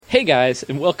Hey guys,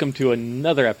 and welcome to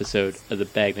another episode of the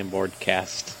Bagged and Board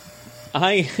Cast.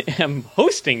 I am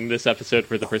hosting this episode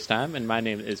for the first time, and my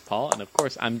name is Paul, and of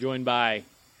course I'm joined by...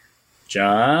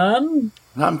 John?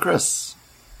 I'm Chris.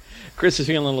 Chris is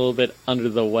feeling a little bit under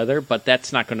the weather, but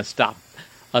that's not going to stop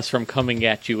us from coming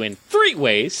at you in three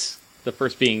ways. The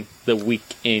first being the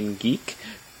Week in Geek,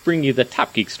 bring you the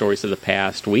top geek stories of the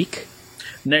past week.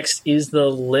 Next is the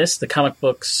list, the comic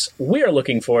books we are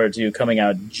looking forward to coming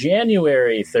out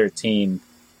January 13,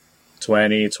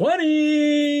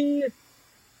 2020.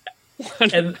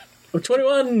 And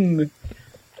 21.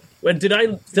 Did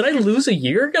I lose a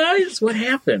year, guys? What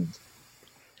happened?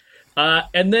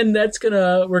 And then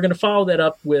we're gonna follow that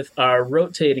up with our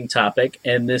rotating topic,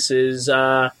 and this is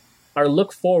our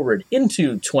look forward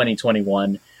into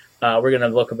 2021. We're gonna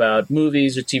look about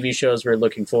movies or TV shows we're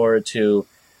looking forward to.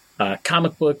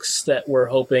 Comic books that we're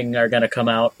hoping are going to come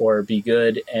out or be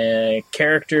good,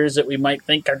 characters that we might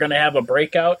think are going to have a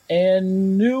breakout,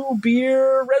 and new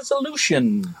beer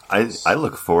resolution. I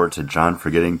look forward to John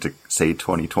forgetting to say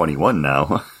 2021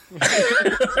 now.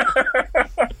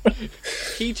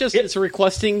 He just is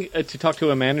requesting to talk to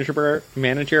a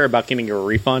manager about getting a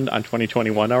refund on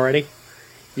 2021 already.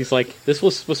 He's like, this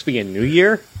was supposed to be a new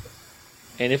year,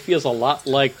 and it feels a lot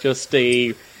like just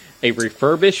a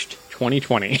refurbished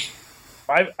 2020.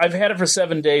 I've had it for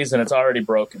 7 days and it's already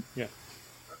broken. Yeah.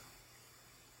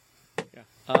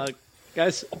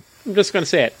 Guys, I'm just going to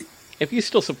say it. If you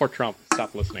still support Trump,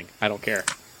 stop listening. I don't care.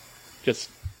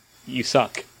 Just, you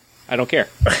suck. I don't care.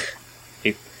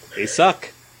 They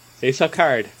suck. They suck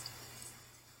hard.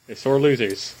 They're sore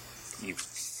losers. You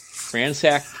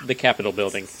ransacked the Capitol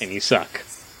building and you suck.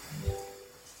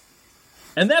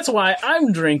 And that's why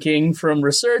I'm drinking from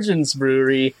Resurgence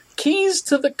Brewery Keys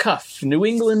to the Cuff New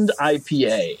England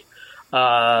IPA.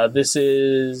 This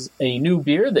is a new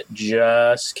beer that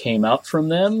just came out from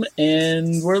them,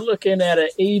 and we're looking at an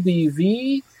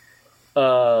ABV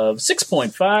of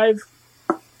 6.5.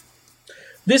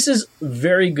 This is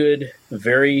very good,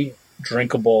 very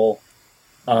drinkable,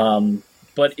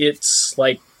 but it's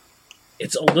a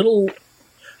little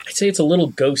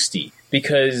ghosty,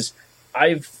 because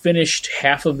I've finished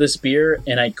half of this beer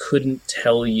and I couldn't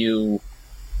tell you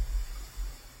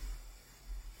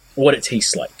what it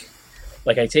tastes like.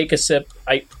 Like, I take a sip,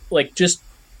 I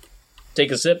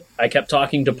kept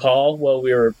talking to Paul while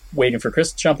we were waiting for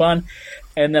Chris to jump on,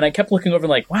 and then I kept looking over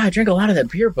like, wow, I drank a lot of that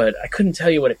beer, but I couldn't tell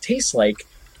you what it tastes like.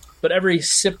 But every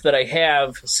sip that I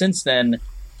have since then,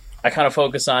 I kind of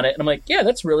focus on it, and I'm like, yeah,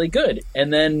 that's really good.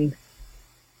 And then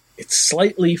it's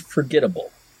slightly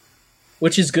forgettable,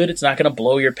 which is good. It's not going to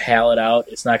blow your palate out.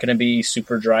 It's not going to be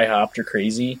super dry hopped or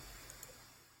crazy.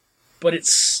 But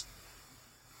it's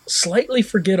slightly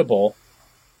forgettable.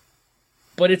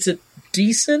 But it's a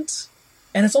decent,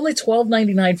 and it's only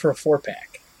 $12.99 for a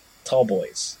 4-pack. Tall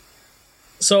boys.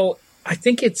 So I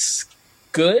think it's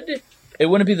good. It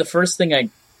wouldn't be the first thing I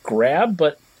grab,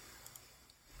 but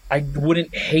I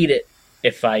wouldn't hate it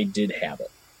if I did have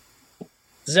it.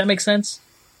 Does that make sense?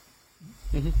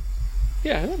 Mm-hmm.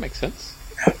 Yeah, that makes sense.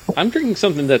 I'm drinking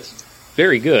something that's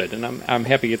very good, and I'm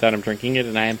happy that I'm drinking it,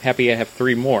 and I am happy I have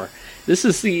 3 more. This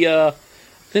is the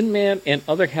Thin Man and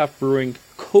Other Half Brewing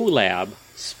collab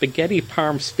Spaghetti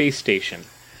Parm Space Station.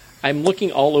 I'm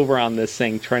looking all over on this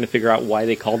thing trying to figure out why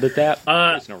they called it that.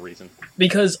 There's no reason.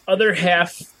 Because Other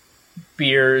Half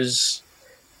beers,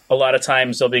 a lot of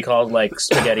times they'll be called like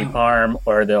Spaghetti Parm,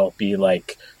 or they'll be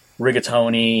like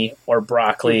rigatoni or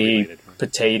broccoli,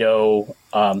 potato,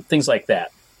 things like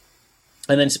that.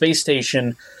 And then Space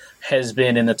Station has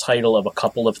been in the title of a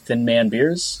couple of Thin Man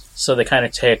beers, so they kind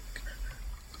of take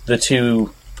the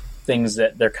two things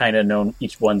that they're kind of known,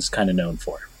 each one's kind of known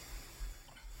for.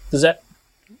 Does that?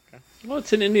 Okay. Well,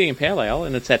 it's an Indian Pale Ale,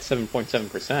 and it's at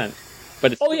 7.7%.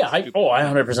 But it's I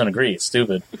 100% agree. It's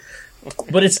stupid,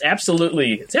 but it's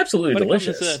absolutely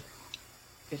delicious.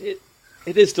 It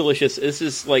is delicious. This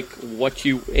is like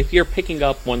if you're picking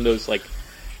up one of those like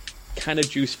kind of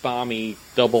juice bomby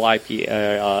double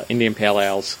IPA Indian Pale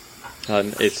Ales.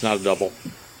 It's not a double.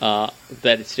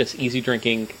 That it's just easy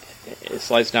drinking. It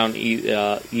slides down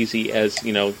easy as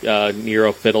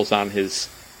Nero fiddles on his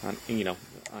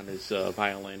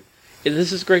violin.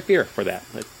 This is great beer for that.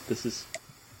 This is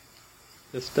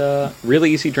just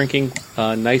really easy drinking.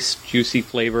 Nice juicy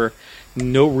flavor.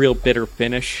 No real bitter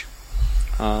finish.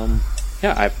 I'm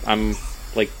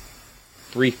like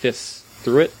 3/5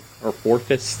 through it, or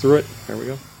 4/5 through it. There we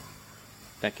go.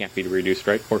 That can't be reduced,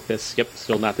 right? 4/5. Yep,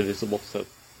 still not divisible, so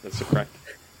that's the correct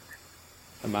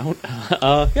amount.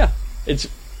 Yeah, it's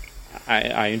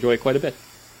I enjoy it quite a bit.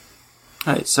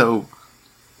 All right, so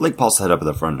like Paul said up at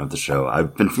the front of the show,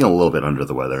 I've been feeling a little bit under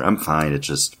the weather. I'm fine. It's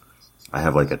just, I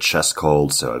have like a chest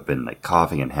cold, so I've been like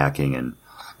coughing and hacking, and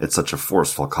it's such a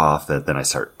forceful cough that then I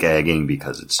start gagging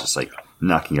because it's just like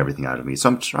knocking everything out of me. So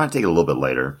I'm trying to take it a little bit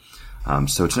lighter.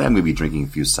 So tonight I'm going to be drinking a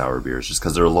few sour beers just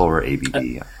because they're lower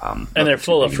ABV. And they're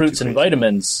full of fruits and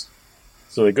vitamins,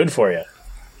 so they're good for you.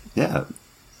 Yeah, it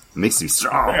makes me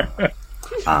strong. But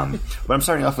I'm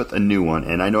starting off with a new one,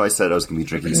 and I know I said I was going to be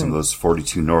drinking some of those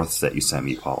 42 Norths that you sent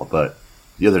me, Paul, but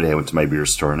the other day I went to my beer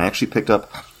store and I actually picked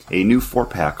up a new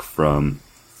 4-pack from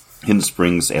Hidden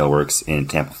Springs Ale Works in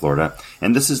Tampa, Florida,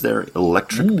 and this is their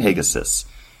Electric Pegasus,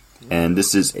 and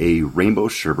this is a Rainbow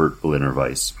Sherbet Berliner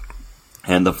Weiss.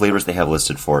 And the flavors they have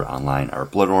listed for it online are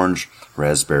blood orange,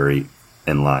 raspberry,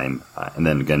 and lime, and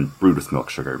then again brewed with milk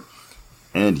sugar.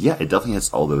 And yeah, it definitely has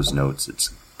all those notes. It's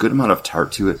a good amount of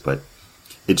tart to it, but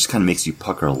it just kind of makes you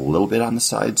pucker a little bit on the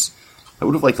sides. I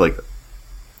would have liked like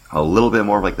a little bit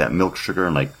more of like that milk sugar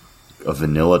and like a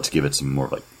vanilla to give it some more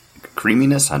like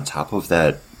creaminess on top of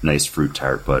that nice fruit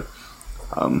tart. But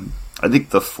I think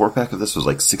the 4-pack of this was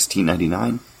like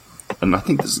 $16.99, and I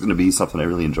think this is going to be something I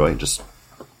really enjoy. Just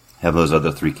have those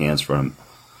other 3 cans from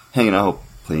hanging out,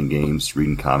 playing games,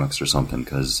 reading comics or something,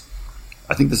 because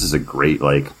I think this is a great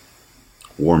like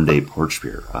warm day porch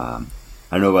beer. I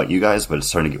don't know about you guys, but it's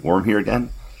starting to get warm here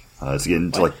again. It's getting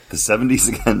into like the 70s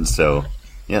again, so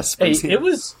yes. Hey, here.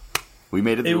 We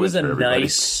made it. It was a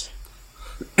nice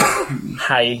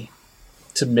high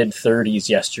to mid 30s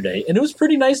yesterday, and it was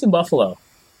pretty nice in Buffalo.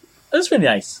 It was pretty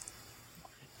nice.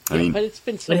 I mean, but it's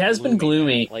been so it has been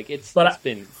gloomy. Like it's but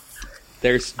been.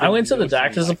 There's. I went to no the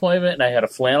doctor's sunlight. appointment, and I had a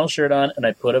flannel shirt on, and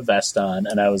I put a vest on,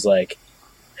 and I was like,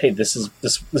 "Hey, this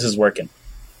is working.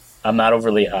 I'm not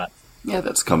overly hot." yeah,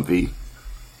 that's comfy.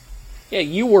 Yeah,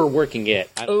 you were working it.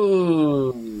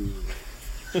 Ooh,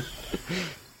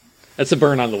 That's a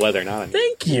burn on the weather, not on you.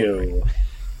 thank you.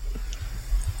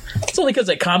 It's only because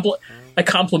I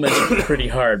complimented you pretty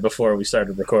hard before we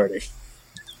started recording.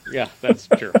 Yeah, that's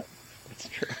true. That's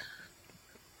true.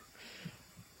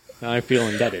 Now I feel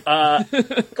indebted.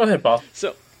 Go ahead, Paul.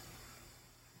 So,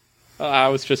 I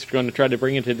was just going to try to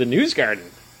bring it to the news garden.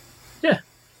 Yeah,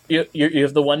 you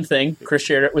have the one thing. Chris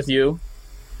shared it with you.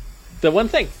 The one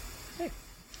thing.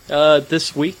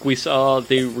 This week we saw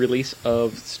the release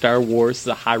of Star Wars: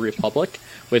 The High Republic,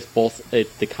 with both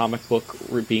the comic book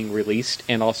being released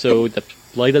and also the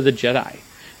Flight of the Jedi,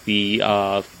 the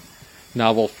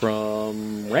novel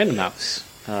from Random House,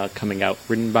 coming out,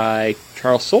 written by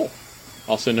Charles Soule,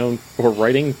 also known for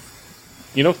writing,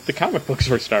 the comic books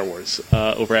for Star Wars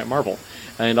over at Marvel.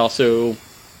 And also,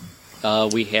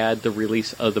 we had the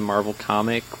release of the Marvel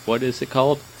comic. What is it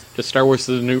called? Just Star Wars: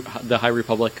 The High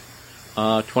Republic,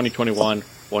 2021,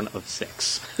 1 of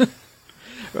 6.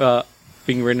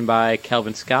 Being written by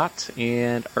Calvin Scott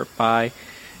and art by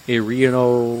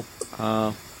Irino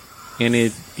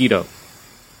Anidito.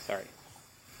 Sorry.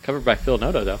 Covered by Phil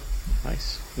Noto, though.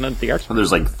 Nice. None of the art's Well,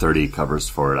 there's like 30 covers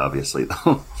for it, obviously,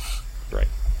 though. right.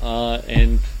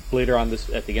 And later on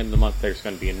at the end of the month, there's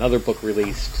going to be another book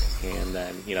released, and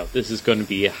then, this is going to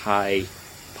be a high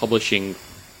volume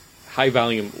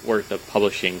worth of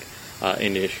publishing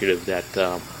initiative that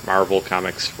Marvel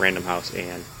Comics, Random House,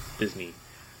 and Disney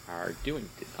are doing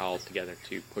all together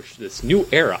to push this new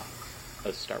era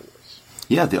of Star Wars.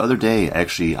 Yeah, the other day,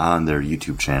 actually, on their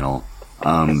YouTube channel,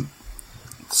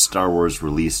 Star Wars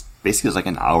released basically it was like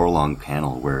an hour-long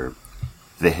panel where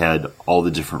they had all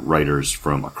the different writers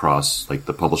from across like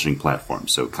the publishing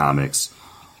platforms, so comics,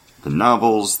 the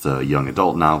novels, the young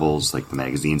adult novels, like the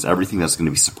magazines, everything that's going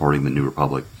to be supporting the New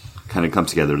Republic, kind of come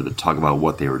together to talk about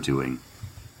what they were doing.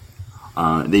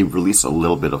 They released a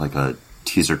little bit of like a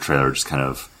teaser trailer, just kind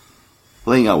of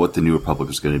laying out what the New Republic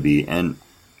was going to be, and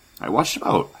I watched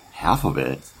about half of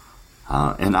it,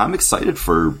 and I'm excited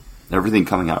for everything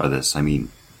coming out of this. I mean,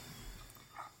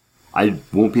 I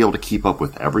won't be able to keep up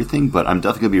with everything, but I'm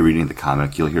definitely going to be reading the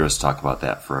comic. You'll hear us talk about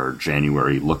that for our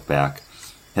January look back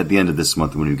at the end of this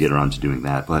month when we get around to doing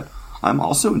that. But I'm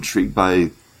also intrigued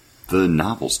by the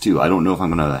novels, too. I don't know if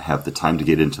I'm going to have the time to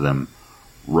get into them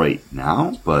right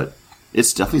now, but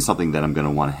it's definitely something that I'm going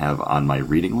to want to have on my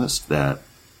reading list that,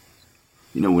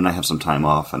 when I have some time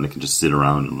off and I can just sit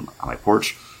around on my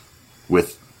porch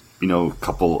with, a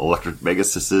couple Electric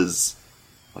Pegasi.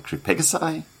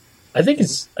 I think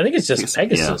it's just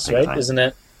Pegasus, yeah, right? Isn't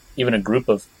it even a group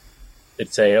of?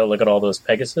 It'd say, "Oh, look at all those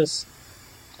Pegasus."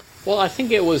 Well, I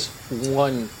think it was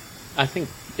one. I think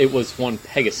it was one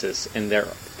Pegasus, and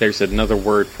there's another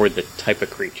word for the type of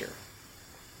creature.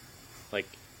 Like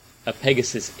a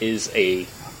Pegasus is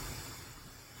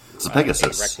It's a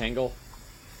Pegasus. a rectangle,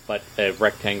 but a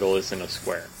rectangle isn't a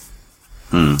square.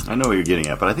 I know what you're getting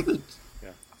at, but I think that.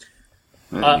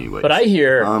 Yeah. Anyways, But I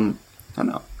hear I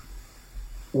know.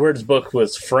 Word's book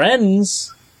was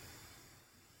Friends.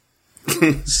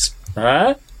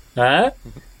 Huh? I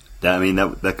mean,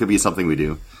 that could be something we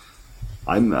do.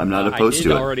 I'm not opposed I to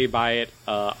did it. already buy it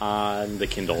on the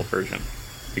Kindle version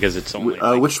because it's only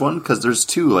Which one? Because there's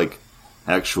two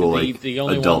actual the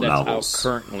only adult one that's novels. out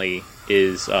currently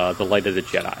is The Light of the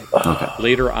Jedi. Okay.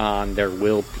 Later on, there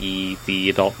will be the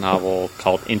adult novel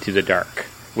called Into the Dark,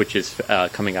 which is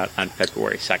coming out on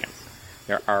February 2nd.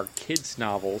 There are kids'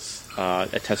 novels,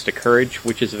 A Test of Courage,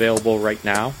 which is available right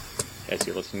now as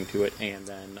you're listening to it, and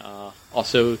then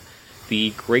also The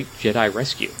Great Jedi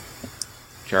Rescue,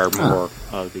 which are more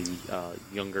of the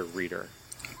younger reader.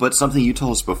 But something you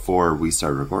told us before we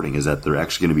started recording is that they're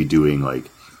actually going to be doing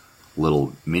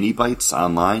little mini bites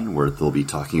online where they'll be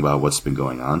talking about what's been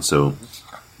going on. So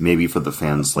maybe for the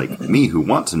fans like me who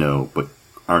want to know but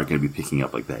aren't going to be picking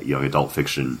up that young adult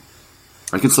fiction,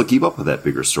 I can still keep up with that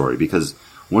bigger story, because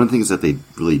one of the things that they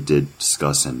really did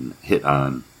discuss and hit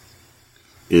on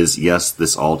is, yes,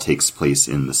 this all takes place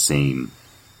in the same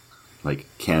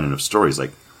canon of stories.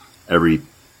 Every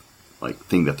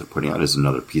thing that they're putting out is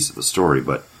another piece of the story,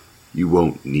 but you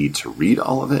won't need to read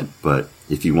all of it. But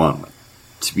if you want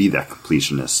to be that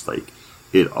completionist,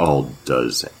 it all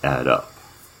does add up.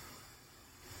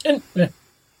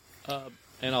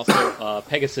 And also,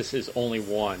 Pegasus is only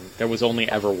one. There was only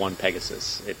ever one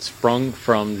Pegasus. It sprung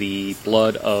from the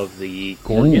blood of the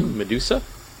Gorgon, Medusa.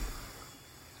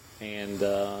 And,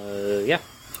 yeah.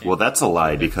 Well, that's a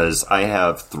lie, because I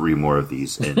have 3 more of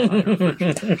these in my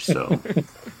refrigerator, so...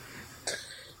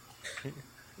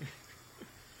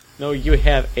 No, you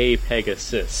have a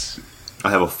Pegasus. I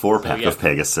have a 4-pack of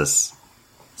Pegasus,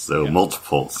 so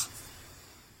multiples.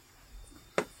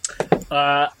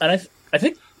 and I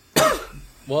think...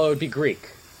 Well, it would be Greek.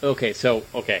 Okay.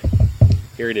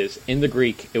 Here it is. In the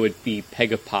Greek, it would be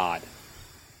Pegapod.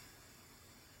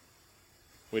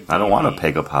 I don't want a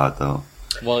Pegapod, though.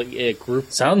 Well, a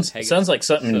group... Sounds like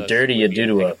something dirty you do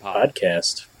to a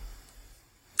podcast.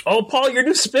 Oh, Paul, your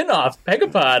new spin-off,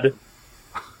 Pegapod.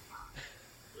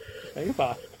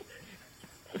 Pegapod.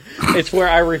 It's where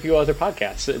I review other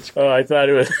podcasts. I thought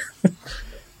it was...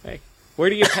 Hey, where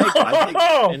do you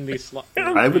peg in these...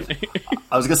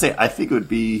 I was going to say, I think it would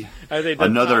be Are they the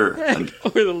another... top peg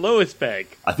or the lowest peg?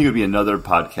 I think it would be another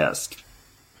podcast.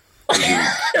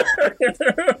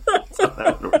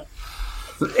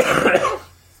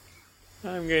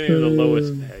 I'm getting the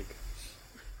lowest peg.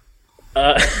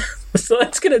 So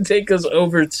that's going to take us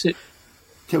over to...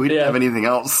 Okay, we didn't have anything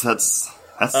else. That's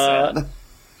sad.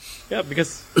 Yeah,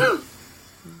 because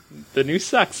the news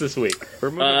sucks this week. We're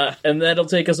moving on. And that'll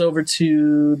take us over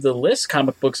to the list,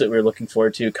 comic books that we're looking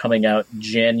forward to, coming out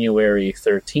January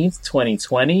 13th,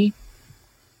 2021.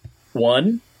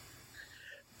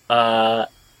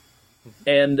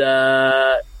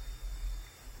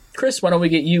 Chris, why don't we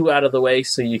get you out of the way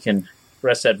so you can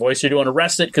rest that voice? You're doing to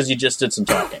rest it because you just did some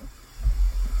talking.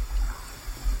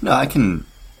 No, I can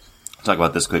talk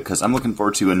about this quick, because I'm looking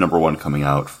forward to a number 1 coming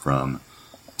out from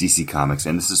DC Comics,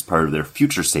 and this is part of their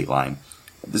Future State line.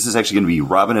 This is actually going to be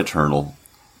Robin Eternal,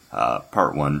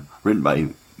 Part 1, written by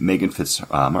Megan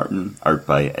Fitzmartin, art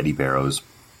by Eddie Barrows.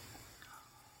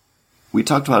 We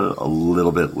talked about it a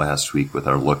little bit last week with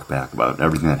our look back about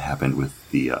everything that happened with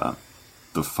the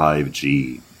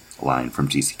 5G line from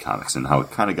DC Comics, and how it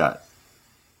kind of got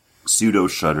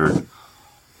pseudo-shuttered,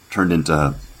 turned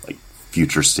into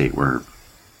Future State, where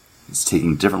it's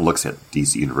taking different looks at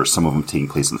DC Universe, some of them taking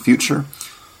place in the future.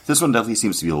 This one definitely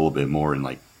seems to be a little bit more in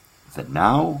the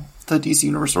now, the DC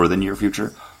Universe, or the near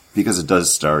future, because it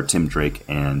does star Tim Drake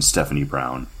and Stephanie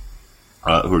Brown, who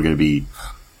are going to be,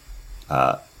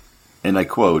 and I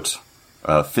quote,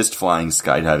 fist-flying,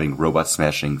 skydiving,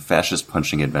 robot-smashing,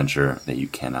 fascist-punching adventure that you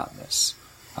cannot miss.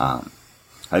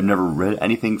 I've never read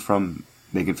anything from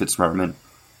Megan Fitzmartin.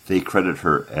 They credit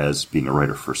her as being a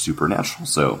writer for Supernatural,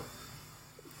 so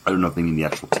I don't know if they mean the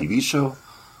actual TV show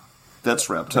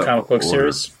that's wrapped up, comic book or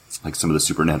series, some of the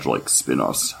Supernatural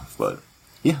spin-offs. But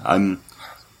yeah, I'm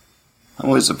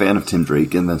always a fan of Tim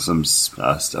Drake, and then some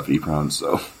Stephanie Brown.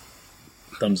 So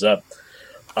thumbs up.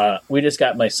 We just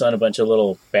got my son a bunch of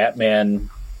little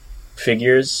Batman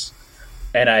figures,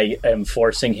 and I am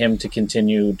forcing him to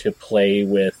continue to play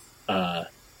with the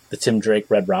Tim Drake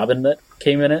Red Robin that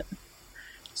came in it.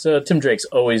 So Tim Drake's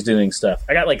always doing stuff.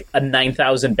 I got a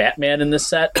 9,000 Batman in this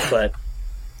set, but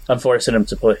I'm forcing him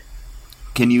to play.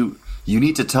 You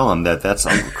need to tell him that that's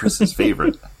Uncle Chris's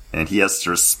favorite, and he has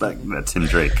to respect that Tim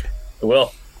Drake. I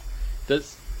will.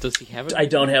 Does he have it? I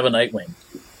don't have a Nightwing.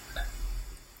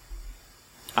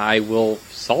 I will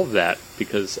solve that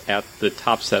because at the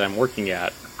top set I'm working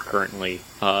at currently,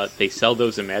 they sell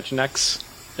those Imagine Necks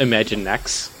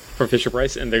from Fisher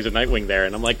Price, and there's a Nightwing there,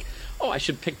 and I'm like, oh, I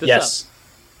should pick this up.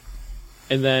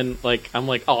 And then, I'm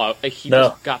like, oh, he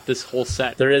just got this whole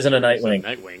set. There isn't a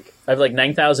Nightwing. I have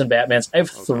 9,000 Batmans. I have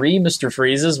 3 Mr.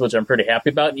 Freezes, which I'm pretty happy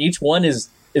about, and each one is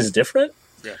different.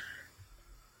 Yeah.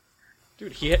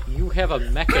 Dude, you have a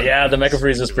Mecha. Yeah, the Mecha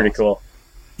Freeze is pretty cool.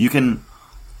 You can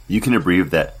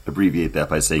abbreviate that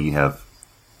by saying you have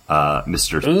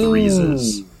Mr.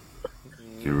 Freezes.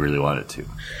 If you really wanted to.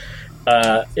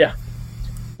 Yeah.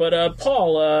 But,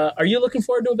 Paul, are you looking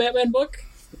forward to a Batman book?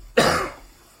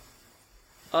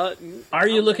 Are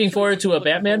you looking forward to a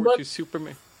Batman book? To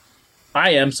Superman.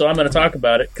 I am, so I'm going to talk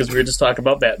about it because we were just talking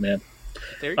about Batman.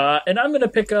 There you go. And I'm going to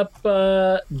pick up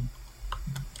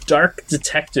Dark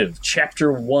Detective,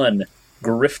 Chapter 1,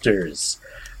 Grifters.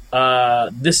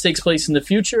 This takes place in the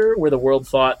future where the world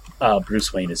thought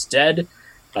Bruce Wayne is dead.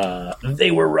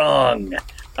 They were wrong.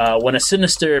 When a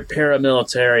sinister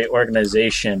paramilitary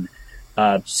organization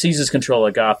seizes control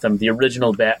of Gotham, the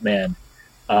original Batman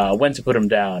went to put him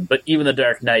down. But even the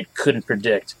Dark Knight couldn't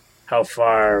predict how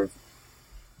far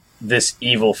this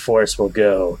evil force will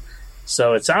go.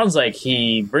 So it sounds like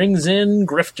he brings in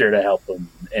Grifter to help him.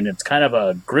 And it's kind of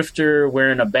a Grifter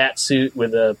wearing a bat suit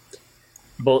with a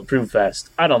bulletproof vest.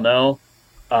 I don't know.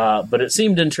 But it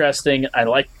seemed interesting. I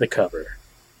liked the cover.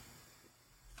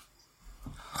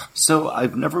 So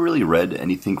I've never really read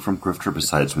anything from Grifter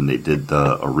besides when they did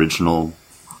the original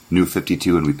New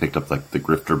 52 and we picked up the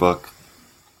Grifter book.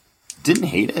 Didn't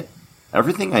hate it.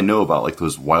 Everything I know about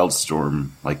those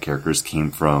Wildstorm characters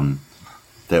came from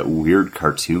that weird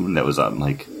cartoon that was on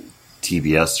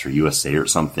TBS or USA or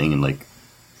something in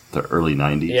the early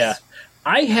 90s. Yeah.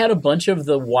 I had a bunch of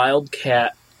the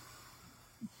Wildcat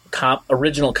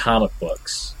original comic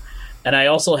books. And I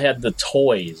also had the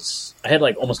toys. I had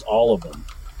almost all of them.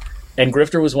 And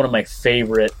Grifter was one of my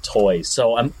favorite toys.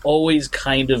 So I'm always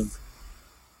kind of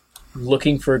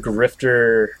looking for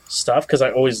Grifter stuff because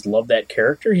I always loved that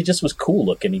character. He just was cool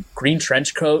looking. Green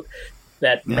trench coat,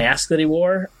 that mask that he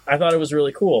wore. I thought it was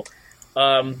really cool.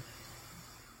 The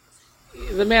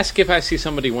mask, if I see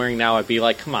somebody wearing now, I'd be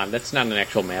like, come on, that's not an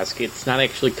actual mask. It's not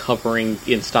actually covering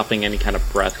and stopping any kind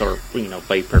of breath or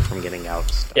vapor from getting out.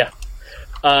 Stuff. Yeah.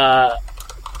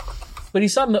 But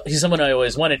he's someone I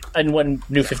always wanted. And when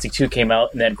New 52 came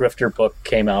out and that Grifter book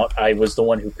came out, I was the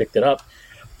one who picked it up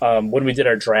when we did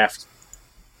our draft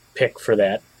pick for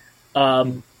that.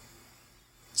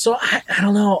 So I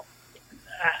don't know.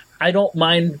 I don't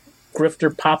mind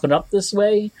Grifter popping up this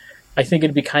way. I think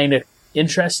it'd be kind of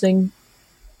interesting.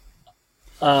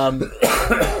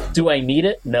 Do I need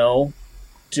it? No.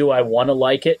 Do I want to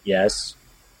like it? Yes.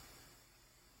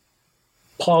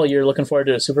 Paul, you're looking forward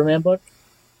to a Superman book?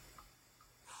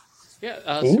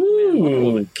 Yeah.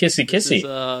 Ooh, kissy. This is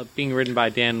being written by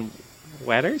Dan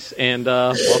Watters and, who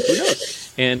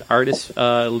knows? And artist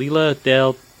Lila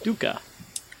Del Duca.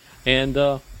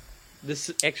 And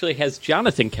this actually has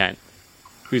Jonathan Kent,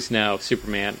 who's now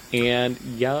Superman, and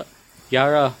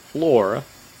Yara Flor,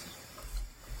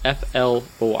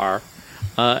 Flor,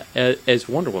 as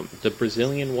Wonder Woman, the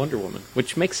Brazilian Wonder Woman,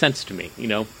 which makes sense to me.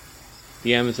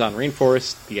 The Amazon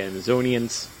rainforest, the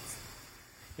Amazonians,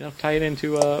 tie it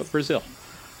into Brazil.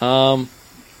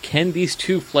 Can these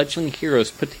two fledgling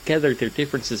heroes put together their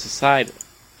differences aside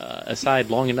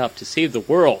long enough to save the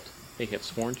world they have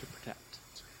sworn to protect?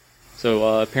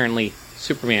 So apparently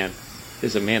Superman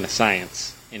is a man of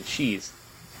science, and she's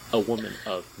a woman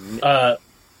of myth.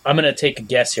 I'm going to take a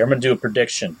guess here. I'm going to do a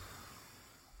prediction.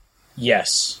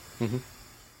 Yes. Mm-hmm.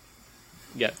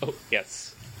 Yeah. Oh,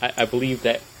 yes. I believe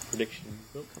that prediction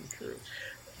will come true.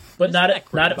 But not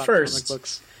at first.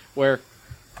 Books where,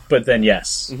 but then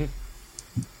yes. Mm-hmm.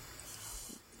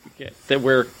 Yeah, that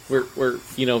we're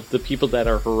the people that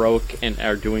are heroic and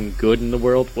are doing good in the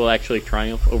world will actually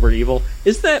triumph over evil.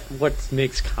 Is that what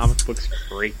makes comic books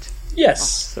great?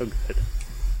 Yes. Oh, so good.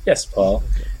 Yes, Paul.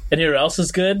 Okay. Anyone else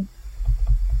is good?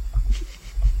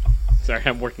 Sorry,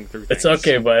 I'm working through things. It's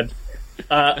okay, bud.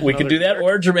 We can do that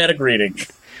or dramatic reading.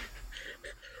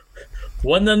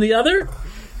 One then the other?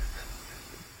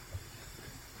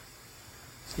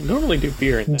 We normally do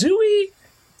beer. Do we?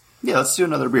 Yeah, let's do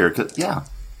another beer. Yeah.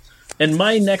 And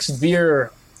my next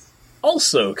beer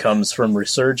also comes from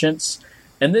Resurgence,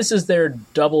 and this is their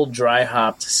double dry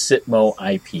hopped Sitmo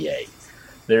IPA.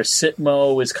 Their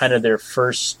Sitmo is kind of their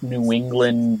first New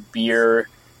England beer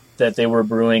that they were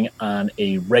brewing on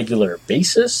a regular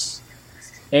basis.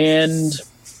 And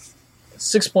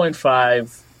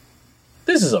 6.5,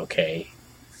 this is okay.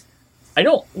 I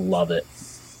don't love it.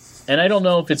 And I don't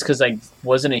know if it's because I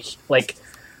wasn't like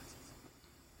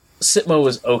Sitmo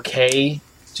was okay,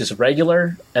 just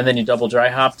regular, and then you double dry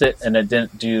hopped it, and it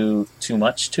didn't do too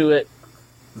much to it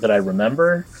that I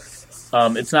remember.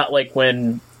 It's not like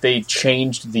when they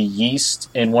changed the yeast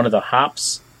in one of the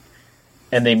hops,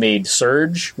 and they made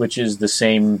Surge, which is the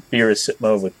same beer as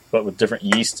Sitmo, but with different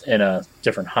yeast and a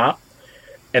different hop.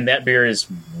 And that beer is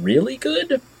really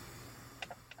good.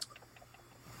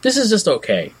 This is just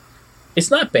okay. It's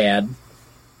not bad.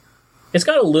 It's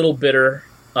got a little bitter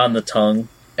on the tongue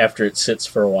after it sits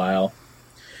for a while.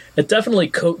 It definitely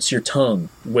coats your tongue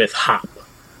with hop.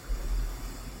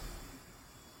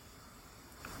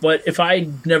 But if I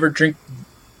never drink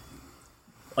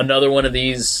another one of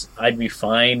these, I'd be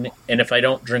fine. And if I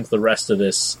don't drink the rest of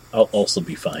this, I'll also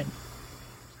be fine.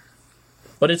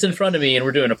 But it's in front of me, and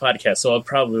we're doing a podcast, so I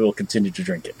probably will continue to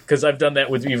drink it. Because I've done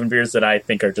that with even beers that I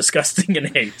think are disgusting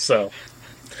and hate, so...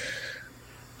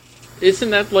 Isn't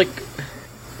that like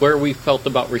where we felt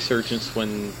about Resurgence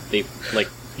when they, like,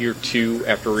 year 2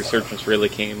 after Resurgence really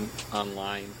came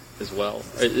online as well?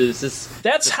 Is this...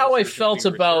 That's how I felt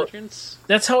about... Resurgence?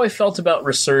 That's how I felt about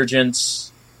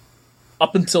Resurgence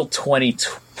up until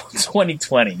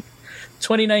 2020.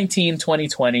 2019,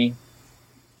 2020...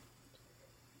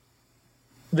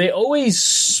 They always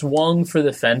swung for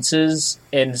the fences,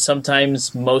 and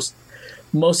sometimes most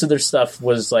of their stuff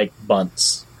was like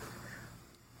bunts.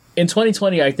 In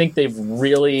 2020, I think they've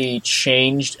really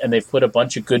changed, and they've put a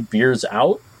bunch of good beers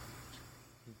out.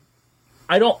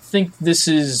 I don't think this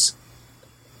is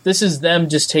them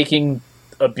just taking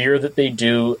a beer that they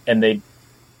do and they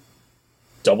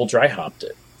double dry hopped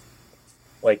it.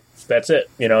 Like, that's it.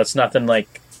 You know, it's nothing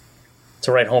like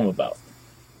to write home about.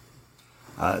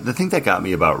 The thing that got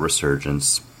me about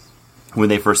Resurgence, when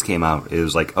they first came out, it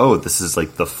was like, oh, this is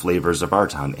like the flavors of our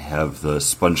town. They have the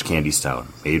Sponge Candy Stout,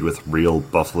 made with real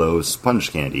Buffalo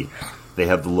sponge candy. They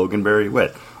have the Loganberry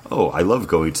Wit. Oh, I love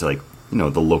going to, like, you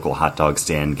know, the local hot dog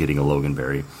stand, getting a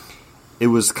Loganberry. It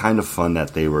was kind of fun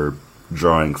that they were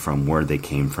drawing from where they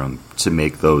came from to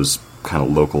make those kind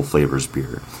of local flavor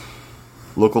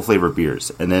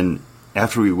beers. And then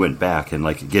after we went back and,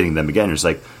 like, getting them again, it's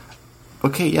like,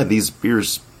 okay, yeah, these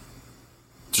beers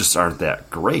just aren't that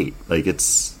great. Like,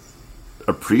 it's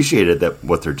appreciated that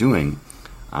what they're doing,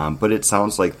 but it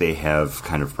sounds like they have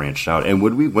kind of branched out. And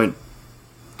when we went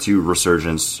to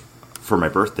Resurgence for my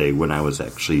birthday, when I was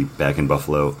actually back in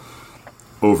Buffalo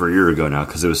over a year ago now,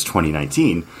 because it was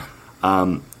 2019,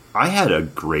 I had a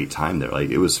great time there.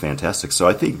 Like, it was fantastic. So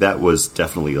I think that was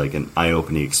definitely like an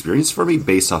eye-opening experience for me,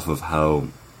 based off of how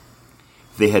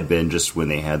they had been just when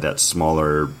they had that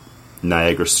smaller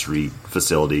Niagara Street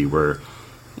facility where,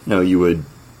 you know, you would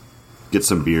get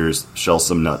some beers, shell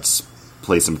some nuts,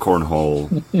 play some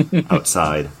cornhole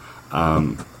outside.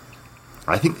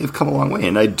 I think they've come a long way,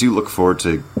 and I do look forward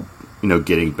to, you know,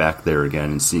 getting back there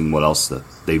again and seeing what else that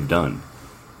they've done.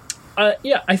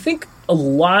 Yeah, I think a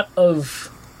lot of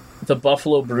the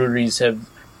Buffalo breweries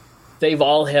they've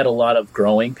all had a lot of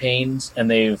growing pains,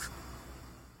 and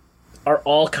are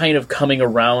all kind of coming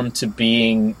around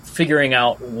to figuring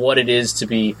out what it is to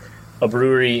be a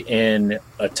brewery in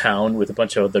a town with a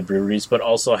bunch of other breweries, but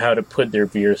also how to put their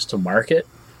beers to market.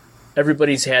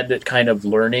 Everybody's had that kind of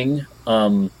learning.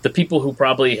 The people who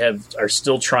probably are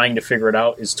still trying to figure it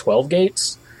out is 12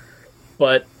 Gates,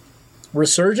 but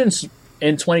Resurgence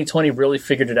in 2020 really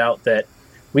figured it out that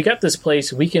we got this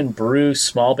place, we can brew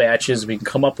small batches, we can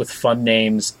come up with fun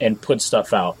names and put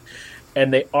stuff out.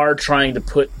 And they are trying to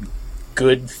put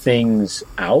good things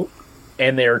out,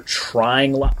 and they're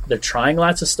trying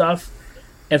lots of stuff,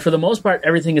 and for the most part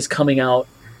everything is coming out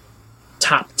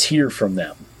top tier from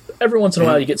them. Every once in a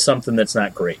while you get something that's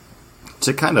not great.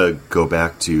 To kind of go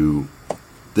back to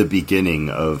the beginning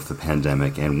of the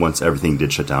pandemic, and once everything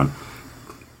did shut down,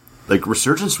 like,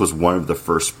 Resurgence was one of the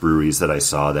first breweries that I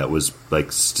saw that was,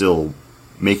 like, still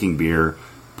making beer,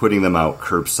 putting them out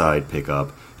curbside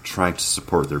pickup, trying to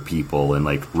support their people and,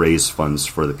 like, raise funds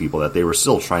for the people that they were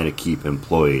still trying to keep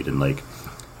employed and, like,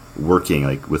 working,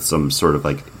 like, with some sort of,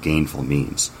 like, gainful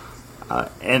means.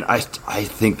 And I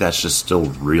think that's just still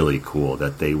really cool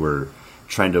that they were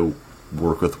trying to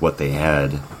work with what they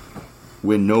had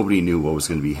when nobody knew what was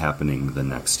going to be happening the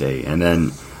next day. And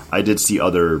then I did see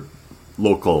other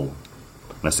local,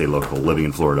 when I say local, living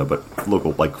in Florida, but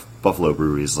local, like, Buffalo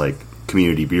breweries, like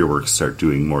Community Beer Works, start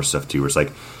doing more stuff too, where it's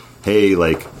like, hey,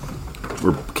 like,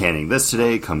 we're canning this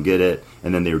today, come get it.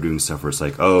 And then they were doing stuff where it's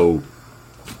like, oh,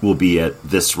 we'll be at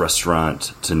this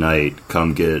restaurant tonight,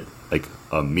 come get, like,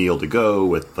 a meal to go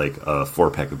with, like, a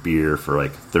 4-pack of beer for,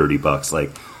 like, $30.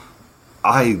 Like,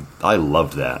 I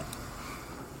loved that.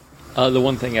 The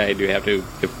one thing I do have to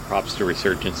give props to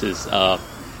Resurgence is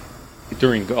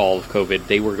during all of COVID,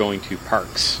 they were going to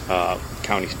parks,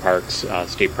 counties parks,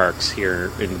 state parks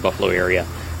here in the Buffalo area,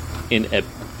 in a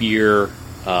beer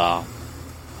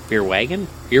wagon,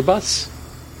 beer bus.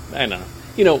 I don't know,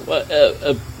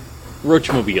 a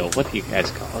roachmobile. What do you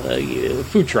guys call it? A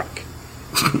food truck,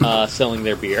 selling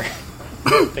their beer.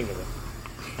 Think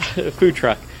of it, a food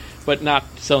truck, but not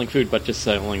selling food, but just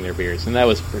selling their beers, and that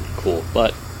was pretty cool.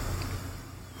 But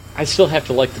I still have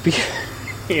to like the beer,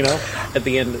 at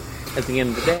the end of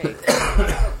the day.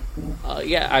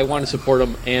 Yeah, I want to support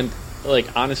them, and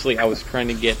honestly, I was trying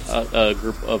to get a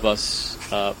group of us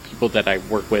people that I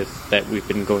work with that we've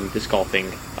been going disc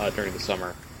golfing during the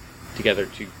summer together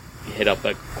to hit up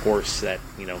a course that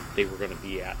they were going to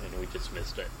be at, and we just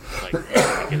missed it. Trying to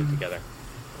get it together.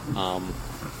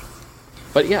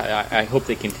 But yeah, I hope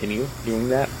they continue doing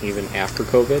that even after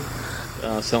COVID,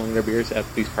 selling their beers at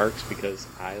these parks, because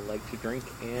I like to drink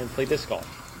and play disc golf.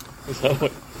 So,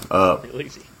 real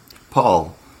easy.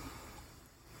 Paul,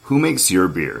 who makes your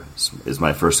beer? Is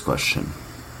my first question.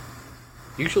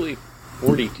 Usually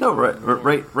 42. No,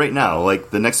 right now,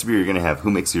 the next beer you're going to have,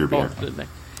 who makes your beer?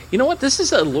 You know what? This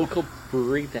is a local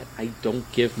brewery that I don't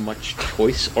give much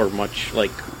choice or much,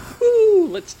 woo,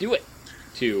 let's do it,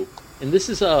 to. And this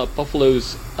is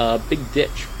Buffalo's Big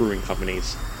Ditch Brewing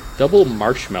Company's Double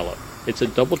Marshmallow. It's a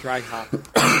double dry hop,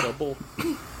 double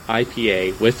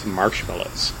IPA with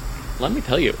marshmallows. Let me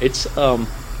tell you, it's a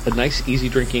nice, easy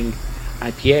drinking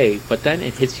IPA, but then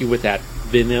it hits you with that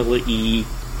vanilla-y,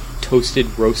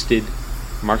 toasted, roasted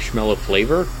marshmallow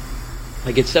flavor.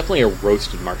 It's definitely a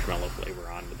roasted marshmallow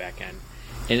flavor on the back end.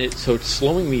 And it's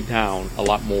slowing me down a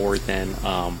lot more than,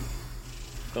 don't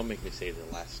make me say the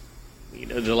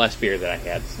last beer that I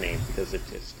had's name, because it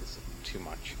just is too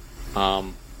much. So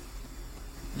I'm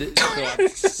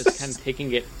just kind of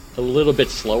taking it a little bit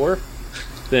slower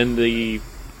than the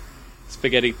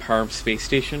Spaghetti Parm Space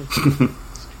Station.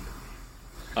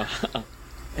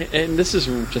 And this is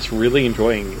just really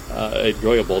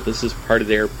enjoyable. This is part of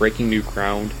their Breaking New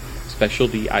Ground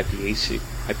specialty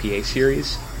IPA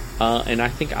series. And I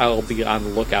think I'll be on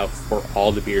the lookout for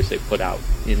all the beers they put out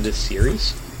in this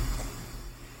series.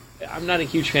 I'm not a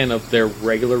huge fan of their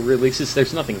regular releases.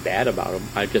 There's nothing bad about them.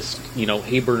 I just,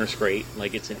 Hayburner's great.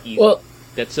 It's an easy... Well,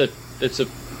 that's a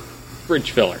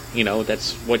fridge filler.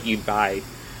 That's what you'd buy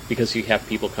because you have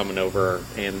people coming over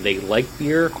and they like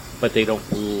beer, but they don't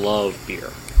love beer.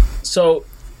 So,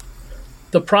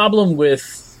 the problem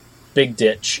with Big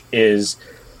Ditch is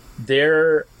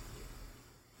their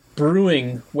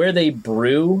brewing, where they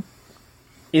brew,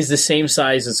 is the same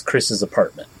size as Chris's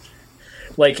apartment.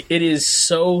 It is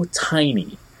so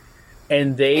tiny,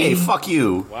 and they... Hey, fuck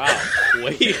you! Wow.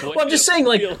 Well, I'm just saying,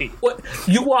 what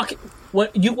you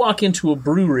walk into a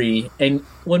brewery, and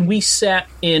when we sat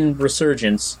in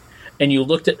Resurgence, and you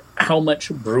looked at how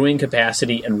much brewing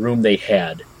capacity and room they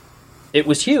had, it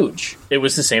was huge. It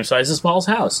was the same size as Paul's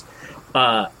house.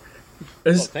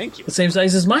 Thank you. The same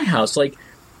size as my house.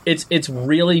 It's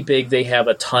really big. They have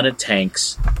a ton of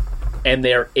tanks, and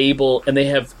they're able, and they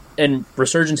have... And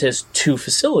Resurgence has 2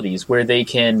 facilities where they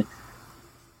can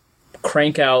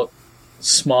crank out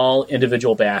small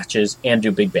individual batches and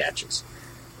do big batches.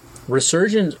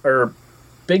 Resurgence, or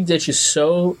Big Ditch, is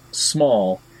so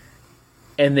small,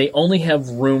 and they only have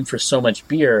room for so much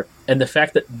beer, and the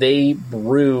fact that they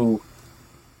brew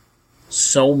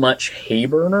so much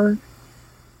Hayburner,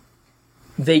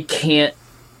 they can't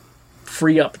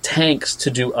free up tanks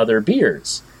to do other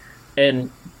beers.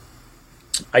 And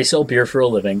I sell beer for a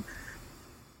living.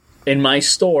 In my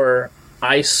store,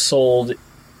 I sold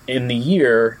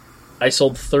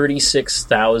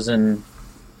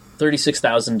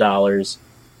 $36,000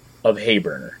 of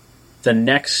Hayburner. The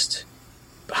next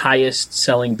highest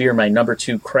selling beer, my number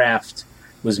 2 craft,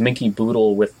 was Minky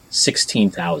Boodle with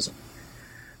 $16,000.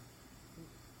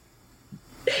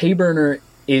 Hayburner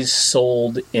is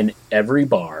sold in every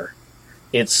bar.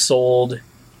 It's sold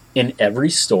in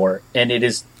every store, and it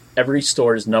is every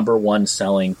store's number 1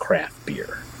 selling craft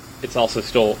beer. It's also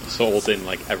still sold in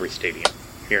every stadium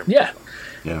here. Yeah.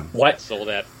 What sold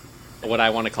at what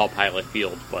I want to call Pilot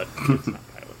Field, but it's not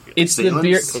Pilot Field. It's the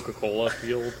beer Coca-Cola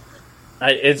Field.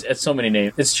 It's so many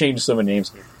names. It's changed so many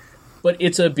names. But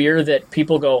it's a beer that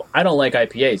people go, I don't like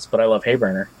IPAs, but I love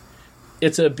Hayburner.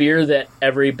 It's a beer that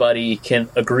everybody can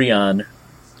agree on.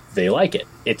 They like it.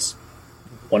 It's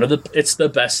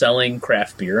the best-selling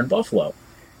craft beer in Buffalo.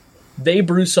 They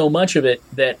brew so much of it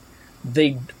that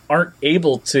they aren't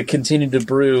able to continue to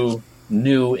brew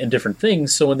new and different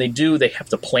things. So when they do, they have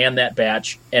to plan that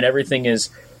batch, and everything is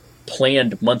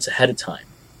planned months ahead of time.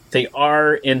 They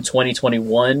are in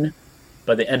 2021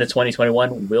 by the end of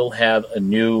 2021, we'll have a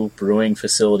new brewing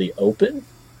facility open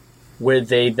where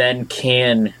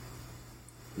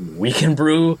we can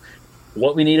brew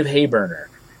what we need of Hayburner.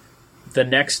 The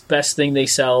next best thing they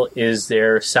sell is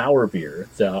their sour beer,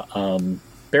 the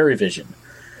Berry Vision.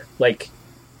 Like,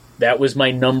 that was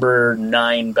my number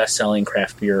 9 best-selling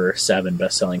craft beer, or 7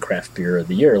 best-selling craft beer of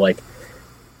the year. Like,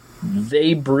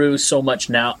 they brew so much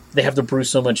now. They have to brew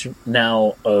so much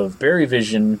now of Berry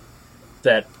Vision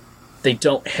that they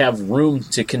don't have room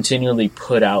to continually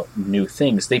put out new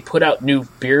things. They put out new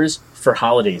beers for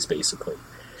holidays, basically.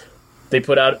 They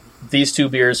put out these 2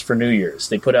 beers for New Year's.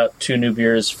 They put out 2 new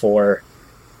beers for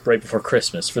right before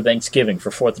Christmas, for Thanksgiving, for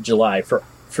 4th of July. For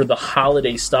the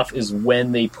holiday stuff is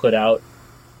when they put out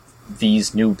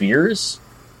these new beers.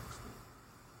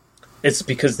 It's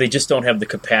because they just don't have the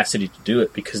capacity to do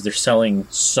it because they're selling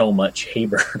so much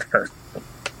Hayburner.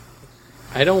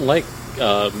 I don't like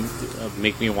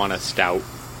Make Me Want a Stout.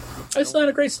 It's not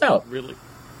a great stout. Really.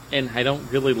 And I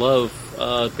don't really love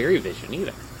Berry Vision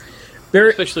either.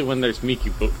 Especially when there's Minky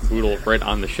Boodle right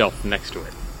on the shelf next to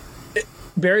it.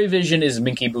 Berry Vision is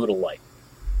Minky Boodle Light.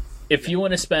 If you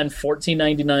want to spend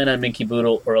 $14.99 on Minky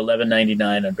Boodle or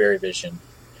 $11.99 on Berry Vision,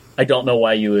 I don't know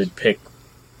why you would pick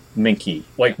Minky.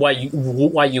 Like, why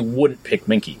you wouldn't pick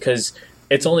Minky, because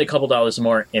it's only a couple dollars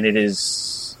more and it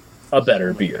is a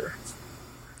better beer.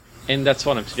 And that's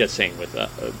what I'm just saying with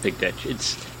Big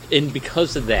Ditch. And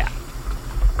because of that,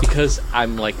 because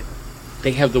I'm like,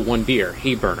 they have the one beer,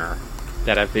 Hayburner,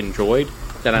 that I've enjoyed,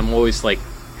 that I'm always like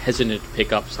hesitant to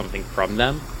pick up something from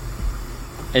them.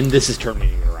 And this is turning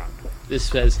it around. This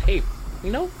says, hey,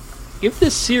 give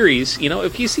this series,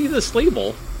 if you see this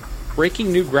label,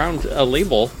 Breaking New Ground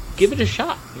label, give it a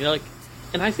shot.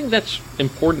 And I think that's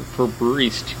important for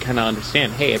breweries to kind of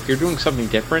understand. Hey, if you're doing something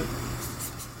different,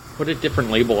 put a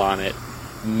different label on it.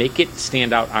 Make it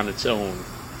stand out on its own,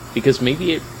 because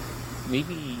maybe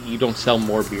you don't sell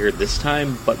more beer this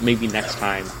time, but maybe next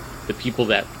time the people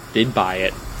that did buy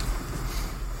it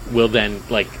will then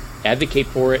advocate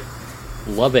for it,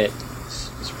 love it,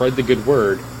 spread the good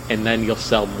word, and then you'll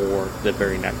sell more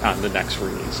on the next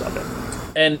release of it.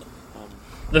 And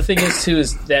the thing is too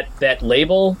is that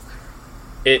label,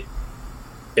 it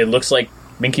looks like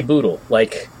Minky Boodle.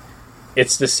 Like,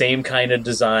 it's the same kind of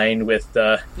design with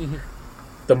the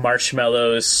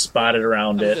marshmallows spotted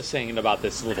around it. I'm just saying about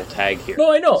this little tag here.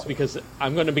 No, I know. It's because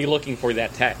I'm going to be looking for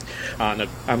that tag on it.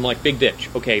 I'm like, Big Ditch.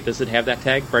 Okay, does it have that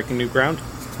tag? Breaking New Ground?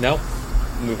 No.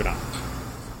 Moving on.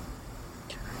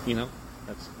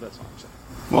 That's all I'm saying.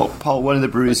 Well, Paul, one of the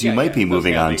breweries you might be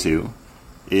moving on to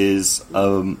is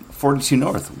 42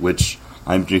 North, which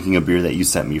I'm drinking a beer that you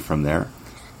sent me from there.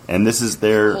 And this is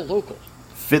their local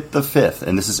Fit the Fifth,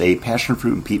 and this is a passion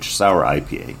fruit and peach sour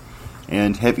IPA.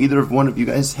 And have either one of you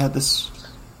guys had this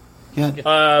yet?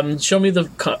 Show me the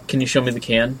cup. Can you show me the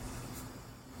can?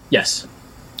 Yes.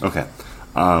 Okay.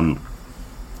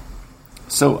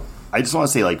 So I just want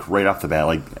to say, right off the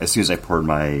bat, as soon as I poured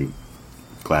my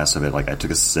glass of it, I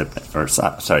took a sniff,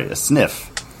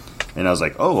 and I was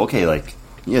like, oh, okay,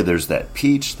 there's that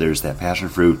peach, there's that passion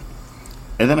fruit,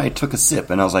 and then I took a sip,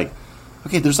 and I was like,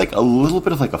 okay, there's a little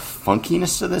bit of a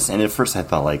funkiness to this, and at first I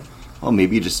thought well,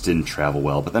 maybe it just didn't travel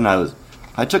well, but then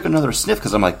I took another sniff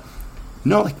because I'm like,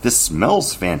 no, this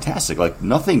smells fantastic,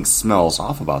 nothing smells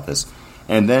off about this,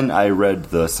 and then I read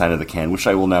the sign of the can, which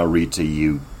I will now read to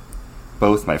you,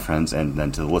 both my friends, and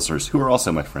then to the listeners, who are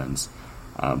also my friends,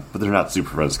 but they're not super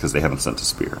friends because they haven't sent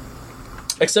us beer.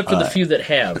 Except for the few that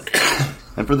have.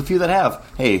 And for the few that have,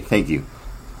 hey, thank you.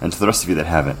 And to the rest of you that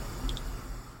haven't,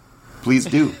 please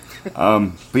do.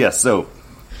 But yeah, so,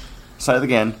 side of the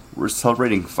can, we're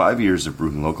celebrating 5 years of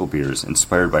brewing local beers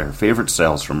inspired by her favorite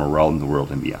styles from around the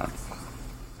world and beyond.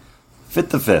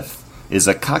 Fit the Fifth is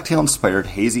a cocktail-inspired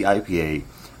hazy IPA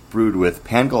brewed with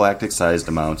pan-galactic-sized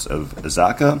amounts of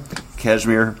Azacca,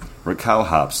 Cashmere, Rakau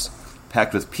hops,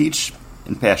 packed with peach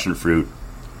and passion fruit.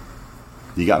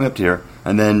 You got me up to here.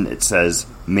 And then it says,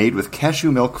 made with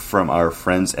cashew milk from our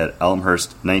friends at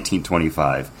Elmhurst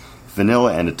 1925,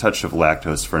 vanilla and a touch of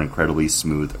lactose for an incredibly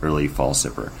smooth early fall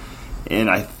sipper. And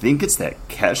I think it's that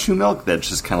cashew milk that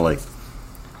just kind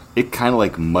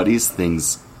of muddies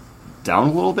things down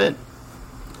a little bit.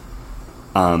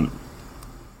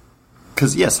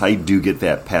 Because yes, I do get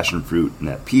that passion fruit and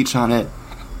that peach on it,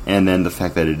 and then the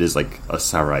fact that it is a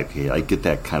sour IPA, I get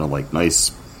that kind of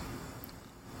nice.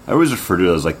 I always refer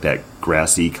to it as that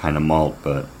grassy kind of malt,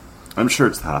 but I'm sure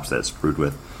it's the hops that it's brewed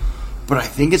with. But I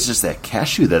think it's just that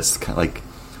cashew that's kind of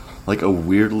like a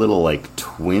weird little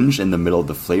twinge in the middle of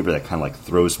the flavor that kind of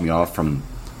throws me off from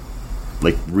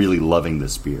really loving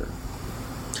this beer.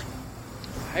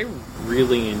 I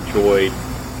really enjoyed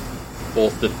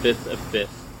both the Fifth of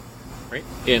Fifth, right,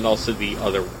 and also the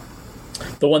other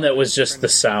one. The one that was just the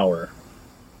sour.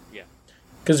 Yeah.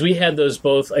 Because we had those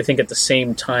both, I think, at the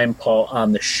same time, Paul,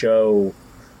 on the show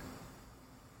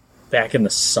back in the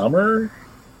summer.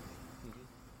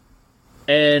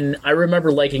 And I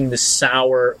remember liking the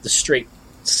straight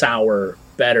sour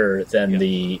better than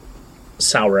the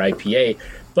sour IPA.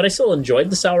 But I still enjoyed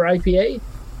the sour IPA.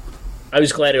 I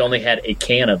was glad it only had a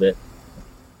can of it.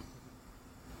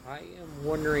 I am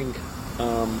wondering,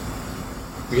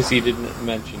 because you didn't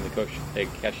mention the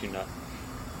cashew nut,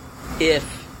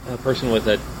 if a person with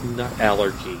a nut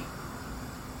allergy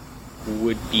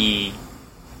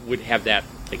would have that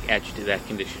that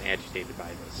condition agitated by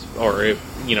this, or if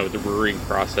the brewing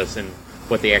process and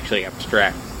what they actually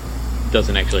abstract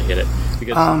doesn't actually hit it.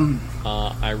 Because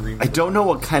I don't know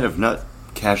what kind of nut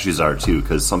cashews are too,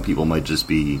 because some people might just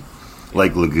be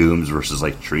like legumes versus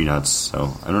like tree nuts.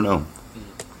 So I don't know.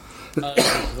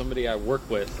 Somebody I work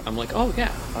with, I'm like, oh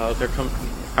yeah,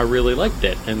 I really liked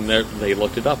it, and they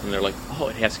looked it up and they're like, oh,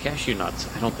 it has cashew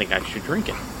nuts. I don't think I should drink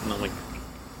it. And I'm like,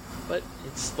 but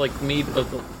it's like made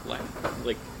of the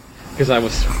because I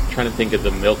was trying to think of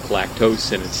the milk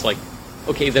lactose, and it's like,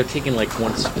 okay, they're taking like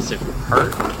one specific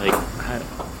part,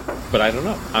 but I don't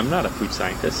know. I'm not a food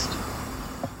scientist,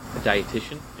 a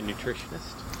dietitian, a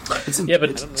nutritionist. Yeah,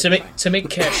 but to make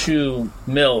cashew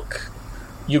milk,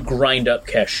 you grind up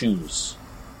cashews.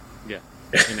 Yeah,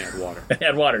 and add water.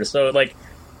 Add water, so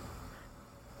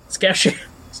it's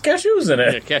cashews in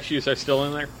it. Yeah, cashews are still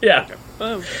in there? Yeah.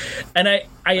 Okay. And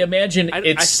I imagine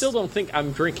I still don't think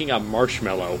I'm drinking a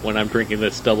marshmallow when I'm drinking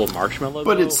this double marshmallow.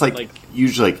 But though. it's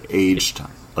usually aged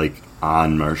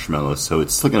on marshmallows, so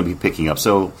it's still going to be picking up.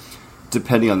 So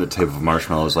depending on the type of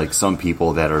marshmallows, like some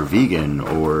people that are vegan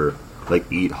or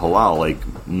eat halal,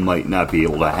 might not be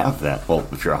able to have that. Well,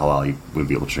 if you're halal, you wouldn't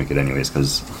be able to drink it anyways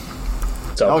because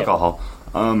it's alcohol.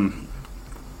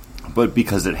 But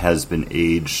because it has been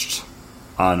aged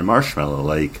on a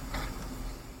marshmallow,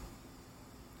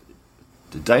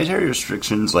 the dietary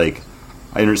restrictions, I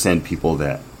understand people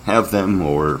that have them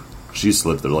or choose to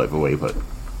live their life away, but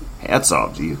hats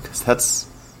off to you, because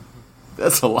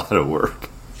that's a lot of work.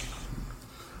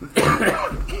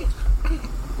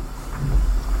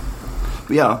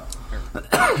 But yeah.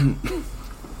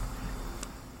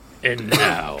 And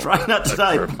now, try not to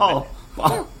die, Paul.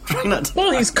 Try not to.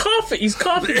 Well, he's coughing. He's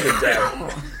coughing to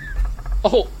death.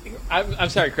 Oh, I'm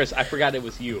sorry, Chris. I forgot it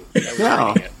was you that was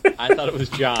drinking it. I thought it was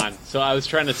John, so I was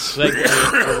trying to segue it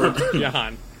over to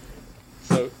John.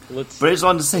 So let's. But I just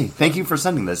wanted to say thank you for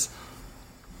sending this.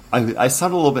 I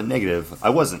sound a little bit negative.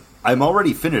 I wasn't. I'm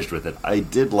already finished with it. I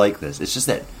did like this. It's just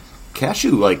that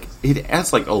cashew, it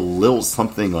adds a little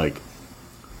something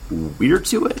weird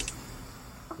to it.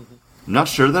 I'm not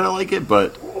sure that I like it,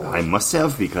 but I must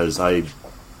have, because I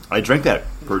drank that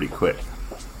pretty quick.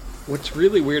 What's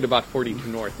really weird about 42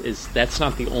 North is that's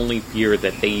not the only beer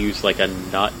that they use a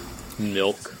nut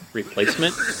milk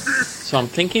replacement. So I'm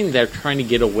thinking they're trying to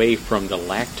get away from the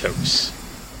lactose.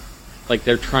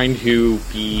 They're trying to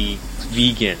be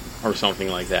vegan or something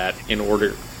like that in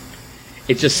order.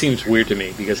 It just seems weird to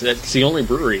me, because that's the only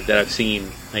brewery that I've seen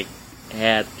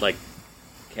add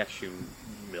cashew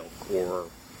milk or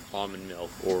almond milk,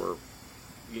 or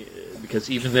because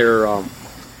even their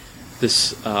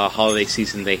this holiday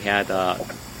season they had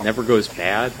Never Goes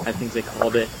Bad, I think they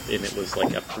called it, and it was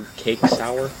a fruit cake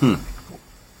sour,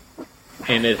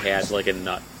 and it had a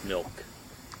nut milk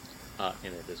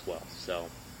in it as well. So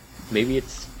maybe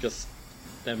it's just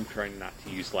them trying not to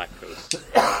use lactose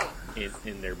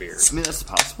in their beers. I mean, that's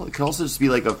possible. It could also just be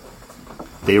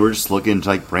they were just looking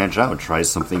to branch out, try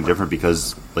something different,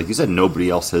 because, like you said,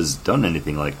 nobody else has done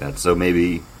anything like that. So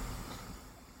maybe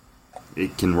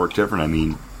it can work different. I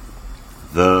mean,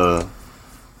 the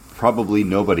probably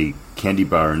nobody candy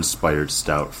bar inspired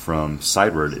stout from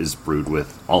Sideward is brewed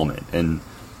with almond, and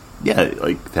yeah,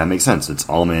 that makes sense. It's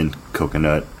almond,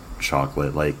 coconut,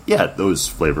 chocolate. Those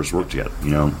flavors work together.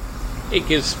 It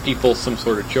gives people some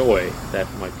sort of joy that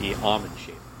might be almond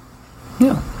shaped.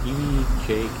 Yeah.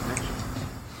 EJ connection.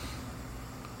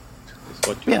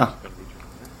 Yeah.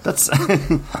 That's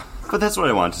but that's what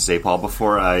I wanted to say, Paul,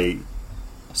 before I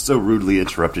so rudely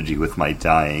interrupted you with my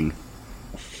dying.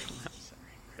 I'm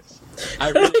sorry, Chris. I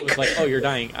really was like, oh, you're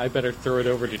dying. I better throw it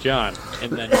over to John.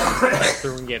 And then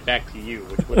throwing it back to you,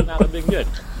 which would not have been good.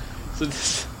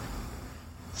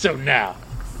 So now,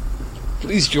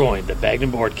 please join the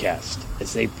Bagnum Boardcast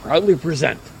as they proudly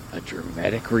present a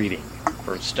dramatic reading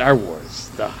for Star Wars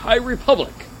The High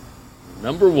Republic,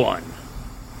 number 1,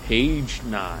 page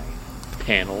 9,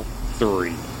 panel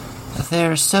 3.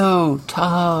 They're so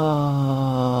tall.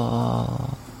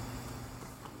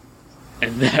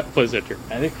 And that was a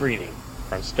dramatic reading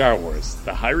from Star Wars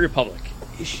The High Republic,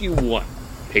 Issue 1,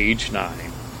 Page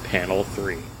 9, Panel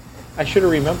 3. I should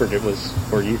have remembered it was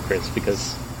for you, Chris,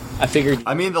 because I figured...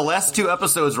 I mean, the last 2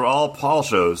 episodes were all Paul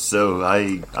shows, so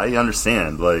I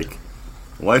understand. Like,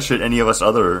 why should any of us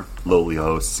other lowly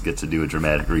hosts get to do a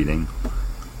dramatic reading?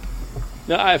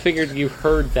 No, I figured you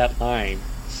heard that line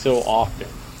so often.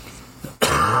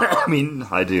 I mean,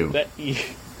 I do.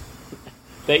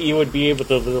 That you would be able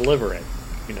to deliver it,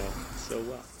 so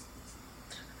well.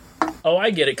 Oh, I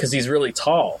get it, because he's really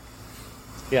tall.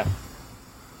 Yeah.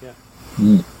 Yeah.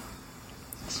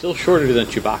 Still shorter than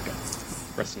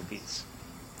Chewbacca. Rest in peace.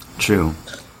 True.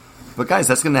 But guys,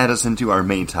 that's going to add us into our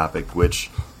main topic, which,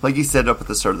 like you said up at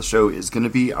the start of the show, is going to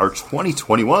be our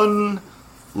 2021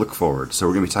 look forward. So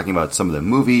we're going to be talking about some of the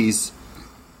movies,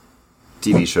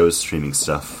 TV shows, streaming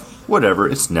stuff, whatever.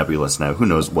 It's nebulous now. Who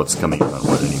knows what's coming out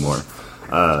what anymore.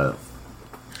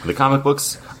 The comic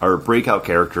books, our breakout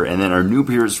character, and then our New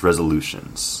Year's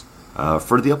resolutions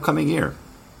for the upcoming year.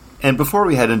 And before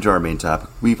we head into our main topic,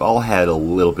 we've all had a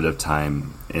little bit of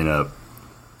time in a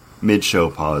mid-show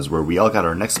pause where we all got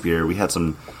our next beer. We had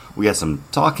some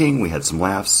talking, we had some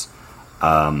laughs.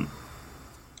 Paul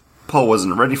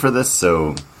wasn't ready for this,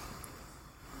 so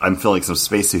I'm filling some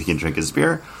space so he can drink his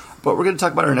beer. But we're going to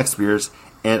talk about our next beers,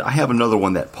 and I have another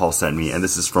one that Paul sent me, and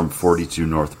this is from 42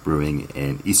 North Brewing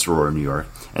in East Aurora, New York.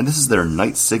 And this is their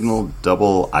Night Signal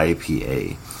Double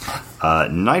IPA. 9%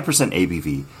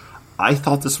 ABV. I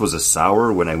thought this was a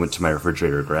sour when I went to my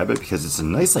refrigerator to grab it because it's a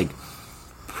nice,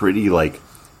 pretty,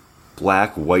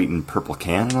 black, white, and purple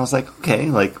can. And I was like, okay,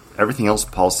 everything else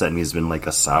Paul sent me has been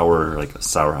a sour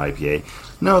IPA.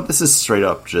 No, this is straight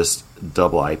up just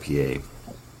double IPA.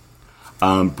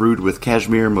 Brewed with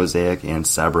Cashmere, Mosaic, and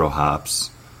Sabro hops.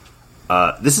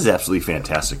 This is absolutely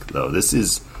fantastic, though. This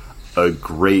is a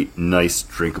great, nice,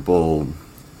 drinkable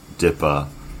DIPA.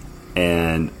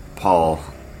 And, Paul,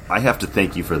 I have to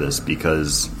thank you for this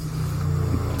because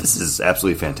this is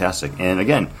absolutely fantastic. And,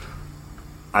 again,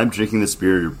 I'm drinking this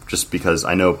beer just because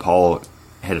I know Paul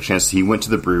had a chance. He went to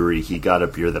the brewery, he got a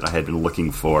beer that I had been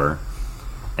looking for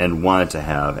and wanted to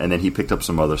have, and then he picked up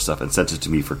some other stuff and sent it to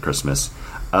me for Christmas.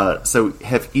 So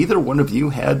have either one of you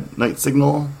had Night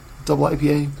Signal Double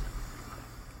IPA?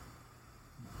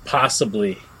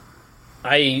 Possibly.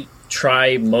 I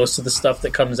try most of the stuff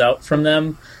that comes out from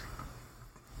them.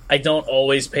 I don't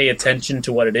always pay attention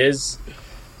to what it is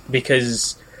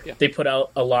because they put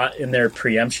out a lot in their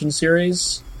Preemption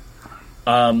series.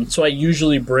 So I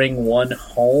usually bring one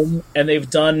home, and they've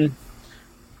done...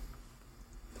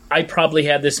 I probably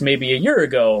had this maybe a year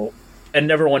ago and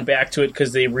never went back to it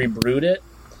because they rebrewed it.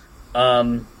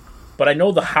 But I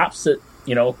know the hops that,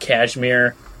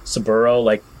 Cashmere,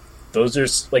 Saburo, those are,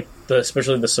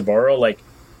 especially the Saburo,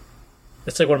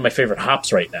 it's one of my favorite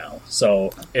hops right now.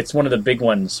 So it's one of the big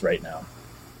ones right now.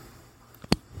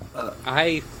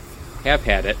 I have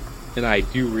had it, and I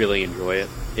do really enjoy it.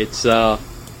 It's,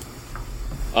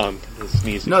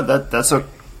 sneezing. No, that's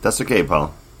okay,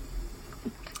 Paul.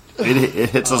 It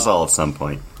hits us all at some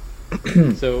point.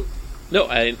 So, no,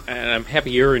 and I'm happy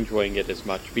you're enjoying it as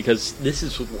much, because this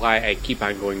is why I keep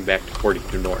on going back to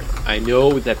 42 North. I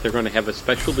know that they're going to have a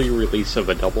specialty release of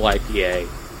a double IPA.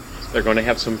 They're going to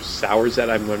have some sours that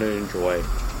I'm going to enjoy.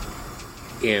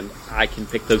 And I can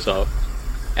pick those up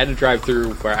at a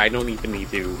drive-thru where I don't even need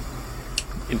to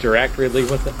interact really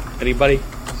with anybody.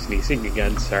 Sneezing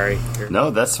again, sorry.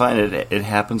 No, that's fine. It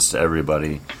happens to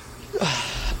everybody.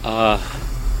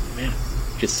 Man,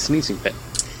 just sneezing fit.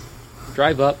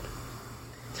 Drive up,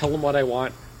 tell them what I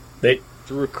want. They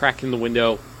through a crack in the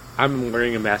window. I'm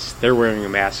wearing a mask. They're wearing a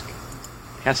mask.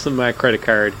 Pass them my credit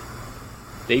card.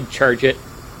 They charge it.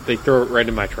 They throw it right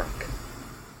in my trunk.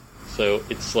 So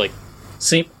it's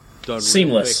done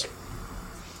seamless. Really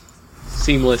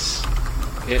seamless.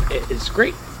 It's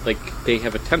great. They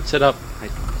have a tent set up. I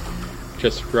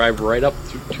just drive right up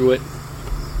to it.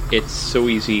 It's so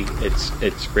easy.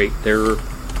 It's great. They're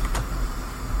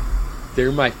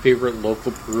my favorite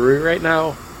local brewery right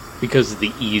now because of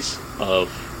the ease of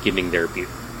getting their beer.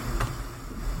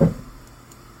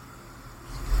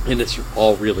 And it's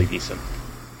all really decent.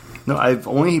 No, I've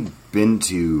only been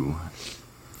to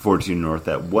 42 North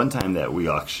that one time that we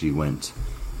actually went.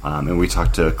 And we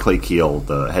talked to Clay Keel,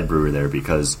 the head brewer there,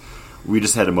 because we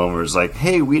just had a moment where it was like,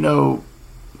 hey, we know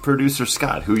producer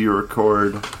Scott, who you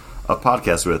record a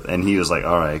podcast with, and he was like,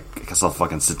 all right, I guess I'll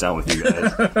fucking sit down with you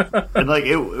guys. And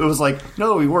it was like,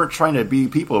 no, we weren't trying to be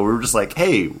people. We were just like,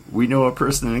 hey, we know a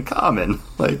person in common.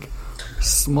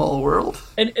 Small world.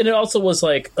 And it also was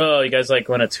like, oh, you guys like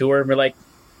went on a tour, and we're like,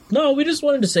 no, we just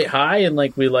wanted to say hi, and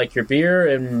like we like your beer,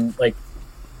 and like,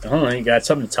 I don't know, you got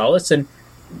something to tell us, and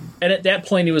at that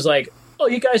point he was like, oh,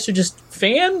 you guys are just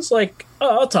fans, like,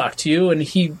 oh, I'll talk to you, and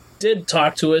he did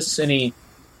talk to us, and he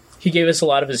gave us a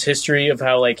lot of his history of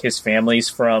how like his family's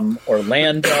from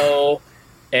Orlando,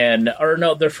 or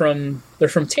no, they're from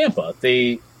Tampa.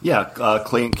 Clay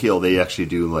and Keel, they actually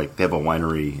do like they have a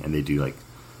winery and they do like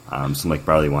some like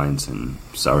barley wines and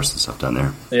sours and stuff down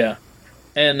there. Yeah,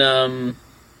 and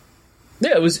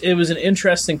it was an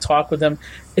interesting talk with them.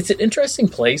 It's an interesting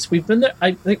place. We've been there.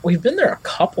 I think we've been there a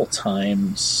couple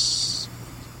times.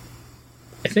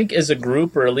 I think as a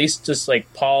group, or at least just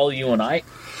like Paul, you and I.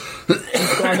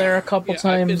 I've gone there a couple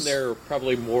times. I've been there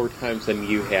probably more times than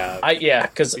you have.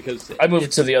 Because I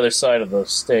moved to the other side of the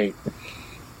state.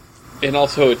 And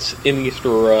also, it's in East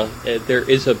Aurora. There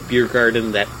is a beer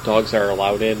garden that dogs are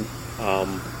allowed in.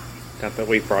 Not that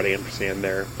we brought ampersand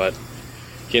there, but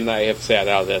Ken and I have sat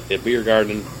out at the beer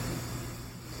garden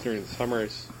during the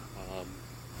summers.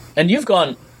 And you've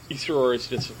gone... East Aurora is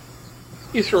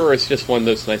just one of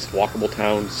those nice walkable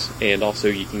towns, and also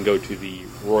you can go to the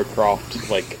Roycroft,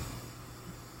 like,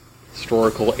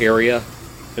 historical area,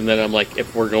 and then I'm like,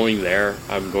 if we're going there,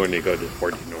 I'm going to go to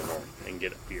 14 North and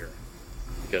get a beer.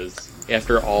 Because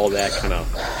after all that kind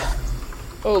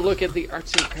of, oh, look at the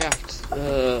arts and crafts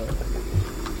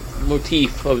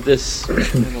motif of this,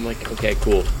 and I'm like, okay,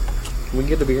 cool. Can we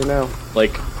get a beer now?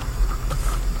 Like,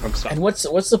 I'm sorry. And what's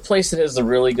the place that has the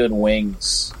really good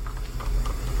wings?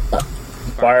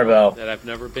 Barbell. That I've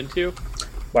never been to?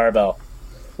 Barbell.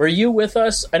 Were you with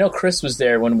us? I know Chris was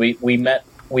there when we met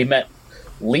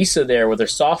Lisa there with her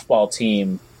softball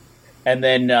team, and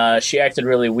then she acted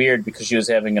really weird because she was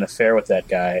having an affair with that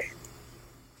guy.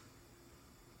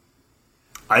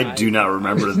 I do not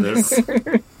remember this.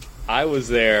 I was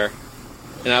there,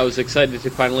 and I was excited to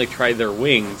finally try their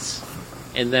wings,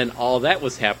 and then all that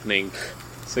was happening.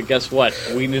 So guess what?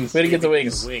 We didn't get the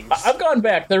wings. I've gone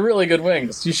back. They're really good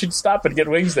wings. You should stop and get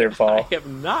wings there, Paul. I have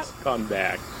not gone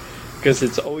back because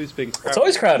it's always been crowded. It's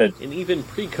always crowded. And even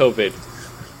pre-COVID,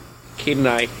 Kate and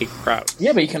I hate crowds.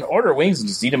 Yeah, but you can order wings and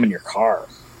just eat them in your car.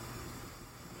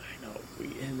 I know,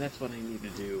 and that's what I need to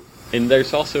do. And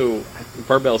there's also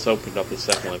Barbell's opened up a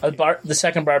second one. The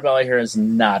second Barbell I hear is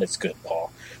not as good,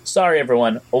 Paul. Sorry,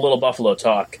 everyone. A little Buffalo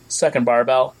talk. Second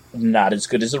Barbell, not as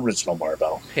good as original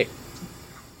Barbell. Hey.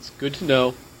 It's good to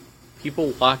know.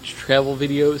 People watch travel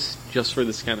videos just for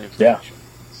this kind of information.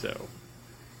 Yeah.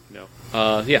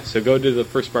 So, so go to the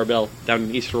first Barbell down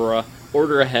in East Aurora.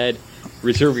 Order ahead.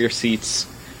 Reserve your seats.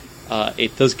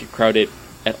 It does get crowded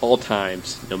at all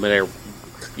times. No matter,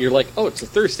 you're like, oh, it's a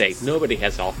Thursday. Nobody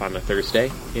has off on a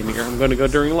Thursday. And I'm going to go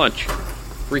during lunch.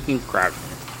 Freaking crowded.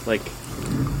 Like,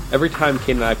 every time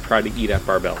Kate and I try to eat at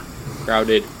Barbell,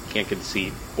 crowded, can't get a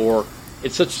seat, or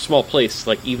it's such a small place,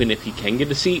 like, even if you can get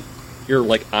a seat, you're,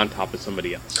 like, on top of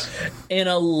somebody else. And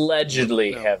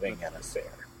allegedly having an affair.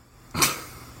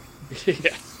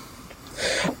 Yeah.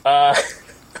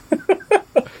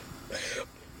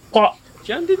 Paul,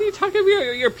 John, didn't you talk about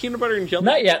your peanut butter and jelly?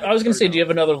 Not yet. I was going to say, do you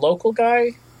have another local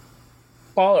guy?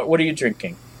 Paul, or what are you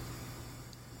drinking?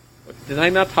 Did I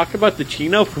not talk about the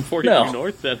Chino from 43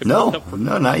 North? No,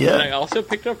 not yet. And I also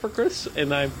picked up for Chris,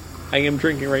 and I am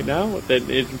drinking right now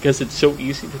because it's so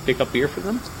easy to pick up beer for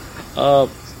them.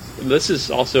 This is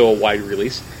also a wide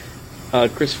release.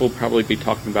 Chris will probably be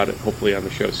talking about it hopefully on the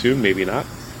show soon, maybe not.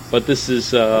 But this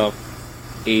is a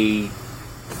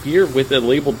beer with a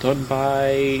label done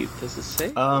by, does it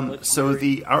say? So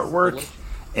the artwork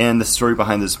and the story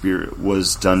behind this beer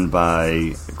was done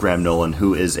by Graham Nolan,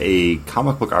 who is a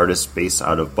comic book artist based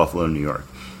out of Buffalo, New York.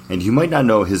 And you might not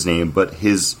know his name, but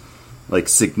his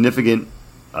significant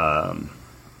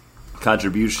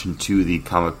contribution to the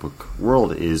comic book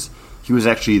world is he was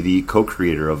actually the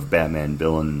co-creator of Batman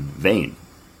villain Bane.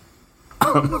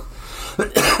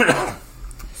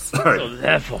 Sorry. So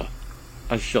therefore,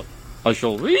 I shall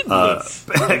read this.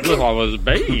 Because I was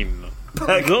Bane.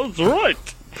 That's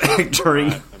right. Back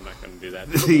during I'm not going to do that.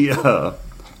 The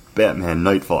Batman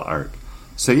Nightfall arc.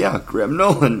 So yeah, Graham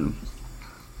Nolan,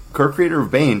 co-creator of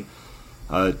Bane,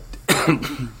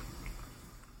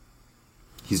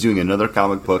 he's doing another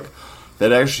comic book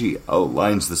that actually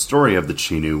outlines the story of the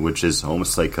Chinu, which is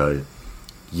almost like a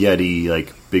Yeti,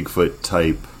 like Bigfoot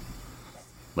type,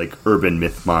 like urban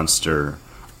myth monster,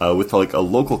 with like a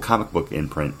local comic book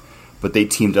imprint. But they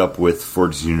teamed up with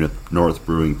 42 North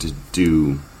Brewing to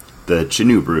do the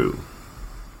Chinu brew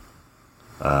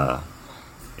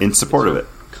in support of it.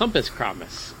 Compass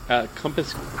Promise.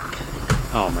 Compass.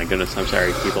 Oh my goodness, I'm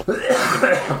sorry, people.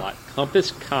 A lot.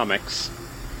 Compass Comics.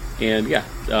 And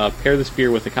pair this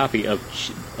beer with a copy of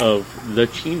The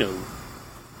Chino,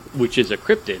 which is a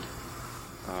cryptid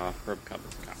from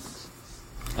Compass Comics.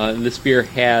 And this beer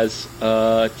has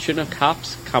Chinook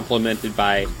hops complemented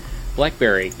by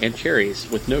blackberry and cherries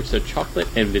with notes of chocolate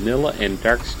and vanilla and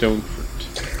dark stone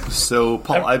fruit. So,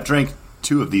 Paul, I've drank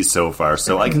 2 of these so far,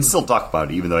 so I can still talk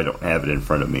about it even though I don't have it in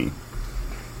front of me.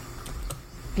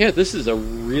 Yeah, this is a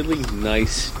really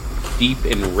nice, deep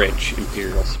and rich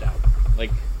Imperial Stout.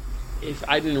 Like, if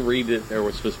I didn't read that there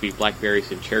was supposed to be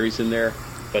blackberries and cherries in there,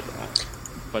 but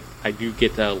I do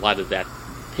get a lot of that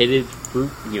pitted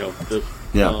fruit,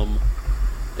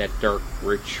 that dark,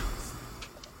 rich.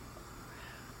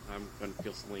 I'm going to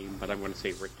feel lame, but I'm going to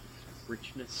say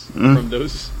richness from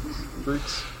those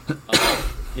fruits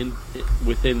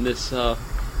within this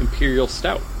Imperial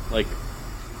Stout. Like,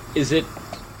 is it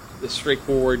the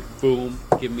straightforward boom?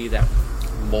 Give me that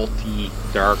malty,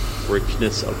 dark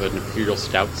richness of an Imperial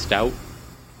Stout?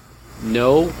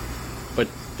 No, but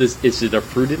is it a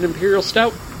fruited Imperial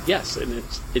Stout? Yes, and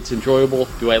it's enjoyable.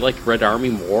 Do I like Red Army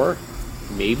more?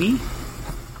 Maybe.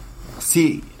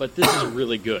 See, but this is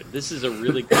really good. This is a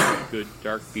really good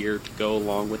dark beer to go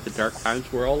along with the dark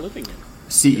times we're all living in.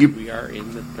 See, we are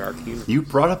in the dark universe. You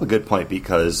brought up a good point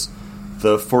because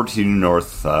the 42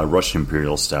 North Russian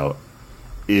Imperial Stout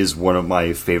is one of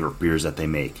my favorite beers that they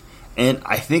make. And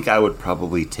I think I would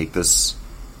probably take this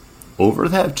over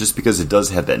that just because it does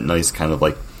have that nice kind of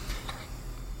like,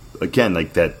 again,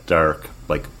 like that dark,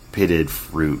 like pitted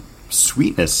fruit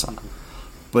sweetness,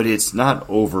 but it's not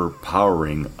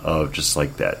overpowering of just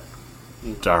like that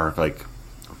dark, like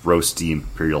roasty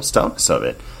Imperial stoutness of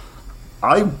it.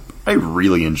 I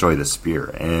really enjoy this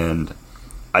beer, and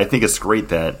I think it's great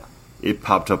that it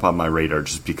popped up on my radar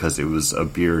just because it was a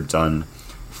beer done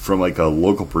from like a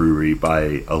local brewery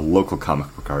by a local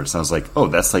comic book artist. And I was like, oh,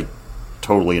 that's like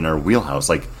totally in our wheelhouse.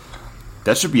 Like,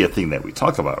 that should be a thing that we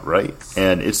talk about, right?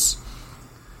 And it's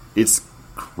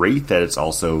great that it's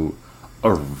also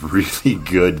a really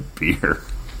good beer.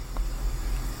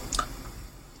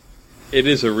 It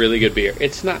is a really good beer.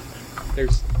 It's not...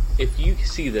 If you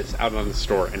see this out on the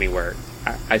store anywhere,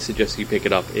 I suggest you pick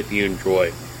it up if you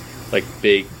enjoy, like,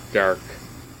 big, dark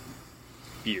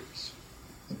beers.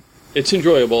 It's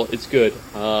enjoyable. It's good.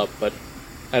 But,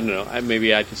 I don't know.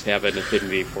 Maybe I just have an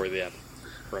affinity for that.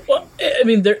 Well, I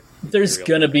mean, there's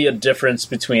going to be a difference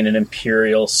between an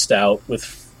Imperial Stout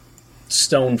with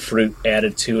stone fruit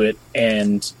added to it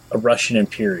and a Russian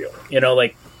Imperial.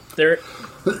 Like,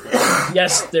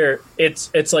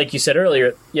 it's like you said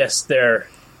earlier, yes, they're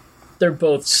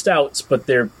both stouts, but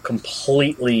they're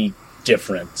completely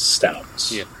different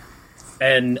stouts. Yeah.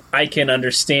 And I can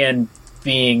understand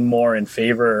being more in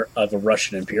favor of a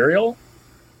Russian Imperial,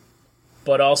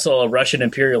 but also a Russian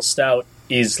Imperial Stout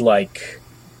is like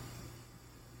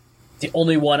the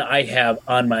only one I have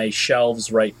on my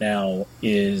shelves right now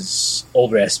is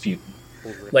Old Rasputin.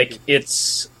 Like,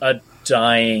 it's a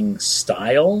dying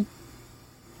style,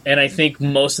 and I think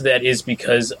most of that is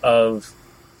because of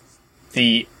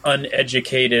the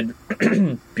uneducated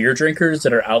beer drinkers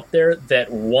that are out there that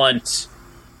want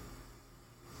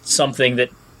something that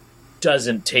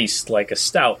doesn't taste like a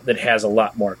stout that has a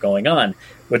lot more going on,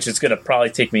 which is going to probably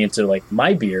take me into like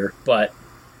my beer, but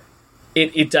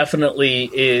it definitely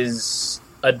is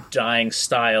a dying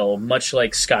style, much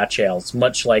like Scotch ales,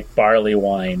 much like barley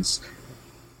wines,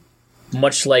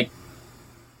 much like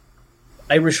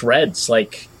Irish Reds.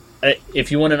 Like,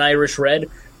 if you want an Irish Red,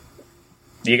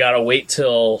 you gotta wait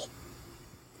till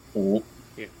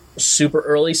super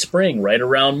early spring, right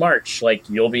around March. Like,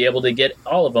 you'll be able to get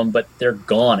all of them, but they're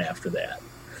gone after that.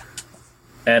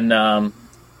 And I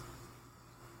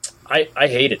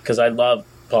hate it because I love,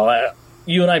 Paul,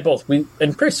 you and I both,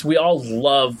 and Chris, we all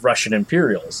love Russian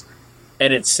Imperials.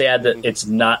 And it's sad that it's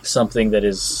not something that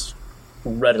is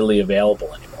readily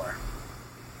available anymore.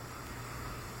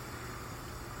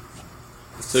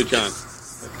 So, John,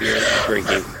 if you're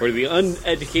drinking for the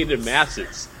uneducated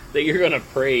masses that you're going to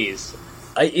praise,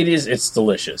 it's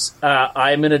delicious.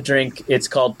 I'm going to drink. It's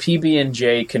called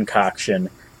PB&J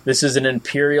Concoction. This is an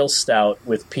Imperial Stout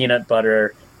with peanut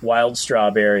butter, wild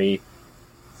strawberry,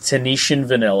 Tahitian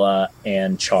vanilla,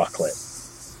 and chocolate.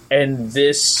 And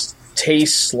this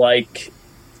tastes like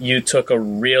you took a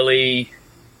really,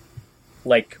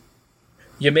 like,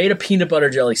 you made a peanut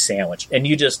butter jelly sandwich and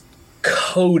you just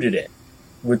coated it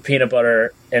with peanut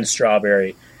butter and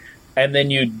strawberry, and then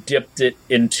you dipped it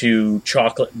into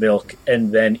chocolate milk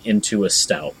and then into a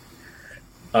stout.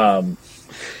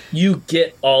 You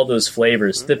get all those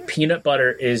flavors. The peanut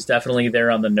butter is definitely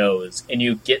there on the nose, and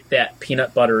you get that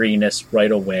peanut butteriness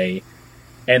right away,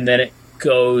 and then it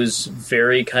goes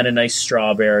very kind of nice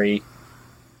strawberry.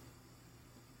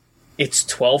 It's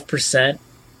 12%,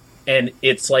 and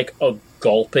it's like a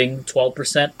gulping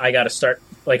 12%. I got to start,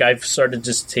 like, I've started to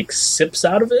just take sips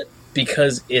out of it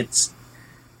because it's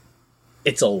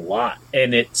a lot,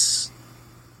 and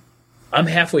I'm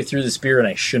halfway through this beer and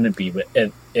I shouldn't be, but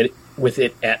with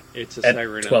it at it's a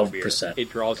siren 12%. It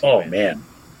draws you Oh in. man.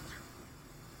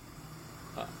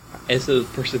 As a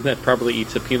person that probably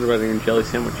eats a peanut butter and jelly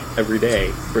sandwich every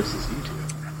day versus you two,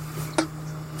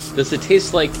 does it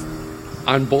taste like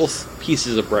on both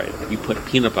pieces of bread that you put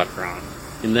peanut butter on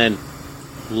and then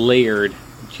layered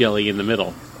jelly in the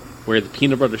middle, where the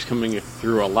peanut butter's coming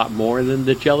through a lot more than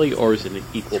the jelly, or is it an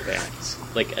equal balance?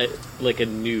 Like a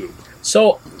noob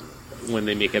So when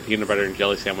they make a peanut butter and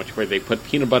jelly sandwich where they put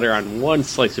peanut butter on one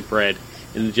slice of bread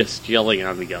and just jelly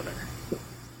on the other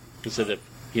instead of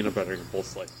peanut butter on both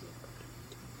slices.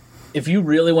 if you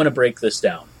really want to break this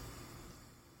down,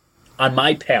 on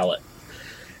my palate,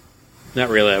 Not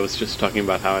really. I was just talking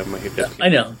about how I might have done I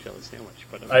know. a jelly sandwich,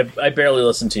 but I barely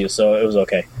listened to you, so it was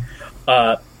okay.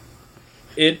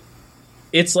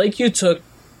 It's like you took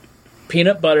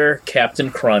peanut butter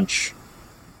Captain Crunch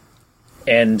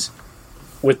and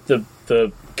with the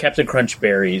Captain Crunch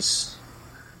berries,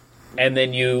 and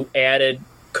then you added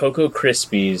Cocoa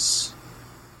Krispies,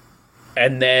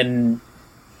 and then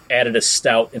added a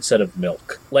stout instead of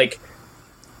milk. Like,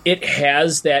 it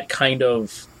has that kind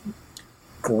of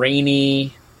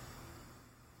grainy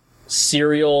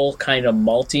cereal kind of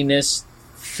maltiness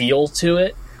feel to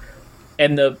it,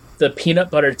 and the peanut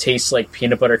butter tastes like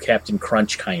peanut butter Captain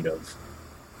Crunch kind of,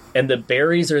 and the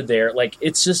berries are there. Like,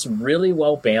 it's just really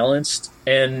well balanced.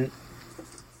 And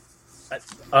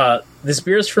this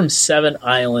beer is from Seven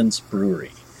Islands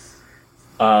Brewery.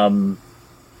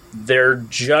 They're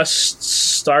just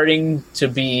starting to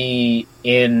be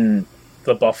in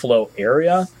the Buffalo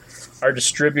area. Our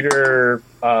distributor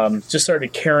just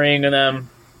started carrying them,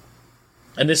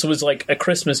 and this was like a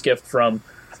Christmas gift from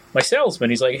my salesman.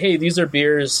 He's like, "Hey, these are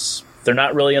beers. They're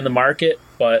not really in the market,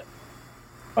 but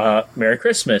Merry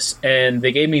Christmas." And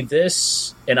they gave me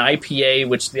this, an IPA,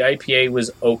 which the IPA was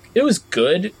it was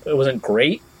good. It wasn't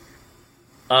great.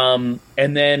 And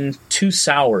then 2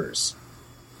 sours,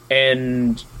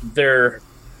 and they're,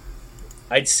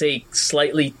 I'd say,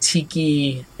 slightly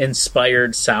tiki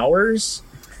inspired sours.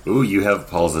 Ooh, you have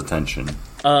Paul's attention.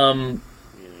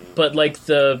 But like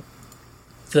the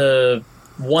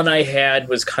one I had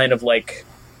was kind of like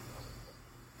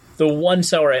the one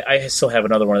sour. I still have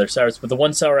another one of their sours, but the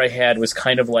one sour I had was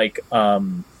kind of like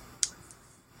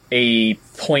a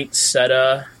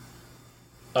poinsettia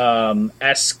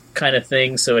esque kind of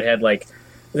thing. So it had like,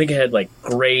 I think it had like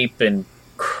grape and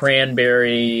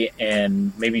cranberry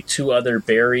and maybe 2 other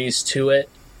berries to it.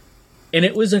 And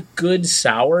it was a good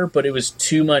sour, but it was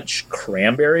too much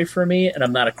cranberry for me, and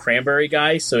I'm not a cranberry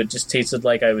guy, so it just tasted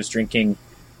like I was drinking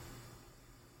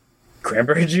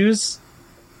cranberry juice.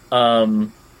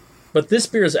 But this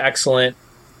beer is excellent.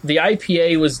 The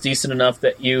IPA was decent enough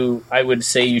that I would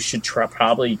say you should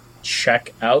probably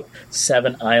check out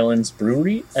Seven Islands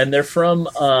Brewery, and they're from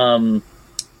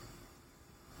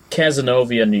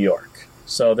Cazenovia, New York,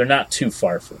 so they're not too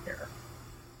far from here.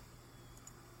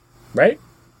 Right?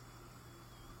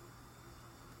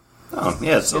 Oh,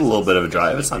 yeah, it's a little bit of a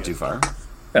drive. It's not too far.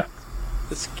 Yeah.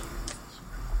 It's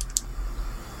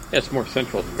more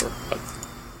central to New York, but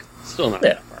still not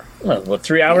Yeah. that far. Well, what,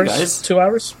 3 hours? guys? 2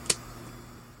 hours?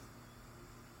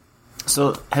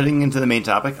 So, heading into the main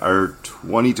topic, our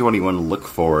 2021 look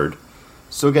forward.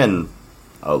 So again,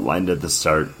 outlined at the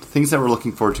start, things that we're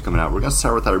looking forward to coming out. We're going to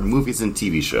start with our movies and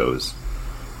TV shows.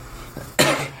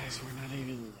 Guys, we're not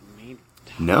even in the main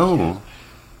topic. No.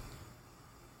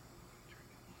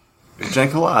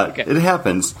 Drank a lot. Okay. It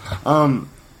happens. I'm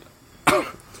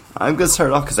going to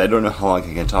start off because I don't know how long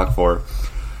I can talk for.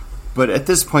 But at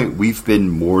this point, we've been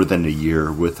more than a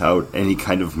year without any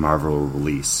kind of Marvel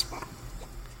release.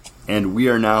 And we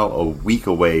are now a week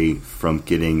away from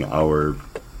getting our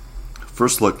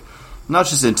first look, not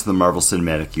just into the Marvel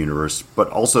Cinematic Universe, but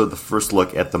also the first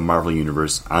look at the Marvel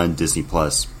Universe on Disney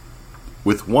Plus,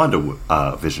 with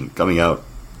WandaVision coming out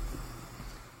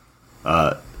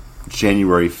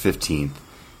January 15th.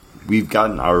 We've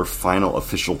gotten our final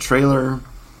official trailer.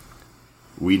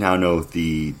 We now know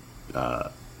the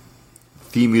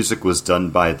theme music was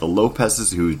done by the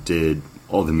Lopez's, who did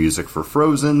all the music for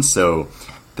Frozen, so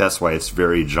that's why it's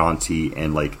very jaunty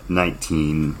and like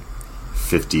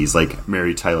 1950s, like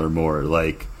Mary Tyler Moore,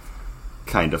 like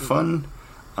kind of fun.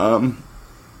 I'm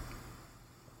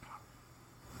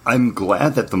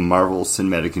glad that the Marvel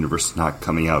Cinematic Universe is not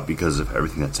coming out because of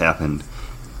everything that's happened.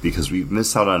 because we've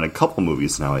missed out on a couple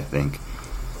movies now, I think,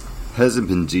 hasn't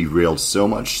been derailed so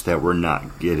much that we're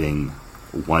not getting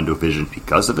WandaVision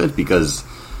because of it, because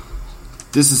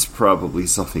this is probably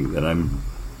something that I'm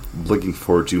looking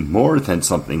forward to more than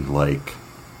something like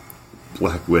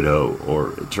Black Widow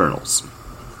or Eternals.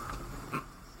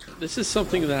 This is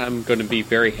something that I'm going to be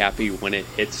very happy when it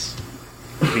hits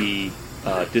the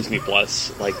Disney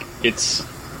Plus. Like, it's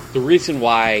the reason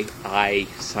why I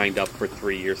signed up for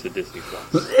 3 years of Disney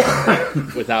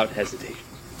Plus without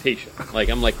hesitation. Like,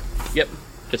 I'm like, yep,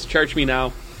 just charge me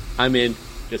now. I'm in.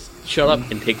 Just shut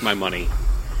up and take my money.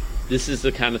 This is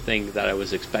the kind of thing that I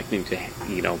was expecting to,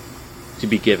 to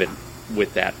be given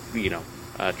with that,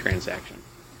 transaction.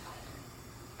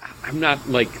 I'm not,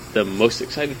 the most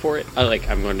excited for it.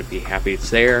 I'm going to be happy it's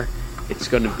there. It's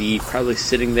going to be probably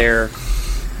sitting there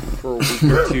for a week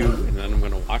or two, and then I'm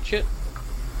going to watch it.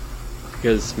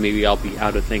 Because maybe I'll be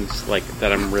out of things,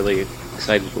 that I'm really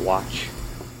excited to watch.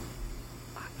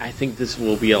 I think this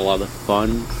will be a lot of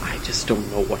fun. I just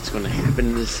don't know what's going to happen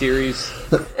in this series.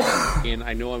 And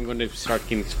I know I'm going to start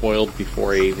getting spoiled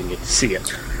before I even get to see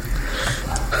it.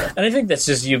 And I think that's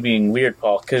just you being weird,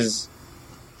 Paul, because...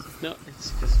 No,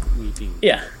 it's just me being...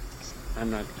 Yeah. I'm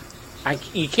not...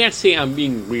 You can't say I'm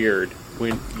being weird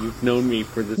when you've known me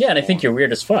for this Yeah, and I long. think you're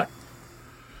weird as fuck.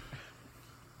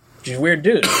 You're a weird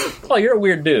dude. Paul, you're a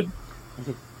weird dude.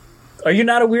 Are you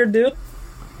not a weird dude?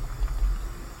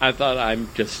 I thought I'm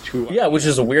just who I Yeah, which am.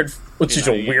 is a weird... Which is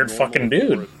a And I am weird normal fucking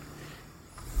dude.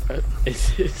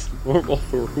 It's normal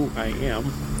for who I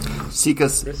am. See,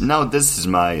 because now this is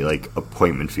my,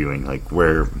 appointment viewing,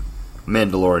 where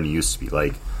Mandalorian used to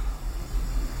be.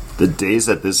 The days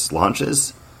that this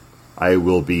launches, I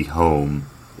will be home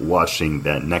watching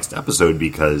that next episode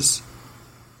because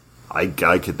I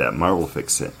gotta get that Marvel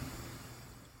fix in.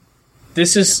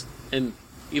 This is... And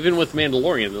even with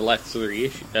Mandalorian, the last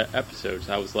 3 episodes,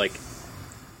 I was like,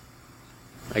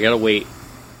 I gotta wait.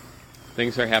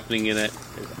 Things are happening in it.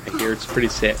 I hear it's pretty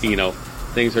sad,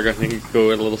 things are going to go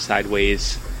a little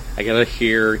sideways. I gotta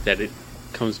hear that it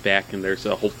comes back and there's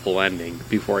a hopeful ending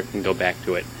before I can go back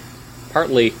to it.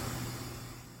 Partly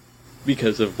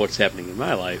because of what's happening in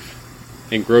my life.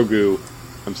 And Grogu,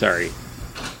 I'm sorry,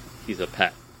 he's a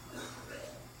pet.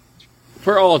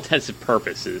 For all intents and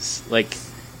purposes.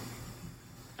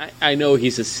 I know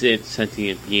he's a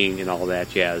sentient being and all that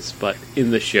jazz, but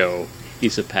in the show,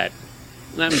 he's a pet.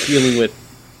 And I'm dealing with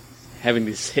having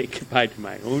to say goodbye to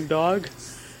my own dog.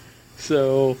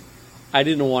 So, I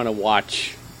didn't want to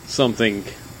watch something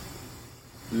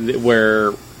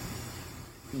where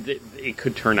it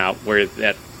could turn out where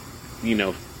that,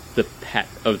 the pet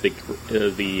of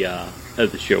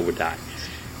the show would die.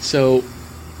 So,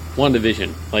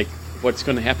 WandaVision, what's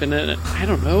going to happen in it? I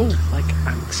don't know.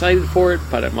 I'm excited for it,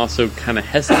 but I'm also kind of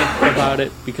hesitant about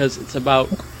it because it's about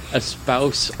a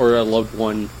spouse or a loved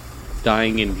one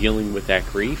dying and dealing with that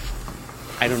grief.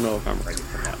 I don't know if I'm ready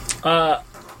for that.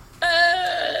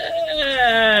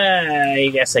 I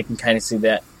guess I can kind of see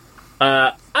that.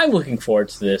 I'm looking forward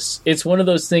to this. It's one of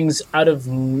those things out of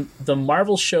the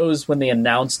Marvel shows when they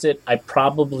announced it, I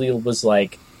probably was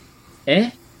like, eh?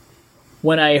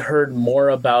 When I heard more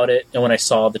about it and when I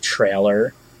saw the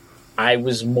trailer, I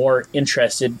was more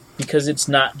interested because it's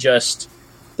not just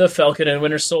the Falcon and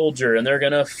Winter Soldier and they're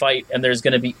going to fight and there's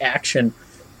going to be action.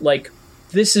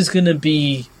 This is going to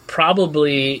be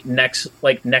probably next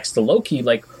to Loki,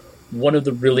 one of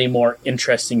the really more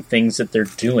interesting things that they're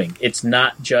doing. It's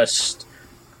not just,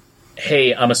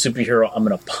 hey, I'm a superhero, I'm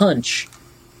going to punch.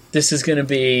 This is going to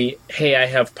be, hey, I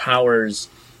have powers,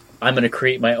 I'm going to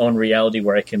create my own reality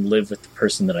where I can live with the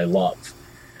person that I love.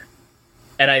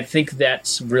 And I think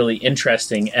that's really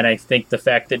interesting, and I think the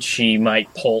fact that she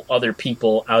might pull other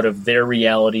people out of their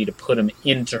reality to put them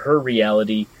into her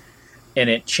reality, and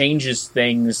it changes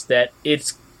things that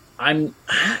it's... I'm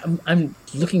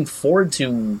looking forward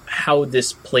to how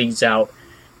this plays out,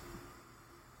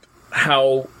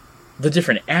 how the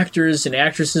different actors and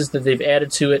actresses that they've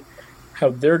added to it, how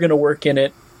they're going to work in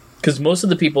it. Because most of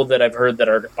the people that I've heard that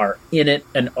are in it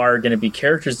and are going to be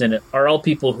characters in it are all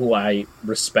people who I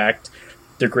respect.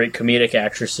 They're great comedic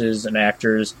actresses and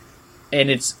actors.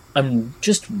 And I'm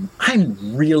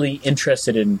really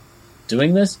interested in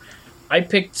doing this. I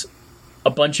picked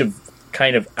a bunch of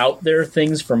kind of out there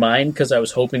things for mine because I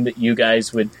was hoping that you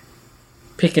guys would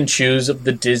pick and choose of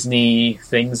the Disney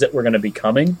things that were going to be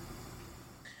coming.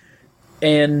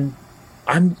 And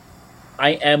I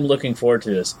am looking forward to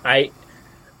this. I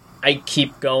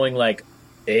keep going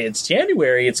it's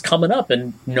January, it's coming up,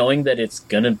 and knowing that it's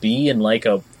going to be in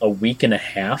a week and a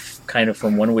half kind of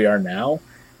from when we are now,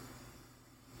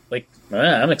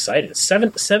 I'm excited.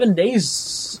 7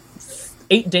 days,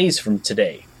 8 days from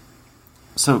today.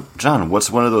 So, John, what's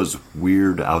one of those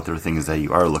weird out there things that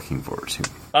you are looking forward to?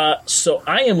 So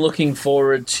I am looking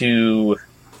forward to.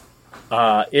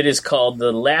 It is called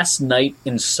The Last Night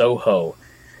in Soho,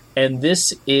 and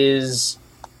this is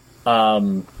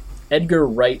Edgar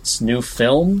Wright's new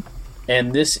film,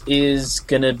 and this is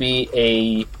going to be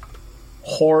a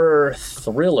horror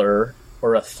thriller,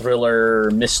 or a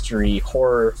thriller mystery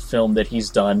horror film that he's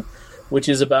done, which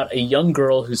is about a young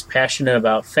girl who's passionate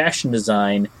about fashion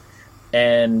design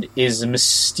and is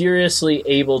mysteriously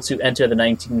able to enter the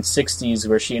 1960s,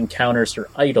 where she encounters her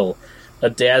idol, a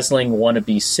dazzling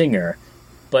wannabe singer.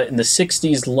 But in the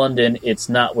 60s London, it's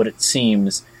not what it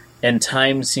seems, and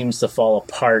time seems to fall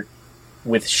apart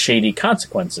with shady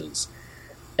consequences.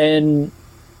 And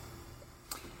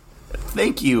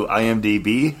thank you,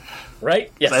 IMDb.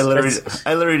 Right? Yes. I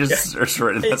literally just searched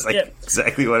for it, and that's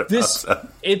exactly what it pops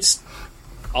up. It's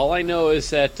all I know is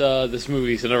that this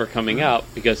movie's never coming out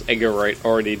because Edgar Wright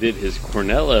already did his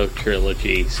Cornetto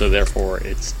trilogy, so therefore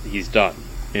he's done,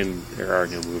 and there are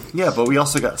no movies. Yeah, but we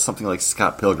also got something like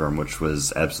Scott Pilgrim, which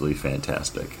was absolutely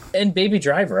fantastic. And Baby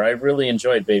Driver. I really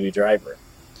enjoyed Baby Driver.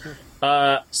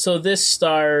 So this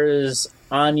stars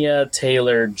Anya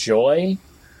Taylor-Joy,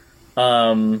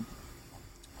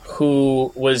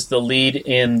 who was the lead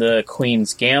in The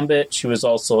Queen's Gambit. She was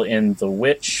also in The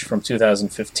Witch from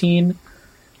 2015.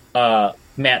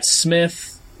 Matt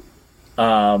Smith,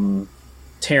 Terrence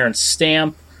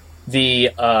Stamp,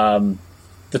 the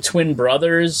twin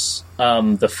brothers,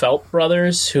 the Felt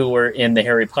brothers, who were in the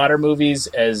Harry Potter movies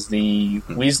as the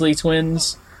Weasley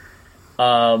twins.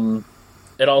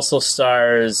 It also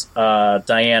stars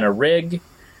Diana Rigg,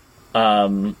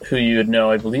 who you would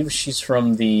know. I believe she's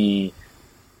from the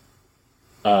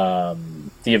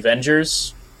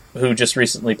Avengers, who just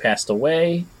recently passed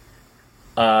away.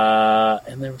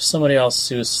 And there was somebody else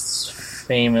who was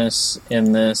famous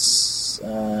in this.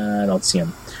 I don't see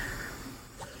him.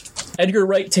 Edgar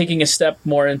Wright taking a step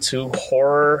more into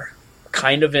horror,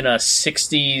 kind of in a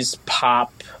 60s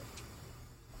pop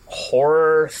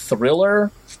horror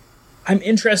thriller. I'm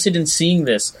interested in seeing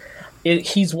this.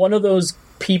 He's one of those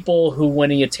people who, when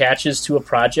he attaches to a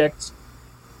project,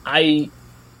 I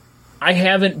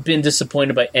haven't been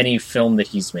disappointed by any film that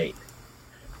he's made.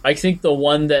 I think the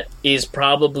one that is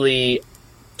probably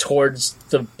towards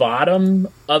the bottom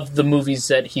of the movies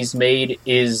that he's made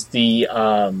is the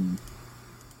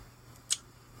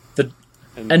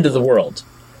End of the World,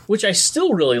 which I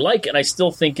still really like and I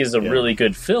still think is a really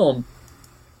good film,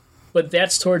 but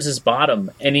that's towards his bottom,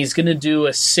 and he's going to do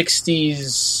a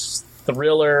 60s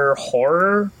thriller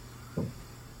horror.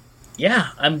 Yeah,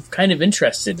 I'm kind of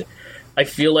interested. I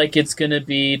feel like it's going to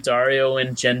be Dario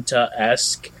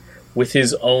Argento-esque with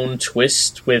his own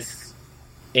twist with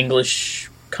English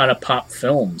kind of pop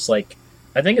films. Like,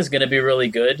 I think it's going to be really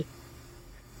good.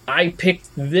 I picked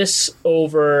this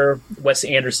over Wes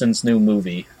Anderson's new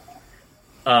movie.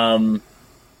 And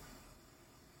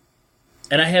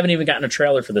I haven't even gotten a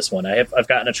trailer for this one. I've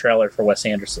gotten a trailer for Wes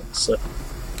Anderson. So.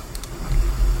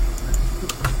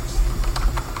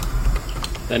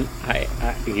 Then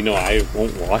I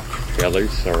won't watch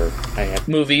trailers, or I have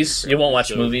movies. You won't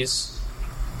watch movies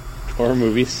or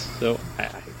movies, so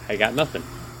I got nothing.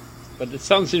 But it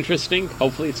sounds interesting.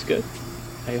 Hopefully, it's good.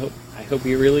 I hope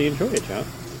you really enjoy it, John.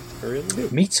 I really do.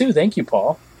 Me too. Thank you,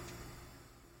 Paul.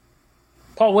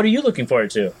 Paul, what are you looking forward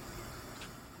to?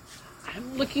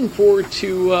 I'm looking forward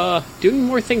to doing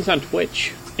more things on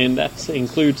Twitch, and that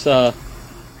includes the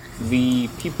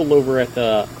people over at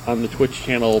on the Twitch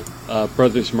channel,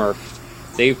 Brothers Murph.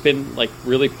 They've been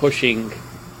really pushing,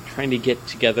 trying to get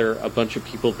together a bunch of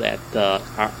people that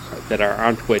are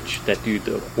on Twitch that do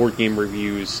the board game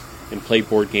reviews and play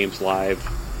board games live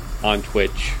on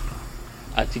Twitch,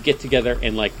 to get together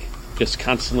and just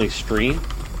constantly stream.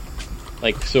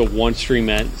 So one stream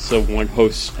ends, so one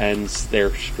host ends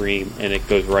their stream and it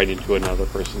goes right into another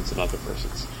person's.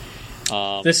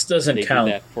 This doesn't count.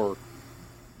 Do that for.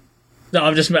 No,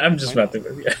 I'm just about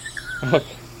to. Yeah.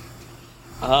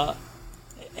 Okay.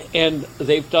 And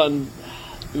they've done,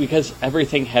 because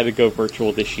everything had to go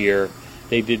virtual this year.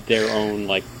 They did their own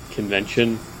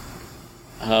convention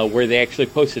where they actually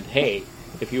posted, "Hey,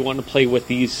 if you want to play with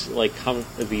these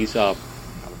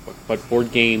but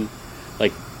board game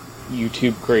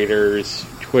YouTube creators,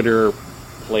 Twitter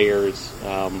players,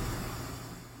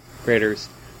 creators,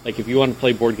 if you want to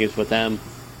play board games with them,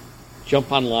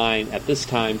 jump online at this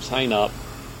time, sign up,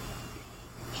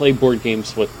 play board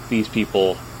games with these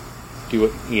people, do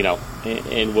it,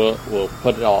 and we'll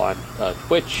put it all on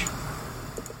Twitch,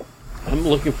 I'm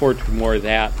looking forward to more of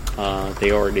that.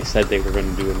 They already said they were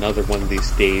going to do another one of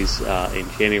these days in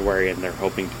January, and they're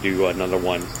hoping to do another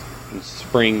one in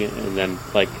spring, and then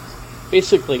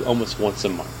basically almost once a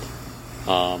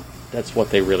month. That's what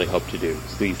they really hope to do.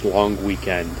 Is these long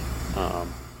weekend,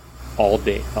 all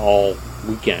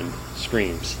weekend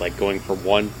streams, going from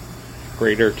one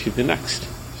grader to the next.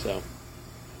 So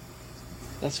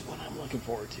that's what I'm looking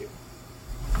forward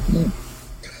to.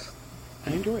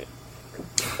 I enjoy it.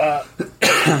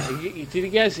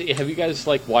 Have you guys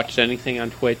watched anything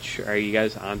on Twitch? Are you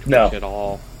guys on Twitch at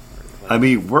all? I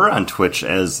mean, we're on Twitch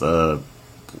as a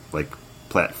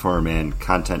platform and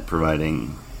content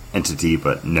providing entity,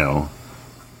 but no.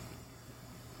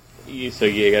 So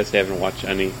you guys haven't watched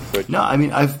any Twitch? No, I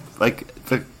mean, I've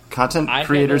the content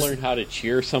creators. I had to learn how to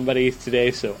cheer somebody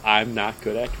today, so I'm not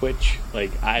good at Twitch.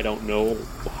 I don't know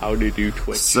how to do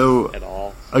Twitch at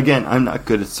all. Again, I'm not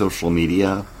good at social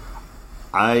media.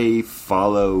 I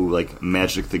follow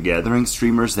Magic the Gathering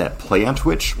streamers that play on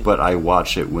Twitch, but I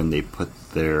watch it when they put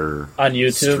their on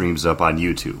YouTube streams up on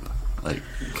YouTube.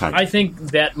 I think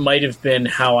that might have been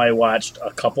how I watched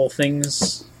a couple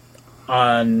things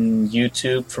on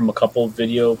YouTube from a couple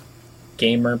video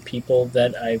gamer people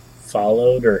that I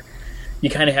followed. Or you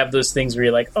kind of have those things where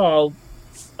you're like, oh,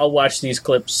 I'll watch these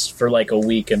clips for a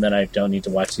week and then I don't need to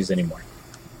watch these anymore.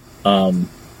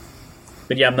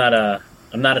 But yeah, I'm not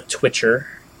a Twitcher.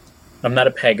 I'm not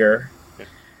a pegger.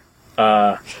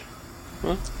 Well,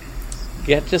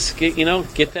 get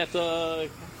that.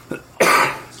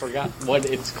 Forgot what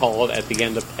it's called at the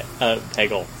end of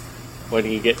Peggle. When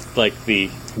you get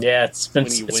the it's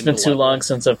been too long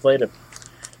since I've played it.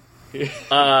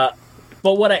 But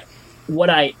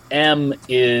what I am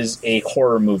is a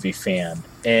horror movie fan,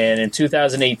 and in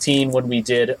 2018 when we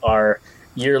did our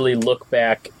yearly look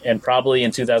back, and probably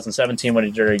in 2017 when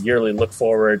we did our yearly look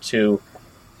forward to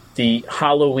the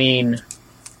Halloween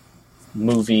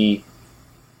movie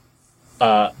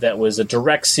that was a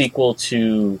direct sequel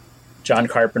to John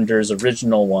Carpenter's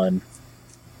original one,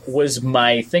 was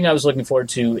my thing I was looking forward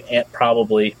to,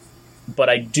 probably, but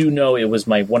I do know it was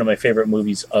one of my favorite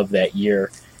movies of that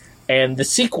year. And the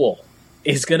sequel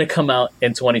is going to come out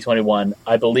in 2021.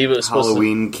 I believe it was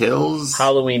Halloween Kills?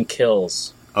 Halloween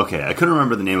Kills. Okay, I couldn't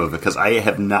remember the name of it because I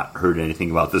have not heard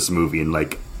anything about this movie in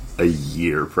a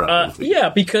year, probably. Yeah,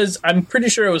 because I'm pretty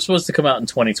sure it was supposed to come out in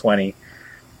 2020.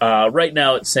 Right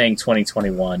now it's saying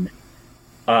 2021.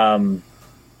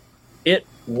 It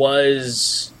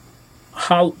was...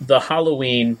 the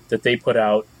Halloween that they put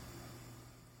out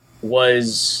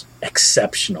was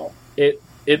exceptional. It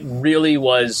really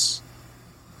was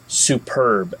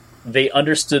superb. They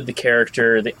understood the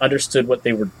character. They understood what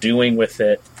they were doing with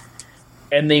it.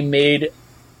 And they made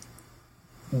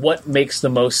what makes the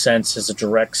most sense as a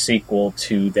direct sequel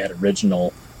to that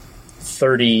original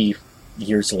 30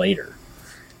 years later.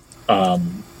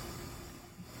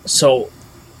 So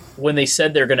when they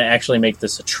said they're going to actually make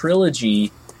this a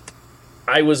trilogy,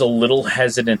 I was a little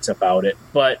hesitant about it,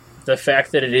 but the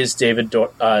fact that it is David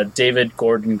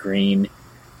Gordon Green,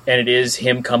 and it is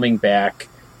him coming back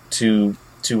to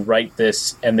write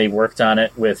this, and they worked on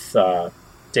it with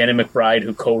Danny McBride,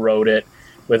 who co-wrote it,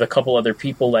 with a couple other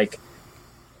people.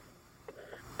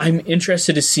 I'm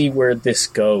interested to see where this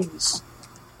goes.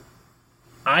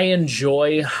 I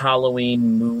enjoy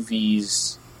Halloween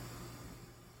movies,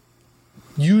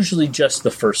 usually just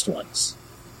the first ones.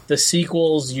 The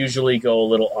sequels usually go a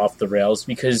little off the rails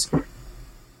because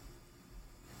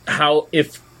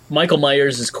if Michael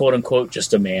Myers is quote unquote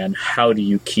just a man, how does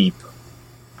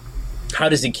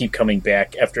he keep coming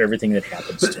back after everything that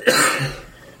happens to him?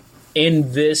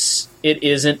 In this, it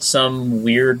isn't some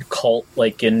weird cult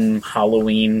like in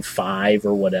Halloween 5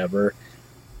 or whatever.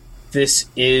 This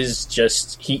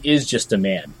is he is just a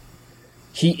man.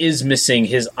 He is missing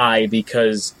his eye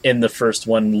because in the first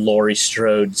one, Laurie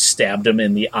Strode stabbed him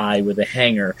in the eye with a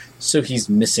hanger, so he's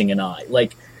missing an eye.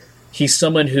 He's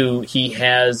someone who he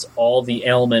has all the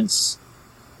ailments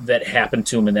that happened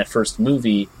to him in that first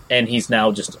movie, and he's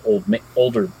now just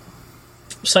older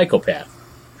psychopath.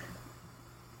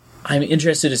 I'm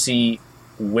interested to see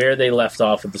where they left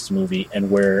off with this movie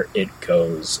and where it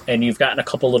goes. And you've gotten a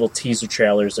couple little teaser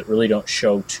trailers that really don't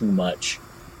show too much,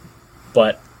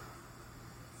 but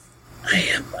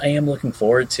I am looking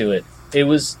forward to it. It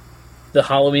was the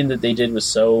Halloween that they did was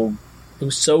so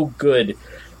good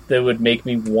that it would make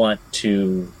me want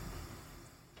to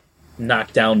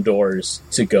knock down doors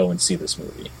to go and see this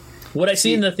movie. Would I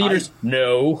see it in the theaters?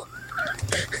 No.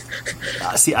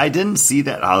 See, I didn't see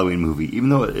that Halloween movie, even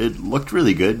though it looked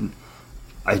really good.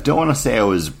 I don't want to say I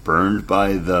was burned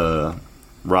by the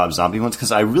Rob Zombie ones,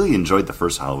 because I really enjoyed the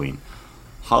first Halloween.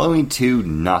 Halloween 2,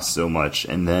 not so much.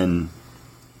 And then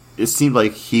it seemed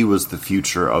like he was the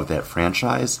future of that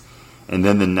franchise. And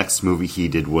then the next movie he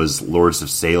did was Lords of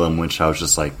Salem, which I was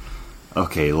just like,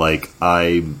 okay, like,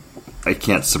 I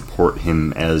can't support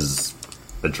him as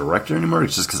a director anymore.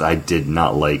 It's just because I did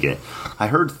not like it. I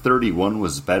heard 31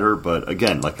 was better, but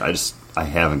again, like, I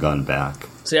haven't gone back.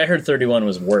 See, I heard 31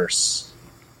 was worse.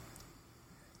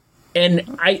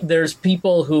 And there's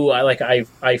people who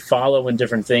I follow in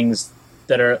different things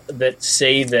that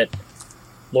say that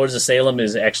Lords of Salem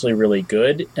is actually really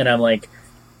good, and I'm like,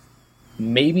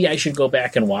 maybe I should go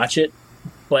back and watch it,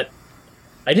 but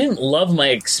I didn't love my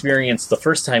experience the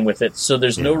first time with it, so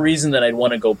there's no reason that I'd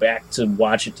want to go back to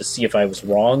watch it to see if I was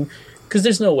wrong, because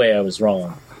there's no way I was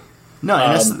wrong. No,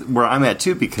 and that's where I'm at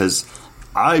too, because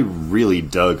I really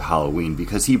dug Halloween,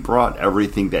 because he brought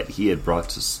everything that he had brought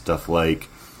to stuff like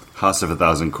House of a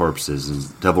Thousand Corpses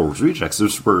and Devil's Rejects,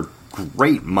 which were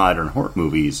great modern horror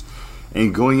movies.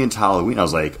 And going into Halloween, I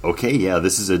was like, okay, yeah,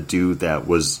 this is a dude that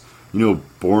was,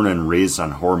 born and raised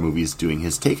on horror movies doing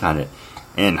his take on it.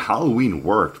 And Halloween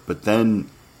worked, but then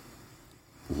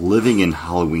living in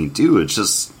Halloween 2, it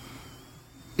just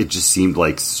seemed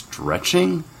like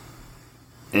stretching,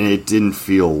 and it didn't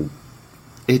feel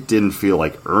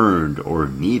like earned or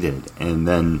needed. And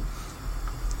then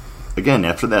again,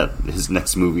 after that, his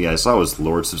next movie I saw was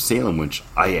Lords of Salem, which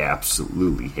I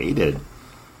absolutely hated.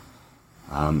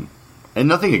 And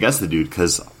nothing against the dude,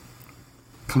 because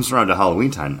comes around to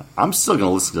Halloween time, I'm still going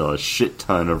to listen to a shit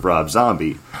ton of Rob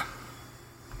Zombie.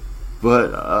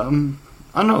 But, I don't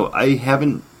know, I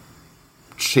haven't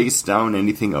chased down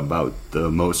anything about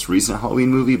the most recent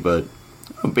Halloween movie, but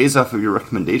based off of your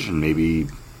recommendation, maybe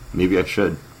I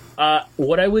should.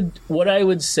 What I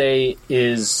would say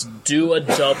is do a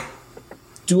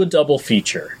double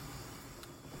feature.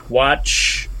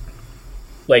 Watch,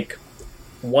 like,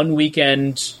 one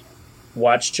weekend,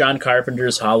 watch John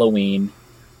Carpenter's Halloween.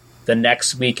 The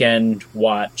next weekend,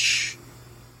 watch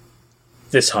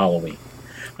this Halloween.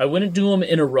 I wouldn't do them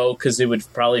in a row because it would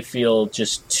probably feel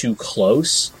just too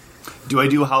close. Do I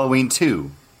do Halloween 2?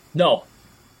 No.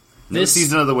 This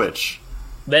Season of the Witch.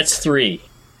 That's 3.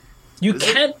 You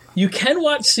can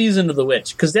watch Season of the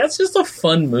Witch because that's just a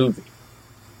fun movie.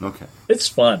 Okay. It's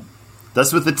fun.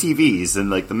 That's with the TVs and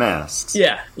like the masks.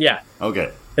 Yeah.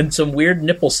 Okay. And some weird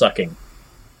nipple sucking.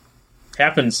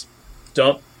 Happens.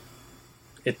 Don't.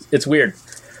 It's weird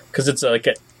because it's like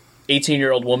an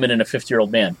 18-year-old woman and a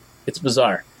 50-year-old man. It's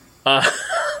bizarre.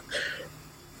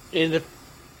 In the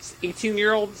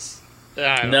 18-year-olds?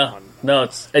 No.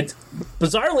 It's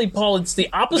bizarrely, Paul. It's the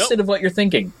opposite of what you're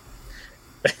thinking.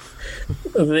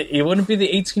 It wouldn't be the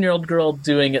 18-year-old girl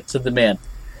doing it to the man,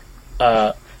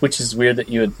 which is weird that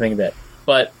you would think that.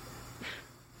 But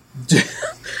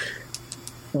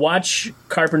watch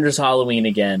Carpenter's Halloween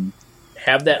again,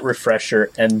 have that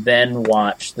refresher, and then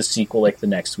watch the sequel like the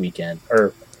next weekend,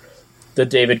 or the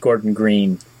David Gordon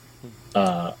Green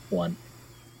one.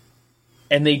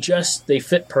 And they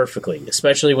fit perfectly,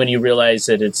 especially when you realize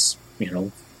that it's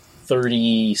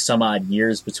 30 some odd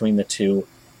years between the two.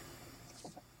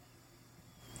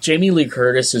 Jamie Lee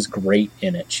Curtis is great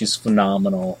in it. She's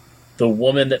phenomenal. The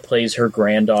woman that plays her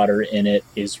granddaughter in it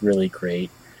is really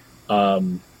great.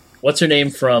 What's her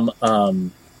name from,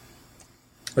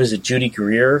 was it Judy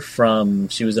Greer from,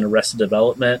 she was in Arrested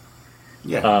Development.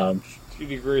 Yeah.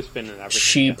 Judy Greer's been in everything.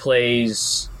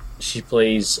 She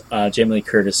plays Jamie Lee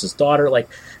Curtis's daughter. Like,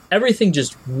 everything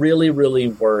just really, really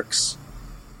works.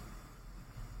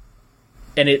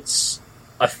 And it's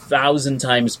 1,000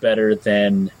 times better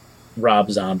than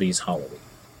Rob Zombie's Halloween.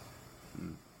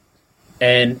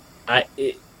 And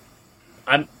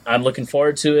I'm looking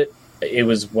forward to it. It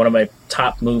was one of my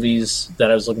top movies that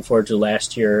I was looking forward to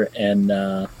last year,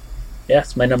 and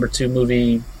it's my number 2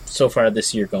 movie so far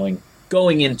this year going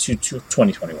into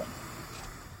 2021.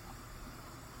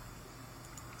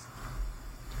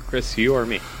 Chris, you or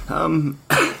me? I'm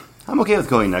okay with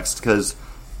going next because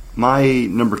my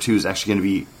number 2 is actually going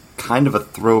to be kind of a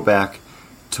throwback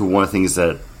to one of the things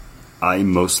that I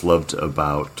most loved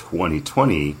about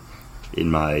 2020 in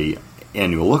my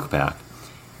annual look back.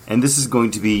 And this is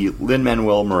going to be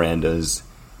Lin-Manuel Miranda's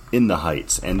In the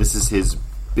Heights. And this is his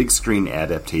big screen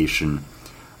adaptation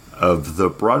of the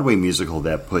Broadway musical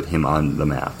that put him on the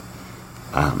map.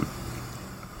 I'm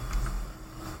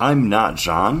not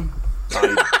John.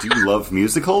 I do love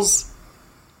musicals.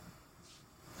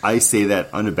 I say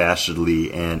that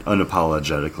unabashedly and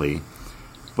unapologetically.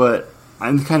 But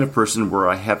I'm the kind of person where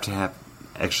I have to have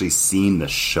actually seen the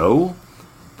show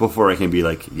before I can be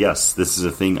like, yes, this is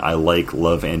a thing I like,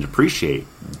 love, and appreciate.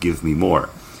 Give me more.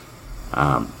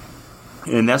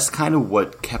 And that's kind of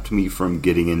what kept me from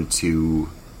getting into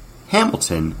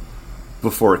Hamilton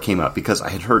before it came out, because I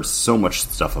had heard so much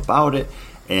stuff about it,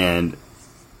 and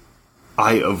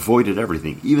I avoided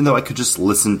everything, even though I could just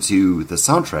listen to the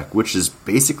soundtrack, which is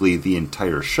basically the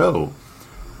entire show.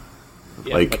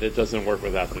 Yeah, but it doesn't work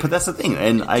without them. But that's the thing,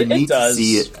 and I need to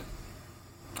see it.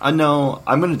 No,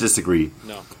 I'm going to disagree.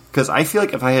 No. Because I feel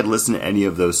like if I had listened to any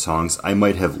of those songs, I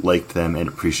might have liked them and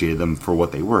appreciated them for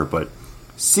what they were. But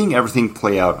seeing everything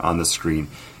play out on the screen,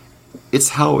 it's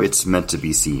how it's meant to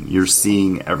be seen. You're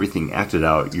seeing everything acted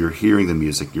out. You're hearing the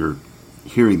music. You're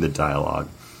hearing the dialogue.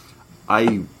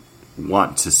 I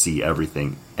want to see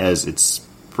everything as it's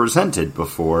presented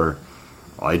before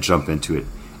I jump into it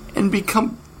and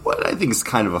become what I think is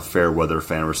kind of a fair weather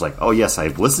fan, where it's like, oh yes,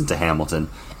 I've listened to Hamilton,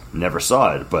 never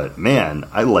saw it, but man,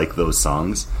 I like those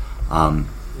songs.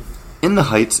 In the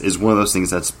Heights is one of those things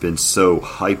that's been so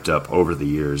hyped up over the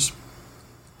years,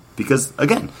 because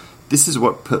again, this is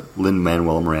what put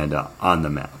Lin-Manuel Miranda on the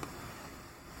map,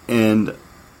 and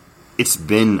it's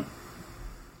been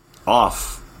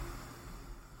off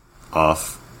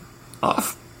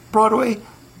Broadway.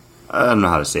 I don't know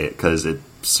how to say it, because it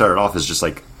started off as just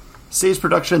like stage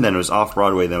production, then it was off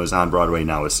Broadway, then it was on Broadway,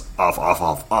 now it's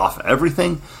off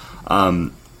everything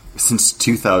since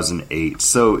 2008.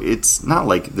 So it's not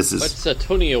like this is... But it's a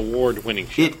Tony Award winning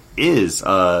show. It is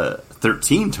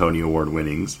 13 Tony Award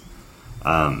winnings.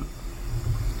 And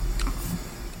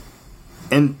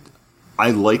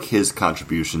I like his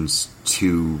contributions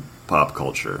to pop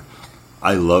culture.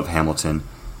 I love Hamilton.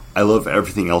 I love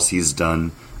everything else he's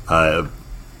done.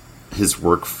 His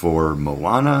work for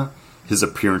Moana, his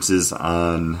appearances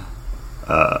on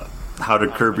How to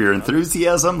Curb Your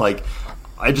Enthusiasm. Like,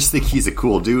 I just think he's a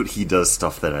cool dude. He does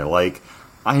stuff that I like.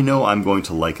 I know I'm going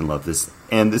to like and love this.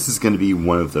 And this is going to be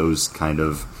one of those kind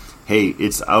of, hey,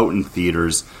 it's out in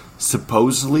theaters.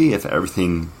 Supposedly, if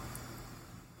everything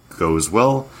goes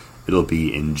well, it'll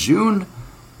be in June.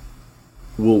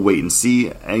 We'll wait and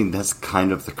see. And that's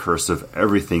kind of the curse of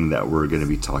everything that we're going to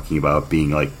be talking about being,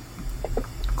 like,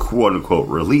 quote-unquote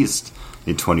released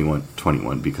in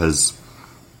 2021, because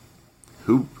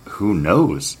who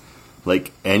knows?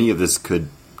 Like, any of this could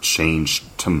change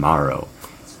tomorrow.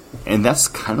 And that's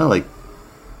kind of like,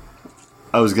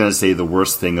 I was going to say the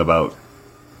worst thing about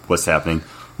what's happening.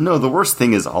 No, the worst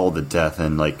thing is all the death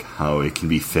and, like, how it can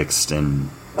be fixed and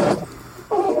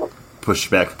pushed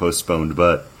back, postponed.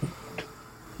 But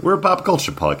we're a pop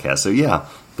culture podcast, so yeah,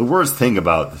 the worst thing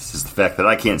about this is the fact that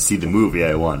I can't see the movie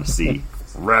I want to see.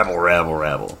 Rabble, rabble,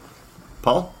 rabble.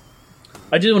 Paul?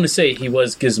 I just want to say he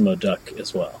was Gizmo Duck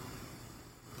as well.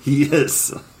 He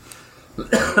is.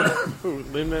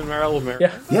 Lin-Manuel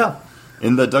Miranda? Yeah.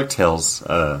 In the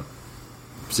DuckTales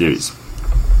series.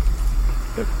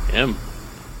 Good for him.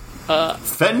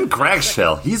 Fenton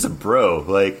Crackshell, he's a bro.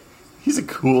 Like, he's a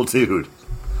cool dude.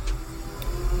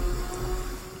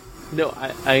 No,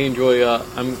 I enjoy.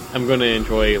 I'm going to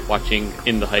enjoy watching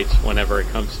In the Heights whenever it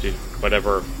comes to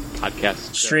whatever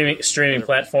podcast streaming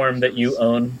platform that you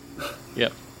own.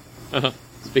 Yep.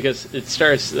 It's because it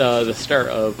stars the start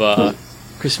of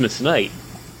Christmas Night,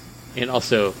 and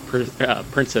also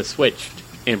Princess Switched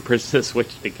and Princess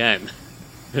Switched again.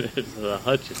 It's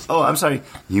Hutchison. Oh, I'm sorry.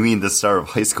 You mean the star of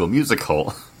High School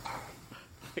Musical?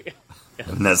 Yes.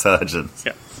 Vanessa Hudgens.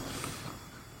 Yes.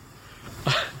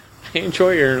 I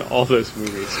enjoy her in all those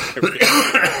movies.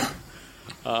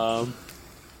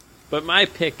 But my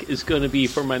pick is going to be,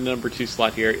 for my number 2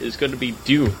 slot here, is going to be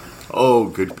Dune. Oh,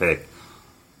 good pick.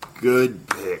 Good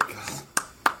pick.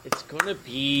 It's going to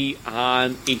be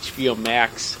on HBO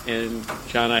Max, and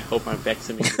John, I hope I'm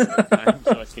vaccinated in time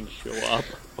so I can show up.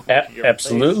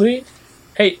 Absolutely. Place.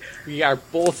 Hey, we are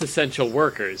both essential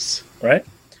workers, right?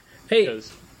 Hey,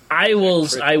 I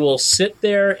will sit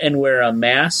there and wear a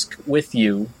mask with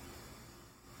you,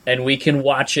 and we can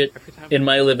watch it in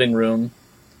my living room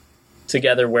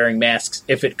together wearing masks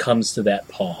if it comes to that,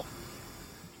 Paul.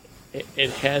 It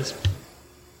has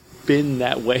been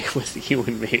that way with you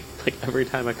and me. Like, every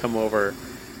time I come over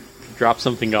to drop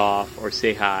something off or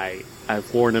say hi,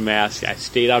 I've worn a mask, I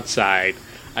stayed outside,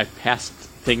 I've passed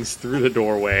things through the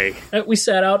doorway. We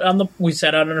sat out on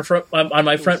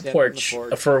my front porch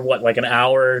for what, like an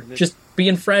hour, just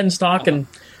being friends, talking.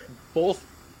 Both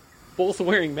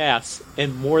wearing masks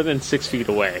and more than 6 feet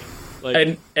away.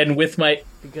 Like, and with my,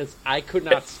 because I could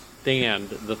not stand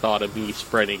the thought of me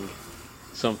spreading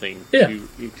something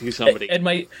to somebody.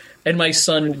 And my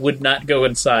son would not go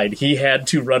inside. He had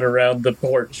to run around the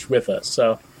porch with us.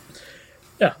 So,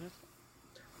 yeah.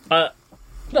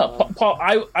 No, Paul,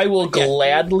 I will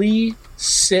gladly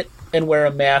sit and wear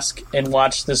a mask and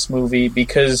watch this movie,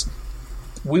 because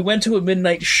We went to a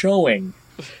midnight showing.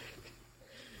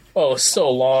 Oh, so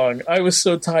long. I was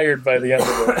so tired by the end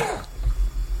of it.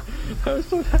 I was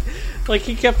so like,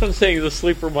 he kept on saying the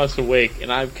sleeper must awake,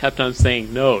 and I kept on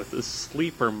saying, no, the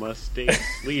sleeper must stay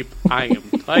asleep. I am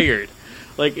tired.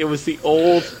 Like, it was the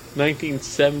old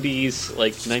 1970s,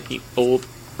 like,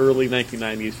 early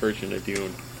 1990s version of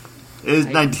Dune. It was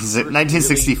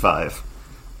 1965.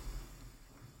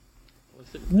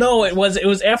 No, it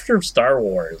was after Star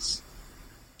Wars.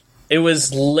 It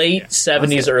was late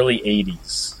 70s, early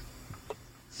 80s.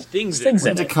 Sting's in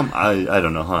When it. did it come? I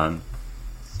don't know, hon.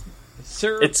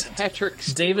 Sir It's Patrick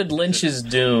David Lynch's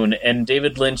Dune, and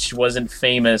David Lynch wasn't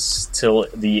famous till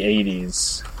the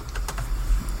 80s.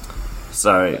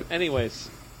 Sorry. But anyways,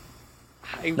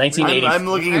 1980. I'm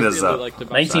looking this up.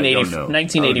 1984.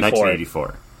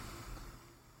 1984.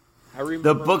 I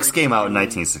remember The books came out in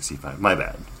 1965. My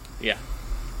bad. Yeah.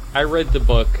 I read the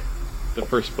book, the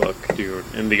first book, Dune,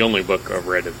 and the only book I've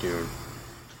read of Dune,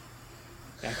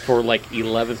 for like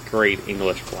 11th grade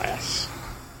English class.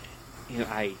 And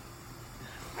I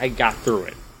got through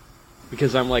it.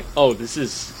 Because I'm like, oh, this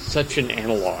is such an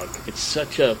analog. It's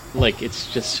such a, like,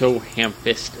 it's just so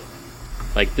ham-fisted.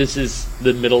 Like, this is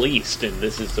the Middle East, and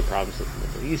this is the problems of the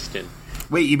Middle East, and...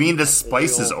 Wait, you mean the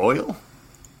spice is oil?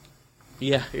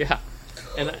 Yeah.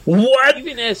 And What?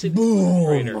 even as an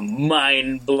grader, Boom!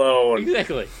 Mind blown.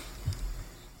 exactly.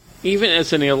 Even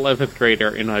as an 11th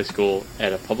grader in high school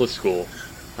at a public school,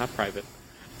 not private,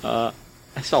 I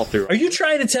saw through it. Are you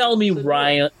trying to tell me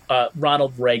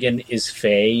Ronald Reagan is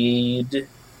fade?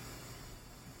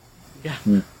 Yeah.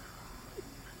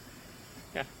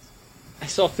 Yeah. I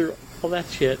saw through all that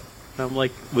shit. I'm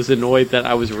like, was annoyed that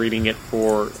I was reading it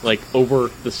for, like, over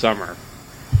the summer.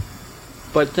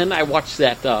 But then I watched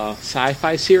that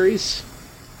sci-fi series,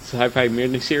 sci-fi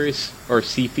miniseries, or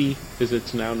sci-fi, as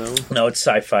it's now known. No, it's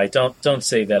sci-fi. Don't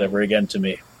say that ever again to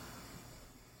me.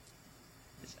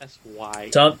 It's S-Y.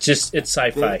 Don't just. It's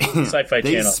sci-fi. Sci-fi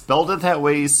They channel. spelled it that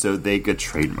way so they could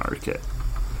trademark it.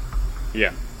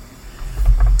 Yeah.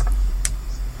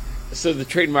 So the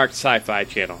trademarked Sci-Fi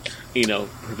Channel,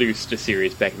 produced a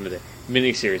series back in the day,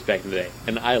 miniseries back in the day,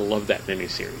 and I love that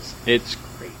miniseries. It's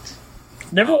great.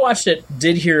 Never watched it.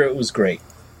 Did hear it was great.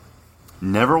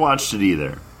 Never watched it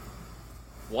either.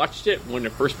 Watched it when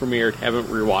it first premiered. Haven't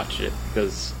rewatched it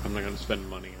because I'm not going to spend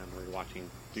money on rewatching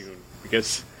Dune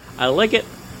because I like it,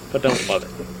 but don't love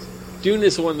it. Dune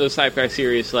is one of those sci-fi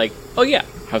series like, oh yeah,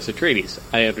 House Atreides.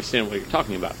 I understand what you're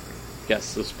talking about.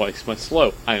 Yes, the spice must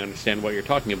slow. I understand what you're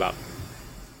talking about.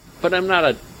 But I'm not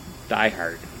a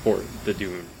diehard for the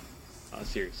Dune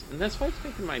series. And that's why it's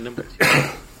making my number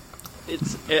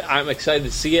 2. I'm excited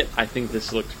to see it. I think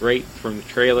this looks great from the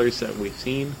trailers that we've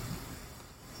seen.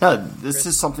 Yeah, this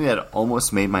is something that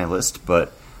almost made my list,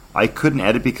 but I couldn't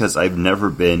add it because I've never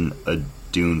been a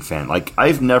Dune fan. Like,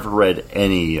 I've never read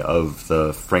any of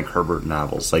the Frank Herbert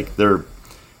novels. Like, there are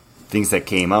things that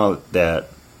came out that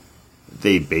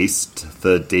they based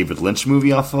the David Lynch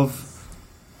movie off of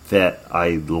that I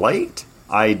liked.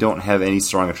 I don't have any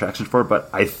strong attraction for it, but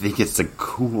I think it's a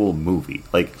cool movie.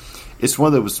 Like, it's one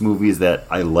of those movies that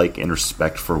I like and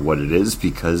respect for what it is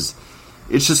because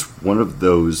it's just one of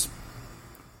those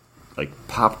like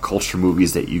pop culture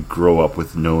movies that you grow up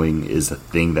with knowing is a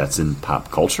thing that's in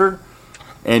pop culture,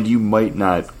 and you might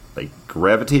not like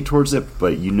gravitate towards it,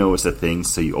 but you know it's a thing,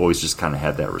 so you always just kind of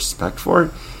have that respect for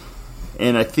it.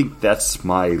 And I think that's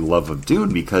my love of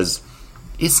Dune because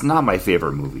it's not my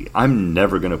favorite movie. I'm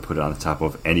never going to put it on the top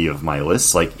of any of my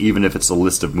lists. Like, even if it's a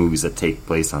list of movies that take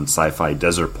place on sci-fi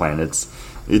desert planets,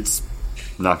 it's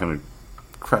not going to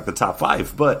crack the top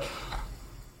 5. But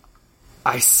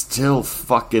I still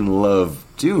fucking love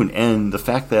Dune. And the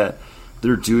fact that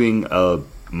they're doing a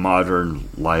modern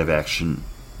live-action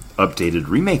updated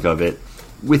remake of it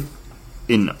with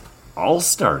an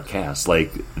all-star cast.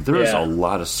 Like, there's a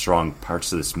lot of strong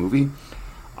parts of this movie.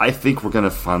 I think we're going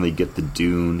to finally get the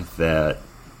Dune that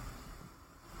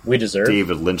we deserve.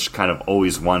 David Lynch kind of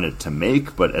always wanted to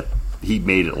make, but he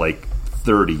made it like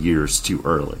 30 years too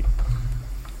early.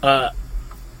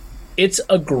 It's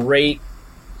a great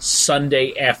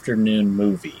Sunday afternoon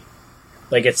movie.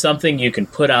 Like, it's something you can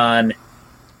put on.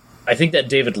 I think that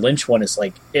David Lynch one is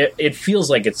like, it feels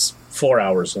like it's 4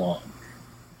 hours long.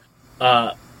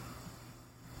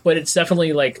 But it's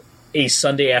definitely like a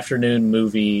Sunday afternoon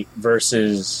movie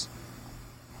versus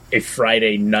a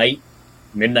Friday night,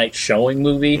 midnight showing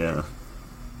movie. Yeah.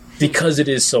 Because it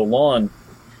is so long.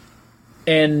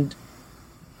 And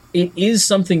it is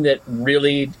something that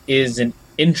really is an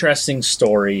interesting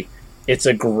story. It's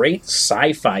a great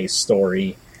sci-fi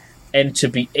story. And to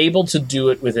be able to do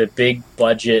it with a big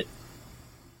budget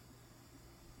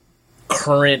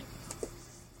current,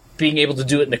 being able to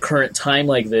do it in the current time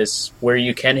like this, where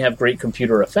you can have great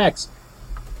computer effects,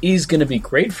 is going to be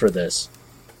great for this.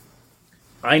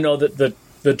 I know that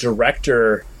the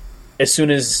director, as soon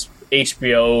as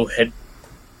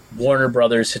Warner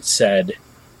Brothers had said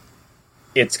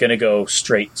it's going to go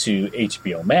straight to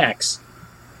HBO Max,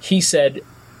 he said,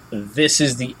 this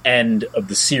is the end of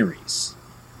the series.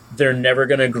 They're never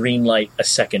going to greenlight a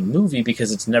second movie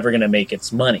because it's never going to make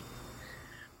its money.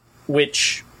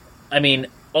 Which, I mean,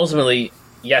 ultimately,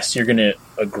 yes, you're going to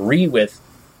agree with,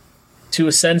 to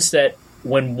a sense that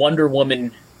when Wonder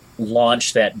Woman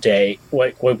launched that day,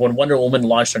 when Wonder Woman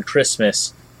launched on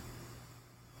Christmas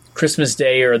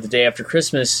Day or the day after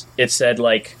Christmas, it said,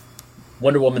 like,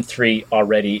 Wonder Woman 3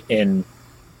 already in,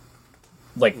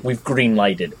 like, we've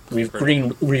greenlighted. We've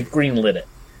greenlit it.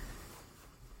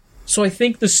 So I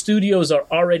think the studios are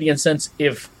already, in sense,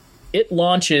 if it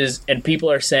launches and people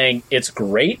are saying it's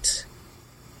great,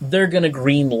 they're going to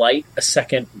greenlight a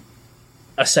second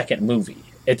movie.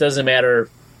 It doesn't matter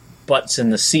butts in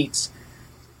the seats.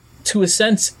 To a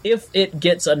sense, if it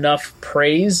gets enough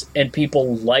praise and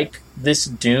people like this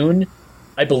Dune,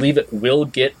 I believe it will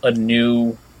get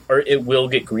it will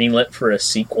get greenlit for a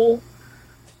sequel.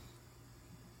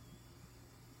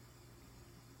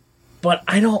 But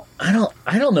I don't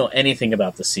know anything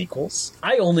about the sequels.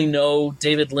 I only know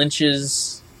David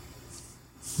Lynch's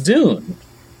Dune.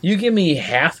 You give me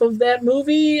half of that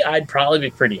movie, I'd probably be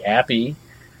pretty happy.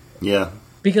 Yeah.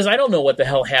 Because I don't know what the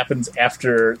hell happens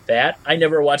after that. I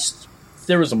never watched...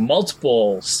 There was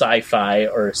multiple sci-fi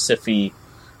or sci-fi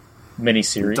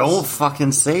miniseries. Don't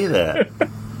fucking say that.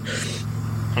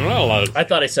 I'm not allowed to. I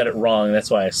thought I said it wrong. That's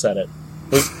why I said it.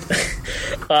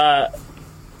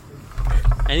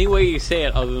 Any way you say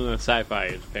it other than sci-fi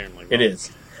is apparently wrong. It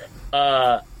is.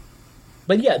 But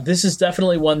yeah, this is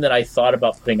definitely one that I thought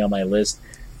about putting on my list.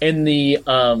 And the...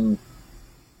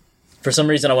 for some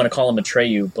reason I want to call him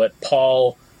Atreyu, but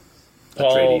Paul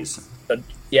Atreides.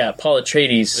 Paul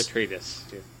Atreides. Atreides,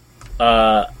 too.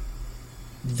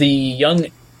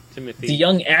 The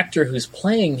young actor who's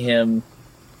playing him,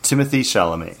 Timothée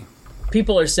Chalamet.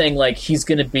 people are saying, like, he's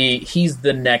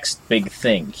the next big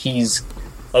thing. He's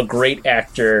a great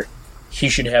actor. He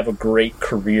should have a great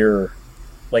career,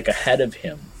 like, ahead of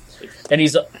him. And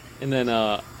he's... And then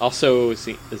also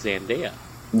Zendaya.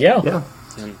 Yeah.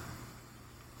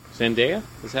 Zendaya?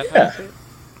 Is that how you say it?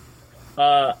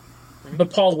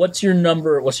 But Paul, what's your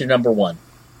number one?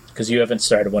 Because you haven't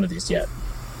started one of these yet.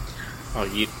 Oh,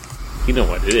 you know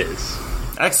what it is.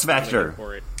 X Factor.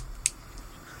 For it.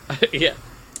 Yeah,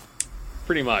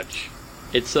 pretty much.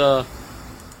 It's what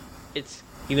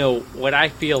I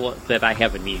feel that I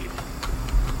have a need.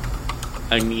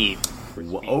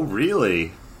 Oh,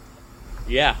 really?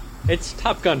 Yeah, it's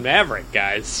Top Gun Maverick,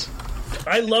 guys.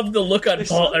 I love the look on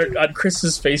on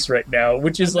Chris's face right now,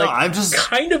 which is like I'm just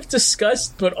kind of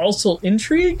disgust, but also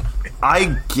intrigue.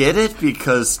 I get it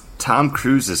because Tom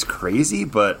Cruise is crazy,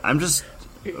 but I'm just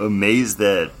amazed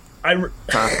that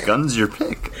Top Gun's your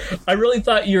pick. I really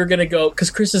thought you were going to go, because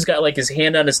Chris has got like his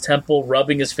hand on his temple,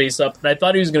 rubbing his face up, and I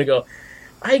thought he was going to go,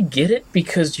 I get it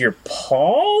because you're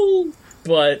Paul,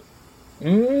 but...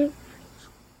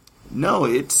 No,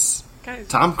 it's...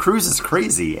 Tom Cruise is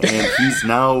crazy, and he's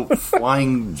now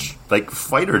flying, like,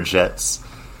 fighter jets.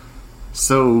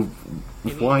 So,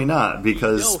 why not?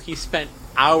 Because... he spent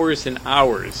hours and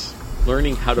hours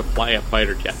learning how to fly a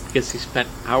fighter jet, because he spent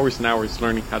hours and hours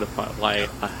learning how to fly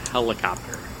a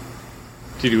helicopter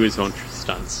to do his own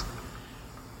stunts.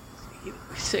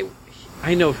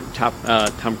 I know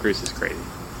Tom Cruise is crazy.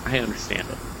 I understand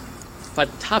it.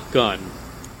 But Top Gun,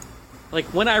 like,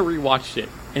 when I rewatched it,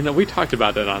 and we talked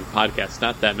about it on podcast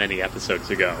not that many episodes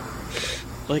ago,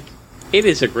 like, it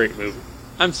is a great movie.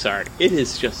 I'm sorry. It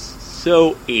is just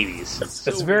so 80s.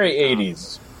 It's very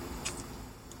 80s.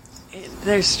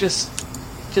 There's just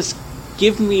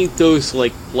give me those,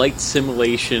 like, flight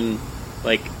simulation,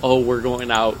 like, oh, we're going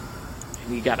out,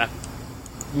 and you gotta,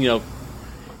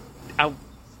 out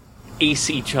ace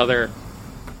each other.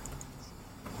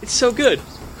 It's so good.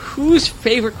 Whose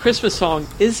favorite Christmas song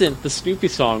isn't the Snoopy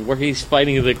song where he's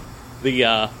fighting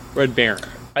the Red Baron?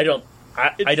 I don't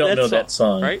know that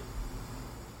song. Right?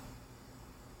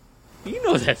 You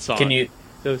know that song. Can you...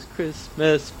 Those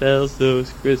Christmas bells,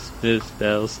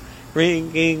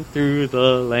 ringing through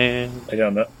the land. I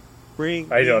don't know.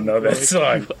 I don't know that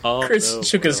song. Chris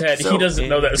shook his head. He doesn't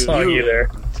know that song either.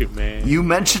 You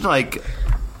mentioned, like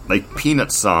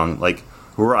Peanuts song, like,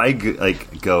 where I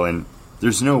go and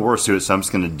there's no words to it, so I'm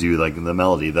just gonna do, like, the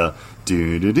melody, the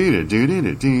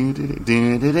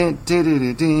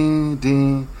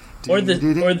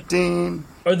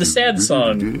or the sad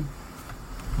song.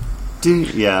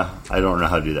 Yeah, I don't know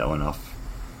how to do that one off.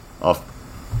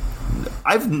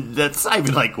 That's not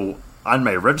even like on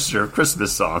my register of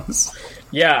Christmas songs.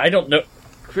 Yeah, I don't know.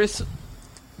 Chris,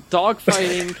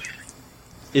 dogfighting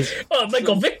is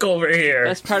Michael Vick over here.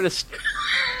 best part of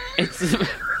it's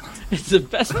the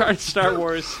best part of Star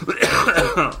Wars.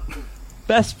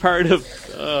 Best part of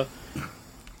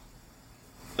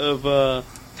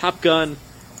Top Gun.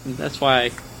 And that's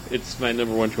why it's my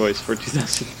number one choice for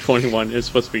 2021. It's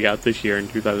supposed to be out this year in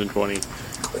 2020.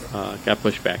 Got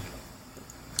pushed back.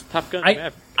 Top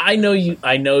Gun. I know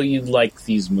you like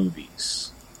these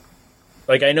movies.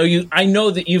 Like I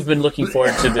know that you've been looking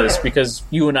forward to this because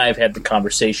you and I have had the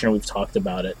conversation and we've talked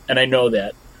about it, and I know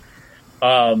that.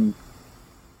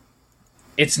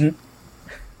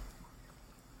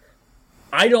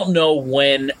 I don't know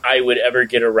when I would ever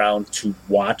get around to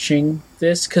watching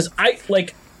this because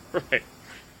Right.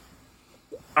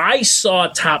 I saw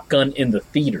Top Gun in the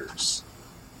theaters.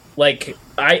 Like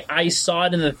I saw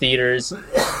it in the theaters,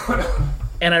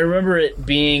 and I remember it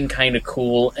being kind of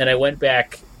cool. And I went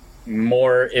back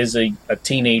more as a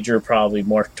teenager, probably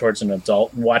more towards an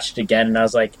adult, and watched it again. And I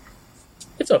was like,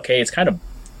 it's okay. It's kind of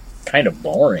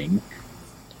boring,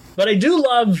 but I do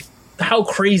love how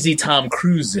crazy Tom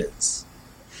Cruise is.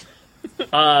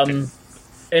 And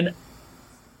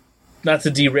not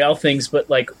to derail things, but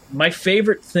like my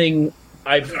favorite thing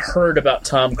I've heard about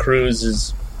Tom Cruise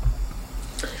is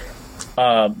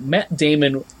Matt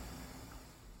Damon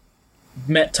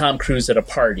met Tom Cruise at a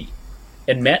party,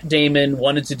 and Matt Damon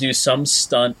wanted to do some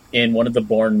stunt in one of the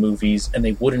Bourne movies, and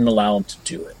they wouldn't allow him to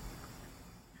do it.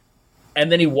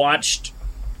 And then he watched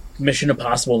Mission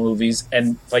Impossible movies,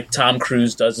 and like Tom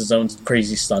Cruise does his own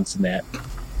crazy stunts in that.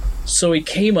 So he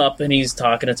came up and he's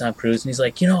talking to Tom Cruise, and he's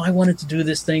like, I wanted to do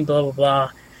this thing, blah blah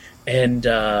blah, and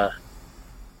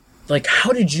like,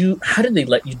 how did they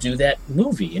let you do that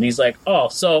movie? And he's like,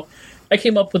 so I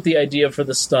came up with the idea for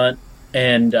the stunt,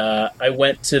 and I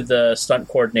went to the stunt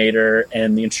coordinator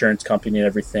and the insurance company and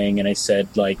everything, and I said,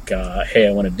 like, hey,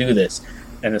 I want to do this.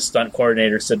 And the stunt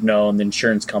coordinator said no, and the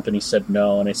insurance company said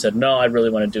no, and I said, no, I really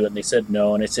want to do it, and they said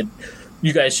no, and I said,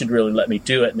 you guys should really let me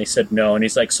do it, and they said no, and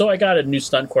he's like, so I got a new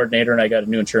stunt coordinator and I got a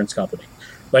new insurance company.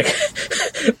 Like,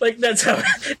 like that's how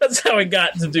I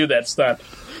got to do that stunt.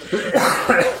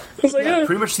 I was like,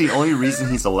 Pretty much the only reason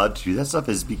he's allowed to do that stuff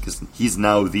is because he's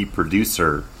now the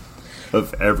producer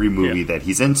of every movie that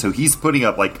he's in, so he's putting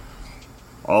up like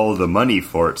all of the money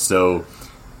for it. So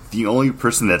the only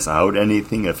person that's out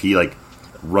anything if he like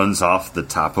runs off the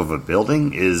top of a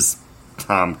building is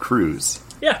Tom Cruise.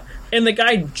 Yeah, and the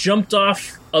guy jumped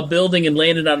off a building and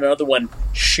landed on another one,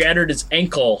 shattered his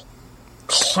ankle,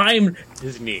 climbed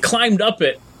up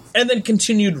it, and then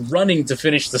continued running to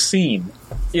finish the scene.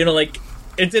 Like,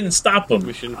 it didn't stop him.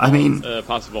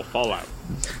 Possible Fallout.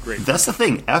 Great. That's the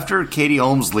thing. After Katie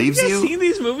Holmes leaves you... Have you seen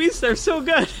these movies? They're so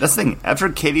good. That's the thing. After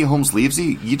Katie Holmes leaves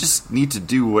you, you just need to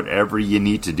do whatever you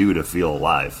need to do to feel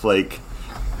alive. Like,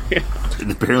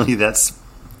 apparently that's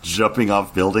jumping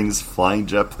off buildings, flying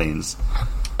jet planes.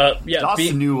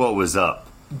 Dawson knew what was up.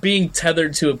 Being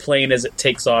tethered to a plane as it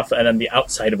takes off and on the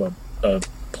outside of a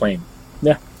plane.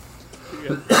 Yeah.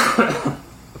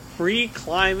 Free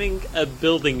climbing a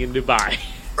building in Dubai.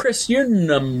 Chris, you're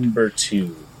number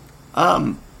 2.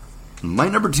 My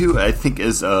number 2, I think,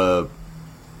 is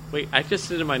Wait, I just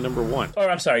did my number 1. Oh,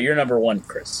 I'm sorry. You're number 1,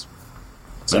 Chris.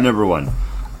 Sorry. Number 1.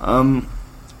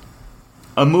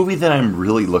 A movie that I'm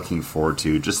really looking forward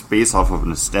to, just based off of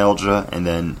nostalgia, and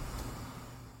then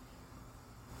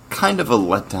kind of a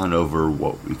letdown over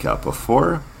what we got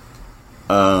before.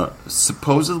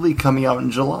 Supposedly coming out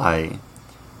in July,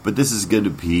 but this is going to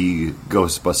be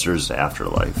Ghostbusters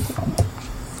Afterlife.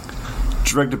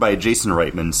 Directed by Jason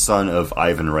Reitman, son of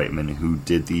Ivan Reitman, who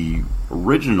did the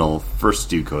original first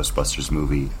 2 Ghostbusters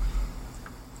movie.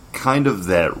 Kind of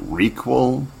that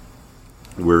requel,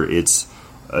 where it's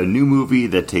a new movie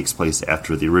that takes place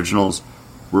after the originals.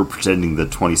 We're pretending the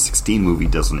 2016 movie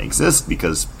doesn't exist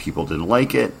because people didn't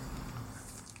like it.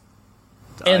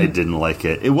 I didn't like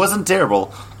it. It wasn't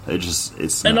terrible.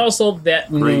 It's and also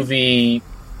that movie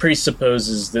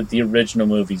presupposes that the original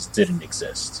movies didn't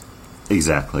exist.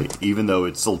 Exactly. Even though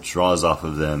it still draws off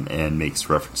of them and makes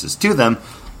references to them,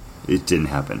 it didn't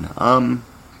happen.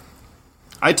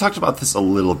 I talked about this a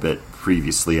little bit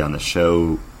previously on the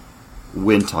show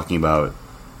when talking about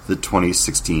the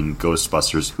 2016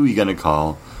 Ghostbusters. Who you gonna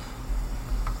call?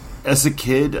 As a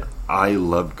kid, I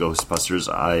loved Ghostbusters.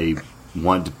 I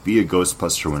wanted to be a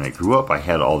Ghostbuster when I grew up. I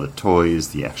had all the toys,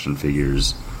 the action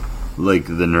figures, like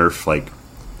the Nerf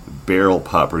barrel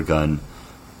popper gun.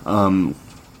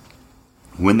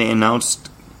 When they announced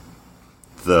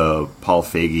the Paul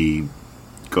Feig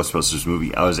Ghostbusters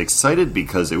movie, I was excited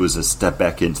because it was a step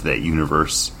back into that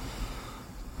universe.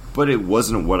 But it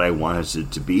wasn't what I wanted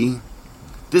it to be.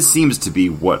 This seems to be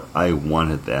what I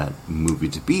wanted that movie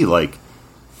to be, like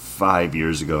 5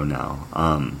 years ago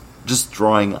now. Just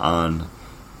drawing on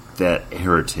that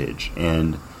heritage,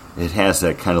 and it has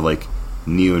that kind of like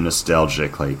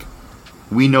neo-nostalgic, like,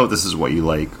 we know this is what you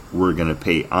like, we're going to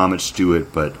pay homage to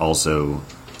it, but also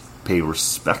pay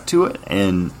respect to it.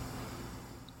 And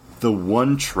the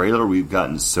one trailer we've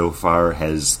gotten so far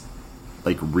has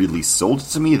like really sold it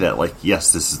to me that, like,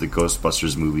 yes, this is the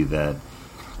Ghostbusters movie that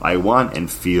I want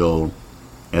and feel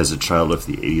as a child of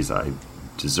the 80s I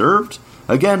deserved.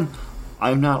 Again,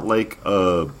 I'm not like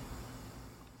a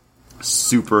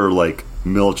super like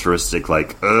militaristic,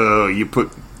 like, oh, you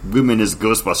put women as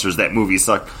Ghostbusters, that movie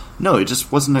sucked. No, it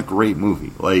just wasn't a great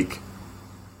movie. Like,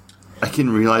 I can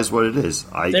realize what it is.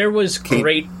 There was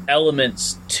great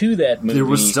elements to that movie. There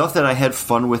was stuff that I had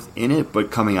fun with in it,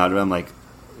 but coming out of it, I'm like,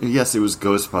 yes, it was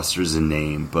Ghostbusters in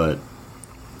name, but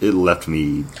it left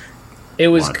me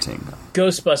wanting.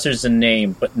 Ghostbusters in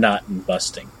name, but not in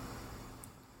busting.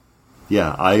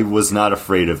 Yeah, I was not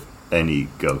afraid of any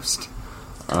ghost.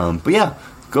 But yeah,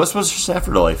 Ghostbusters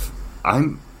Afterlife.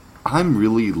 I'm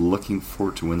really looking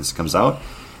forward to when this comes out,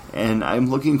 and I'm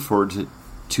looking forward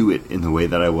to it in the way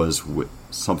that I was with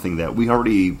something that we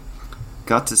already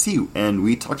got to see, and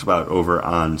we talked about over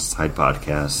on Side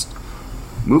Podcast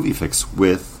Movie Fix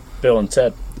with Bill and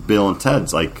Ted. Bill and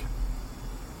Ted's, like,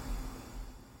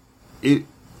 it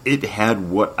had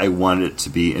what I wanted it to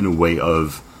be in a way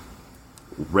of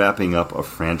wrapping up a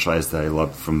franchise that I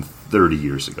loved from 30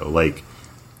 years ago. Like,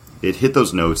 it hit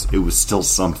those notes. It was still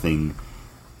something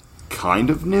kind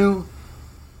of new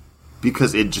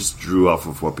because it just drew off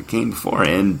of what became before,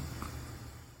 and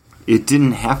it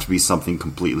didn't have to be something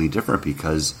completely different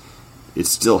because it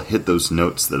still hit those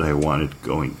notes that I wanted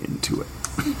going into it.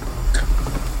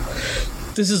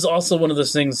 This is also one of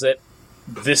those things that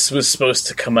this was supposed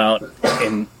to come out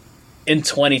in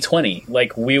 2020.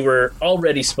 Like, we were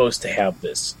already supposed to have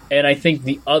this. And I think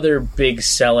the other big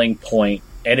selling point,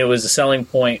 and it was a selling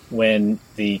point when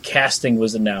the casting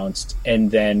was announced,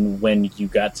 and then when you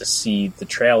got to see the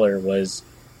trailer, was,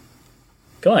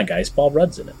 come on, guys, Paul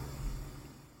Rudd's in it.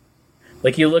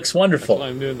 Like, he looks wonderful. That's why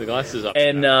I'm doing the glasses up.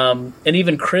 And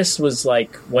even Chris was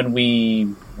like, when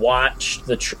we watched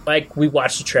the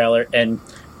trailer, and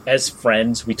as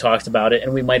friends we talked about it,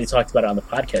 and we might have talked about it on the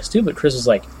podcast too. But Chris was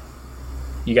like,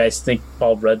 "You guys think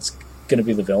Paul Rudd's going to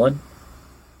be the villain?"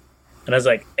 And I was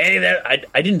like, "Hey,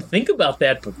 I didn't think about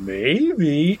that, but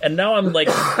maybe." And now I'm like,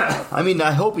 I mean,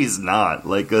 I hope he's not.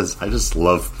 Like, 'cause I just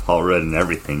love Paul Rudd and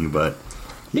everything, but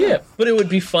yeah, but it would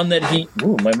be fun that he.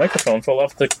 Ooh, my microphone fell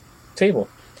off the table.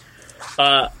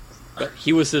 But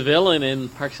he was the villain in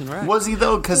Parks and Rec. Was he,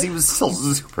 though? Because he was still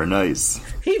super nice.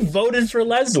 He voted for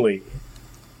Leslie.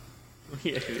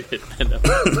 Yeah, he did end up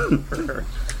for her.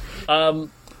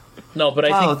 No, but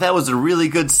I think that was a really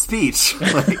good speech.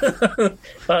 that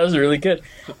was really good.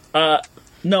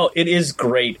 No, it is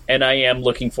great, and I am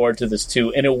looking forward to this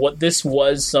too. And this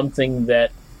was something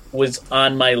that was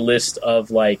on my list of,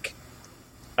 like,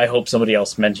 I hope somebody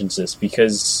else mentions this,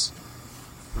 because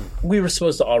we were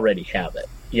supposed to already have it,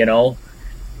 you know?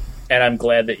 And I'm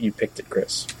glad that you picked it,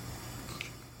 Chris.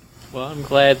 Well, I'm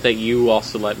glad that you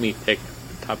also let me pick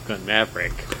Top Gun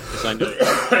Maverick, because I know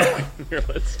it's on your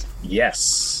list.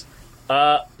 Yes.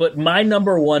 But my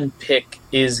number one pick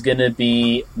is going to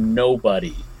be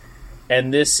Nobody.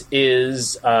 And this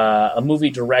is a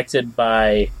movie directed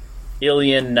by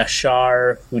Ilian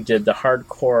Nashar, who did the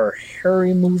Hardcore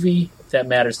Harry movie, if that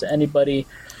matters to anybody.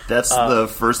 That's the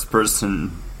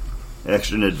first-person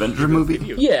action-adventure movie?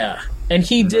 Yeah. And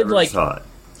he did, Never like... saw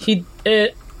it.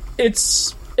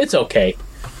 It's okay.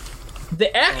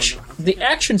 The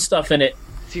action stuff in it...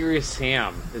 Serious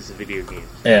Sam is a video game.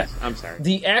 Yeah. I'm sorry.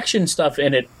 The action stuff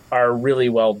in it are really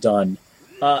well done.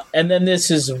 And then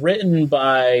this is written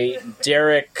by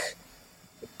Derek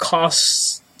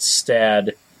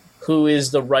Koststad, who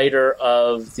is the writer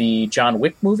of the John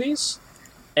Wick movies.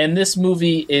 And this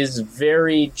movie is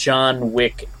very John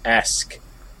Wick-esque.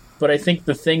 But I think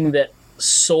the thing that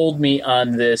sold me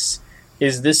on this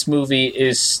movie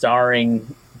is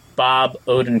starring Bob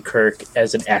Odenkirk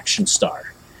as an action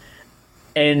star.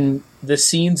 And the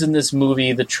scenes in this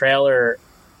movie, the trailer,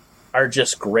 are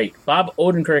just great. Bob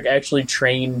Odenkirk actually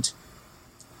trained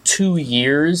 2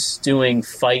 years doing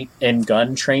fight and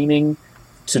gun training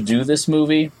to do this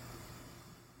movie.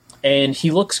 And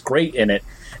he looks great in it.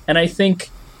 And I think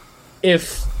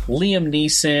if Liam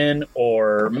Neeson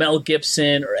or Mel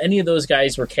Gibson or any of those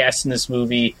guys were cast in this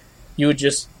movie, you would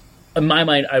just in my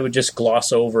mind, I would just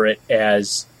gloss over it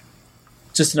as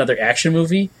just another action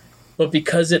movie. But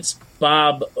because it's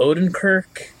Bob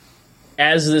Odenkirk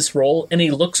as this role, and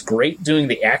he looks great doing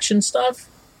the action stuff,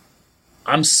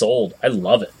 I'm sold. I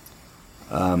love it.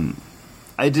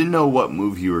 I didn't know what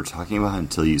movie you were talking about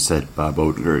until you said Bob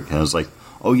Odenkirk, and I was like,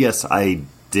 oh yes, I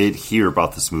did hear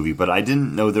about this movie, but I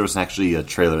didn't know there was actually a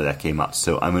trailer that came out,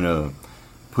 so I'm going to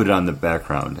put it on the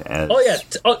background as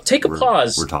take a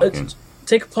pause. We're talking.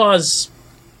 Take a pause.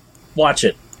 Watch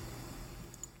it.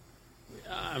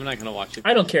 I'm not going to watch it.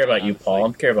 I don't care about you, Paul.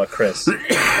 I care about Chris.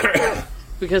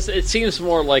 Because it seems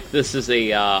more like this is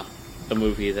a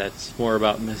movie that's more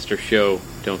about Mr. Show,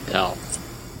 Don't Tell.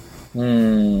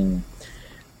 Come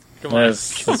on.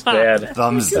 That's bad.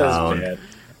 Thumbs down. Bad.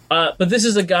 But this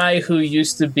is a guy who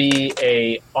used to be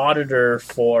a auditor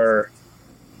for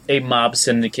a mob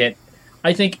syndicate.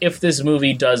 I think if this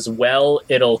movie does well,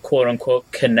 it'll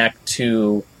quote-unquote connect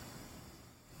to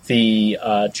the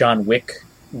John Wick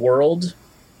world.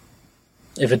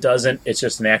 If it doesn't, it's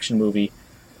just an action movie.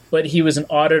 But he was an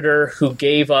auditor who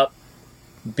gave up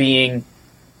being,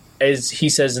 as he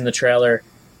says in the trailer,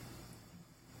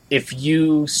 if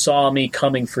you saw me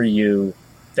coming for you,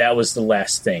 that was the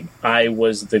last thing. I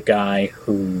was the guy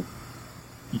who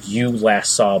you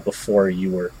last saw before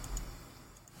you were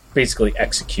basically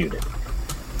executed.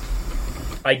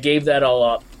 I gave that all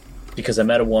up because I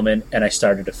met a woman and I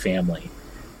started a family.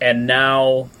 And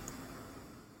now,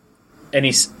 and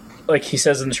he's like he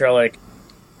says in the trailer,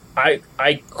 like,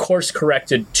 I course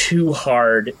corrected too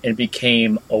hard and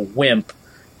became a wimp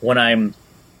when I'm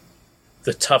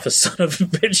the toughest son of a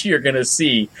bitch you're gonna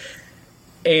see.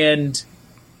 And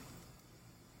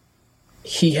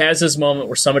he has this moment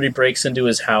where somebody breaks into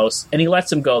his house and he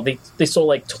lets him go. They stole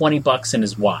like $20 in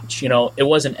his watch. You know, it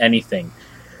wasn't anything.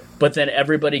 But then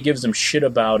everybody gives him shit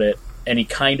about it, and he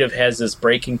kind of has this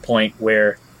breaking point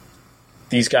where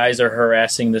these guys are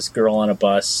harassing this girl on a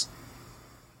bus,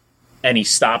 and he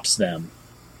stops them,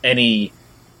 and he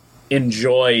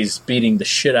enjoys beating the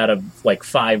shit out of like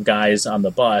 5 guys on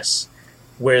the bus,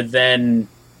 where then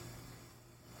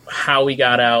how he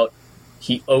got out,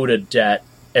 he owed a debt,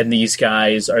 and these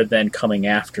guys are then coming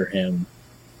after him,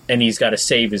 and he's got to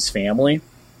save his family.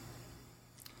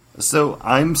 So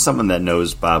I'm someone that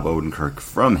knows Bob Odenkirk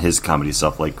from his comedy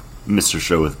stuff, like Mr.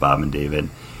 Show with Bob and David.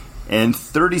 And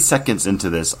 30 seconds into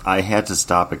this, I had to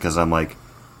stop it because I'm like,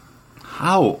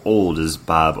 how old is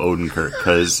Bob Odenkirk?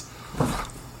 Because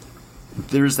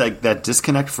there's like that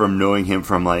disconnect from knowing him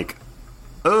from like,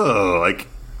 oh, like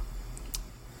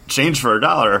change for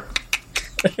 $1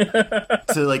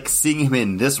 to like seeing him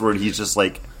in this where he's just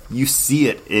like, you see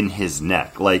it in his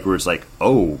neck, like where it's like,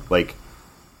 oh, like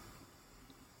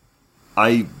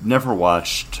I never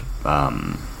watched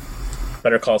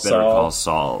Better Call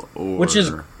Saul, or which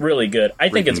is really good. I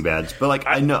think it's bad, but like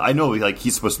I know, like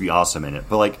he's supposed to be awesome in it,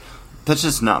 but like that's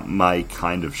just not my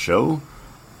kind of show.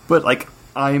 But like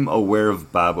I'm aware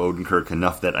of Bob Odenkirk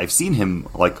enough that I've seen him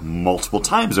like multiple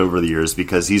times over the years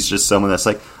because he's just someone that's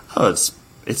like, oh,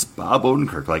 it's Bob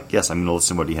Odenkirk. Like, yes, I'm going to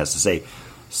listen to what he has to say.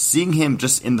 Seeing him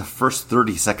just in the first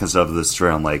 30 seconds of this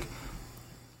trailer, I'm like,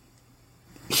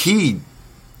 he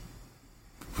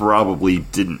probably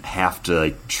didn't have to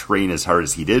like train as hard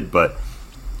as he did, but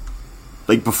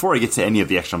like before I get to any of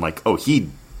the action, I'm like, oh, he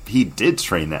did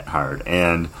train that hard,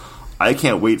 and I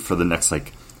can't wait for the next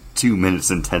like 2 minutes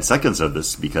and 10 seconds of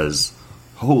this because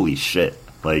holy shit,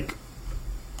 like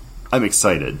I'm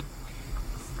excited.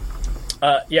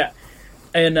 Yeah,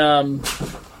 and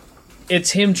it's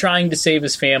him trying to save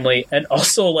his family, and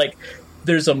also like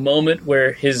there's a moment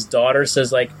where his daughter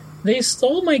says like, they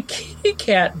stole my kitty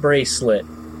cat bracelet.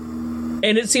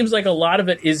 And it seems like a lot of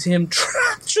it is him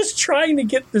just trying to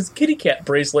get this kitty cat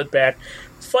bracelet back,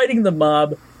 fighting the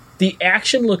mob. The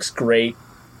action looks great.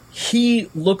 He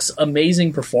looks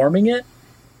amazing performing it.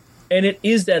 And it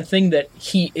is that thing that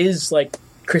he is, like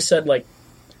Chris said, like,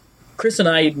 Chris and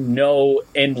I know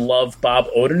and love Bob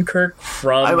Odenkirk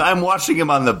from... I'm watching him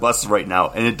on the bus right now,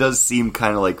 and it does seem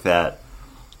kind of like that.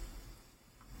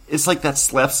 It's like that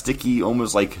slapsticky,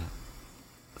 almost like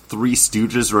Three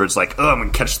Stooges, where it's like, oh, I'm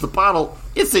going to catch the bottle.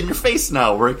 It's in your face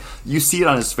now. Where you see it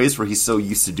on his face where he's so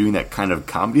used to doing that kind of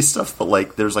comedy stuff, but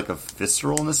like there's like a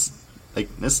visceralness, like,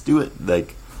 let's do it.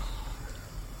 Like,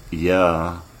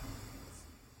 yeah.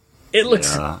 It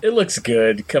looks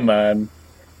good. Come on.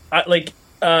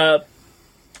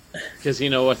 Because you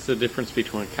know what's the difference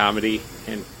between comedy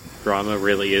and drama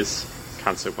really is?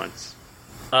 Consequence.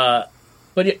 But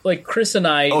like Chris and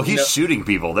I... Oh, he's shooting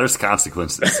people. There's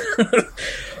consequences.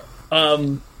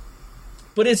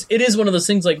 But it is one of those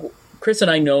things like Chris and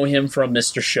I know him from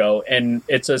Mr. Show, and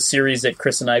it's a series that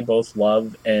Chris and I both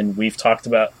love, and we've talked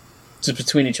about just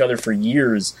between each other for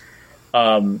years.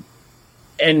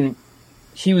 And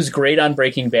he was great on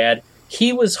Breaking Bad.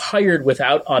 He was hired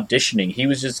without auditioning. He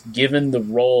was just given the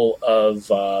role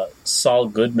of Saul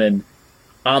Goodman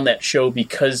on that show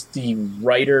because the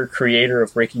writer, creator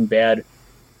of Breaking Bad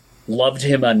loved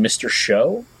him on Mr.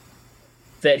 Show,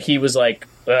 that he was like,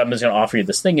 I'm just going to offer you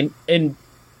this thing. And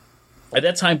at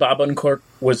that time, Bob Odenkirk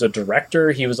was a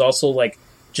director. He was also like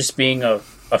just being a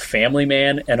family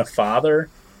man and a father.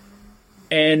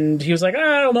 And he was like,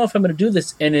 I don't know if I'm going to do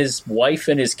this. And his wife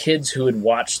and his kids who had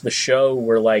watched the show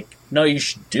were like, no, you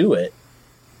should do it.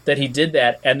 That he did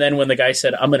that. And then when the guy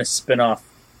said, I'm going to spin off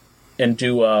and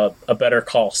do a Better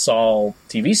Call Saul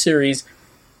TV series,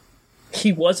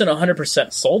 he wasn't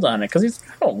 100% sold on it because he's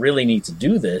like, I don't really need to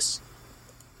do this.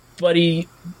 But he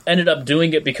ended up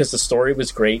doing it because the story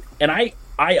was great. And I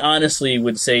honestly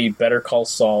would say Better Call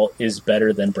Saul is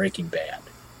better than Breaking Bad.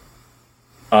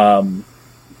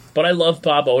 But I love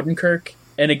Bob Odenkirk.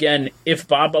 And again, if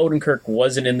Bob Odenkirk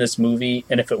wasn't in this movie,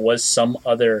 and if it was some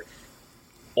other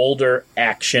older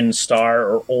action star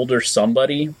or older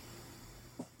somebody,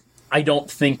 I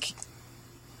don't think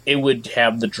it would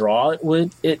have the draw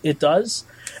it does.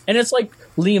 And it's like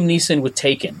Liam Neeson with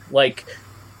Taken. Like,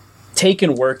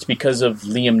 Taken worked because of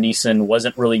Liam Neeson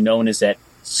wasn't really known as that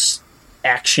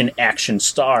action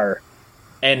star.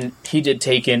 And he did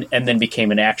Taken and then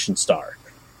became an action star.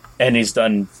 And he's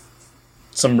done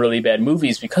some really bad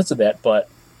movies because of that, but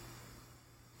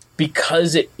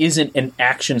because it isn't an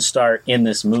action star in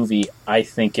this movie, I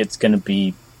think it's going to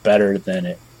be better than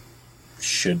it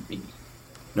should be.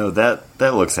 No, that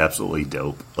looks absolutely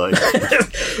dope. Like,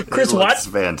 Chris,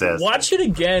 fantastic. Watch it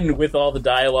again with all the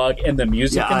dialogue and the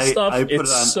music and stuff. I put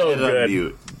it's it on, so good. On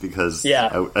mute because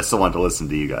I still want to listen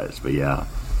to you guys. But yeah,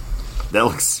 that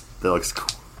looks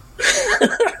cool.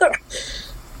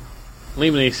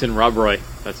 Liam Neeson, Rob Roy.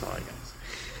 That's all I got.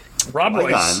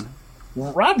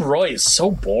 Rob Roy is so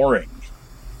boring.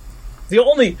 The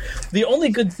only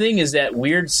good thing is that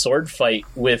weird sword fight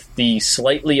with the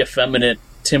slightly effeminate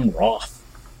Tim Roth.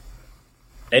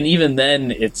 And even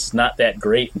then, it's not that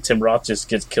great, and Tim Roth just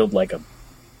gets killed like a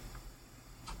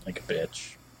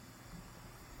bitch.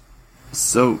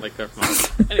 So, like their mom.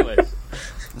 Anyways,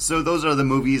 so those are the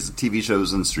movies, TV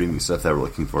shows, and streaming stuff that we're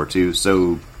looking forward to.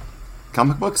 So,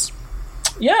 comic books?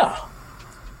 Yeah.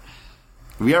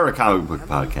 We are a comic book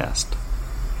podcast.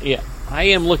 Yeah, I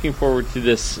am looking forward to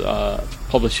this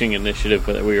publishing initiative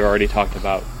that we already talked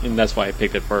about, and that's why I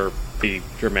picked it for the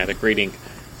dramatic reading.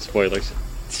 Spoilers.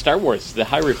 Star Wars, The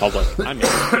High Republic.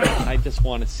 I just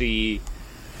want to see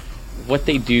what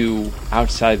they do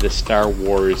outside the Star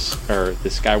Wars, or the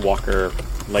Skywalker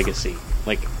legacy.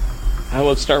 Like, I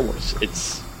love Star Wars.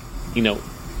 It's,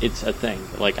 it's a thing.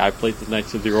 Like, I played the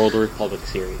Knights of the Old Republic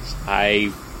series.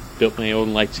 I built my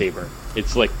own lightsaber.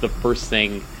 It's like the first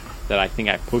thing that I think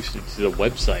I posted to the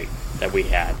website that we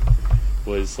had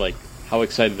was like how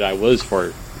excited I was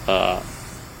for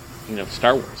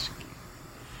Star Wars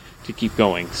to keep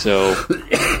going. So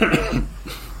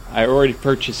I already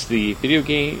purchased the video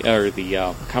game or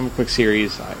the comic book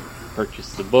series. I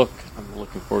purchased the book. I'm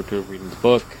looking forward to reading the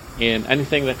book and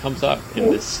anything that comes up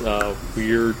in this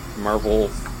weird Marvel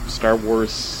Star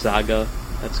Wars saga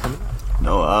that's coming up.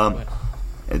 No,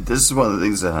 this is one of the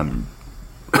things that I'm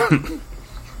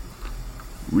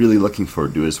really looking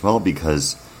forward to as well,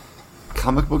 because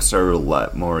comic books are a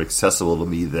lot more accessible to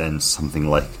me than something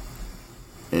like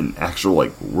an actual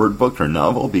word book or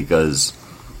novel, because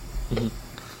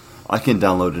I can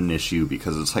download an issue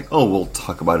because it's like, oh, we'll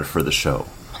talk about it for the show,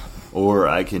 or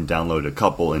I can download a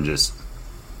couple and just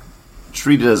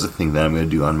treat it as a thing that I'm going to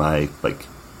do on my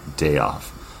day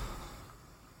off.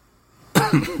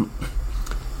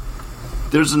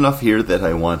 There's enough here that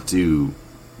I want to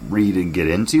read and get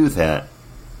into that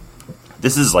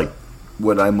this is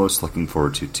what I'm most looking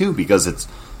forward to too, because it's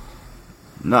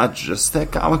not just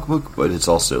that comic book, but it's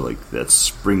also that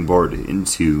springboard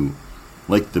into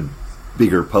the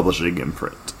bigger publishing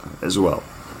imprint as well.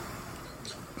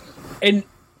 And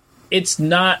it's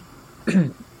not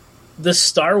the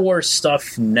Star Wars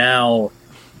stuff now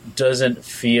doesn't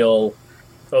feel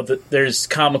there's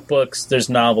comic books, there's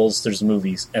novels, there's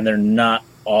movies, and they're not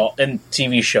all, and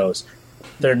TV shows,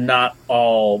 they're not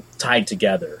all tied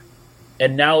together.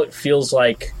 And now it feels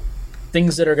like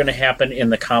things that are going to happen in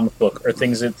the comic book, or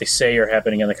things that they say are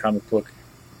happening in the comic book,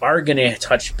 are going to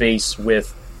touch base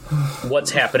with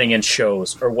what's happening in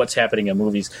shows or what's happening in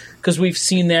movies. Because we've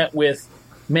seen that with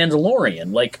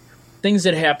Mandalorian. things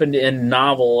that happened in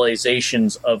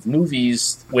novelizations of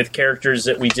movies with characters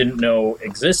that we didn't know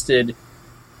existed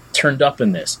turned up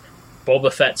in this.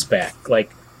 Boba Fett's back.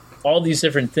 Like, all these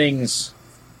different things.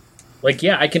 Like,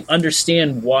 yeah, I can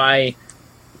understand why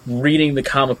reading the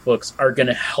comic books are going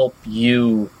to help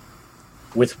you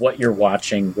with what you're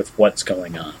watching, with what's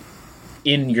going on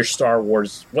in your Star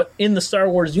Wars, in the Star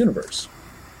Wars universe.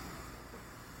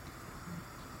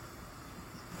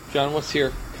 John, what's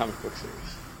your comic book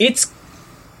series?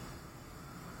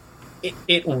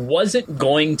 It wasn't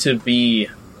going to be,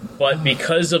 but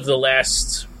because of the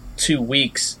last 2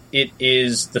 weeks, it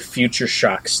is the Future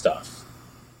Shock stuff.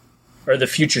 Or the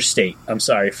Future State, I'm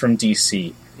sorry, from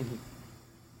DC. Mm-hmm.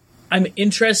 I'm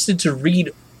interested to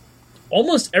read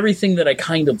almost everything that I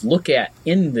kind of look at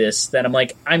in this, that I'm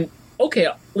like, okay,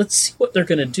 let's see what they're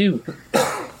going to do.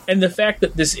 And the fact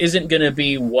that this isn't going to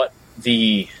be what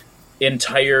the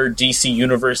entire DC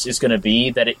universe is going to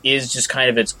be, that it is just kind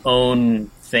of its own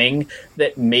thing,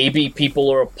 that maybe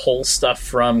people will pull stuff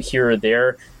from here or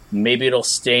there, maybe it'll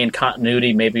stay in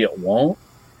continuity, maybe it won't.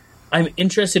 I'm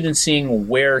interested in seeing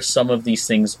where some of these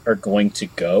things are going to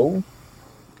go,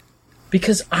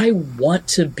 because I want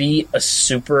to be a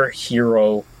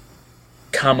superhero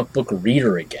comic book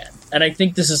reader again. And I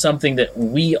think this is something that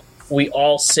we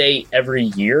all say every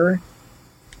year,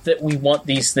 that we want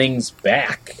these things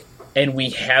back, and we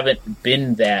haven't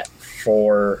been that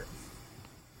for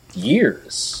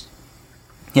years.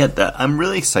 Yeah, I'm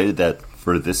really excited that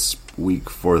for this week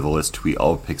for the list, we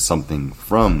all pick something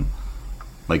from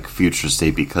like Future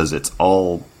State, because it's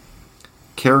all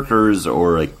characters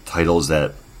or like titles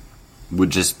that would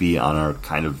just be on our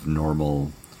kind of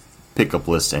normal pickup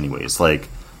list anyways. Like,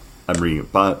 I'm reading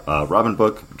a Robin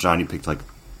book, John, you picked like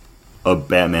a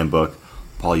Batman book,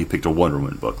 Paul, you picked a Wonder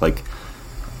Woman book. Like,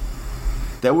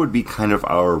 that would be kind of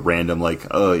our random, like,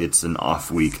 oh, it's an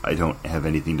off week, I don't have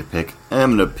anything to pick,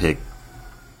 I'm going to pick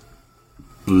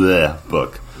bleh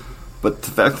book. But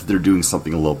the fact that they're doing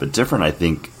something a little bit different, I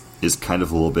think, is kind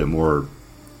of a little bit more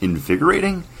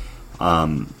invigorating.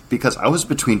 Because I was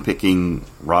between picking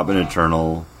Robin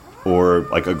Eternal or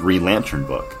like a Green Lantern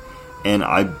book. And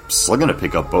I'm still going to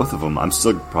pick up both of them. I'm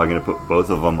still probably going to put both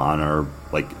of them on our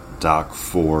like doc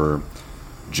for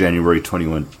January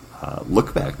 21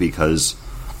 look back, because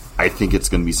I think it's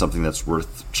going to be something that's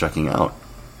worth checking out.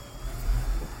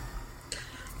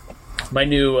 My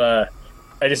new, I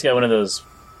just got one of those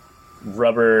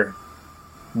rubber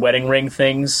wedding ring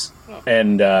things,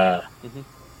 and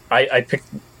I picked.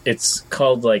 It's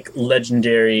called like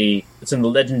Legendary. It's in the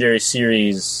Legendary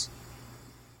series,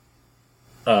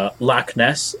 Loch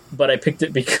Ness. But I picked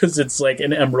it because it's like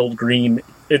an emerald green.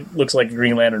 It looks like a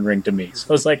Green Lantern ring to me. So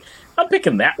I was like, I'm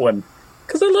picking that one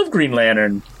because I love Green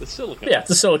Lantern. The silicone. Yeah,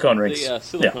 the silicone rings. The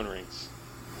silicone rings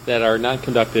that are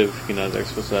non-conductive. You know, they're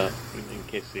supposed to, in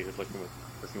case you're working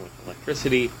with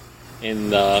electricity,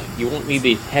 and you won't need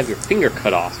to have your finger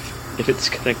cut off if it's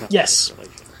connected to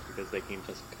installation, because they can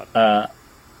just cut.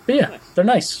 But yeah, they're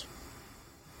nice.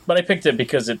 But I picked it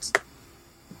because it's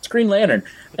Green Lantern,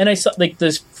 and I saw like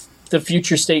the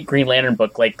Future State Green Lantern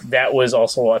book. Like, that was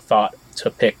also a thought to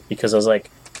pick, because I was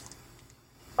like,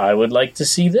 I would like to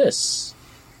see this.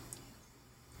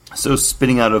 So,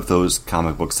 spinning out of those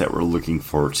comic books that we're looking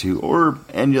forward to, or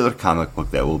any other comic book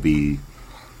that we'll be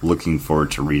looking forward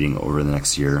to reading over the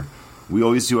next year, we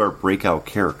always do our breakout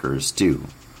characters too.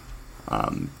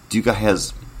 Do you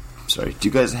guys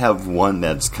have one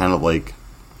that's kind of like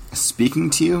speaking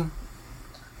to you,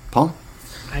 Paul?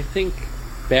 I think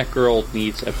Batgirl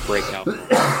needs a breakout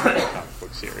comic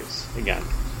book series again.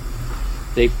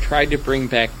 They've tried to bring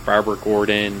back Barbara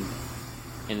Gordon,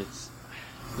 and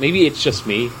maybe it's just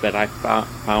me, but I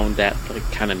found that like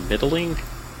kind of middling.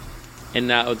 And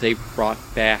now they brought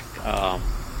back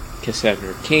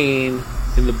Cassandra Cain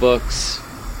in the books,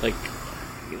 like,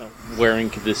 you know, wearing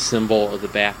the symbol of the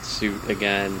bat suit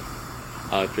again,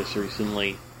 just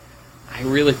recently. I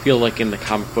really feel like in the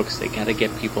comic books they gotta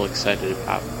get people excited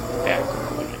about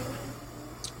Batgirl again.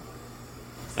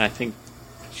 And I think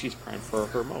she's primed for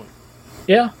her moment.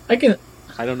 Yeah, I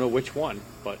don't know which one,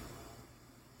 but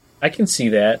I can see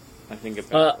that. I think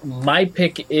my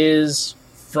pick is,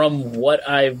 from what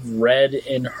I've read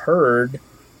and heard,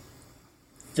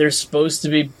 they're supposed to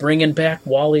be bringing back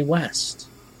Wally West.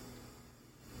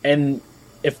 And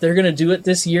if they're going to do it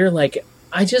this year, like,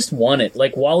 I just want it.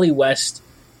 Like, Wally West,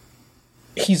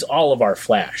 he's all of our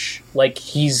Flash. Like,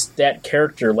 he's that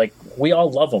character. Like, we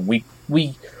all love him. We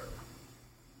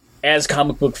as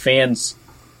comic book fans,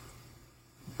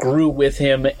 grew with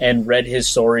him and read his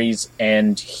stories,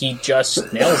 and he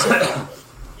just nails it.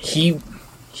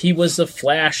 He was the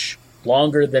Flash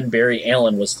longer than Barry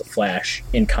Allen was the Flash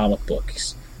in comic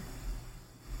books.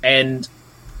 And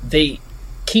they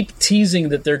keep teasing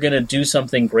that they're going to do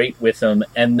something great with him,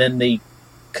 and then they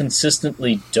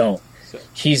consistently don't. So,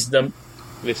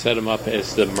 They set him up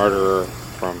as the murderer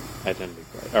from Identity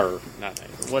Crisis. Or, not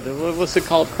what's it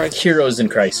called? Crisis? Heroes in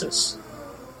Crisis.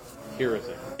 Heroes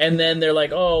in. And then they're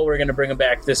like, oh, we're going to bring him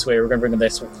back this way, we're going to bring him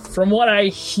this way. From what I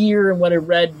hear and what I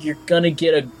read, you're going to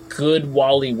get a good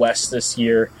Wally West this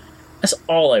year. That's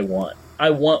all I want. I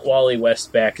want Wally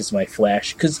West back as my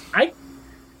Flash, because I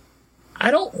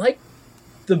don't like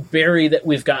the Barry that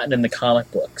we've gotten in the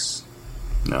comic books.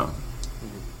 No.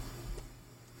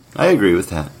 I agree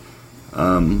with that.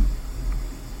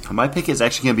 My pick is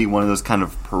actually going to be one of those kind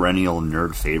of perennial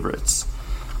nerd favorites.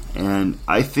 And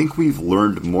I think we've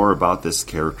learned more about this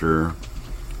character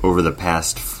over the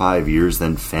past 5 years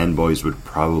than fanboys would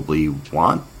probably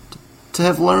want to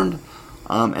have learned.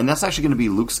 And that's actually going to be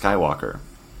Luke Skywalker.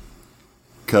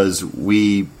 Because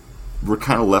we were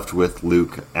kind of left with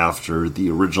Luke after the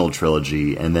original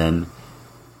trilogy, and then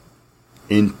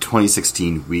in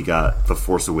 2016 we got The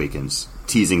Force Awakens,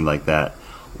 teasing like that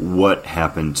what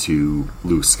happened to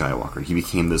Luke Skywalker. He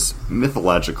became this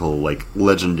mythological, like,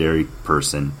 legendary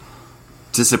person,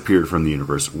 disappeared from the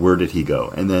universe. Where did he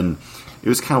go? And then it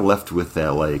was kind of left with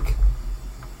that, like,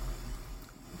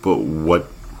 but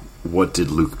what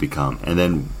did Luke become? And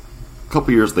then a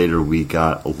couple years later we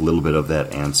got a little bit of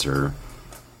that answer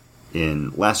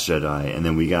in Last Jedi, and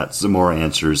then we got some more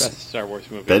answers. That's a Star Wars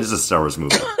movie. That is a Star Wars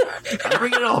movie. I'm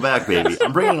bringing it all back, baby.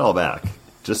 I'm bringing it all back.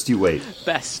 Just you wait.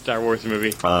 Best Star Wars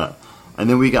movie. And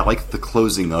then we got, like, the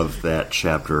closing of that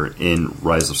chapter in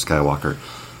Rise of Skywalker.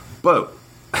 But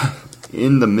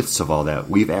in the midst of all that,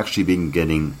 we've actually been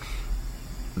getting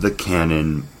the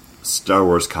canon Star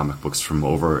Wars comic books from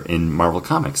over in Marvel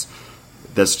Comics.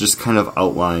 That's just kind of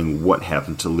outlining what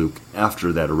happened to Luke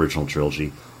after that original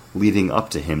trilogy, leading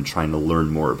up to him trying to learn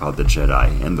more about the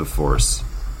Jedi and the Force,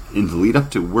 in the lead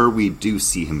up to where we do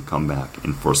see him come back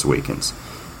in Force Awakens.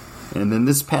 And then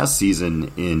this past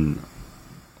season in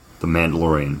The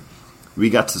Mandalorian, we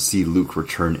got to see Luke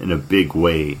return in a big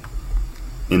way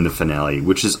in the finale,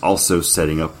 which is also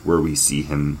setting up where we see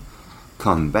him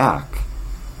come back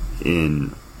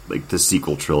in, like, the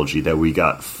sequel trilogy that we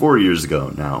got 4 years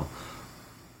ago now.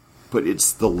 But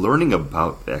it's the learning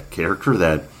about that character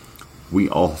that we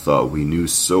all thought we knew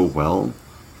so well,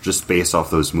 just based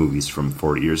off those movies from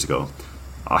 40 years ago,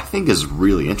 I think is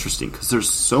really interesting, because there's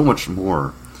so much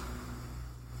more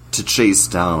to chase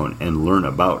down and learn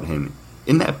about him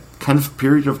in that kind of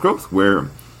period of growth where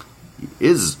he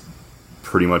is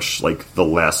pretty much like the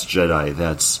last Jedi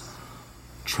that's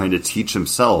trying to teach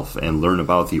himself and learn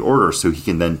about the Order so he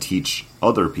can then teach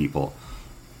other people.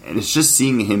 And it's just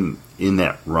seeing him in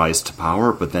that rise to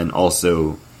power, but then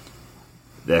also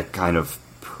that kind of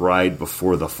pride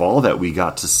before the fall that we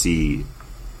got to see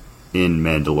in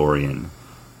Mandalorian.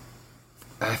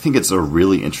 I think it's a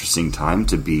really interesting time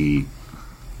to be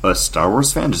a Star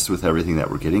Wars fan, just with everything that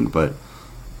we're getting, but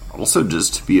also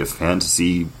just to be a fan to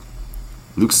see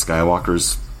Luke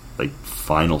Skywalker's, like,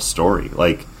 final story,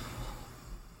 like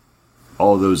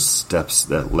all those steps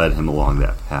that led him along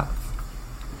that path.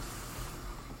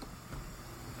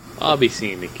 I'll be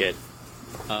seeing the kid.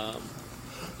 Star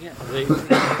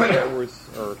Wars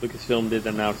or Lucasfilm did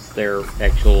announce their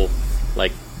actual,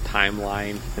 like,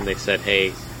 timeline, and they said,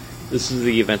 "Hey, this is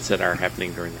the events that are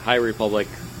happening during the High Republic."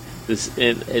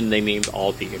 And they named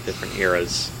all the different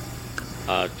eras,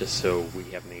 just so we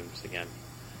have names again.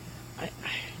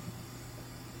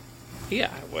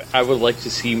 I would like to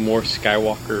see more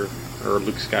Skywalker or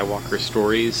Luke Skywalker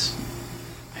stories.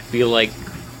 I feel like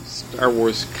Star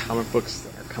Wars comic books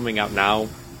that are coming out now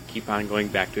keep on going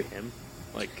back to him.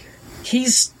 Like,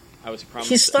 he's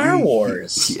He's Star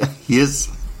Wars. Yeah, he is.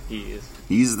 He is.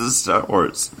 He's the Star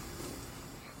Wars.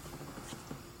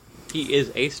 He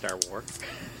is a Star Wars.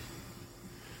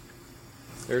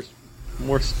 There's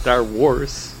more Star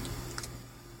Wars.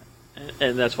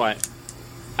 And that's why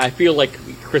I feel like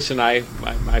Chris and I,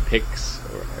 my picks,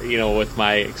 you know, with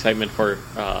my excitement for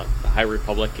the High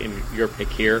Republic and your pick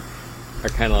here, are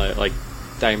kind of like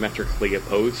diametrically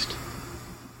opposed.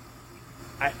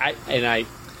 I'm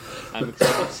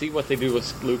excited to see what they do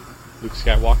with Luke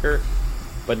Skywalker,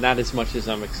 but not as much as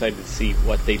I'm excited to see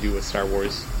what they do with Star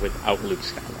Wars without Luke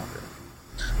Skywalker.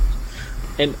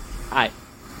 And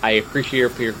I appreciate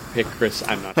your pick, Chris.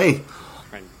 I'm not. Hey,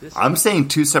 trying to diss I'm saying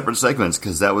two separate segments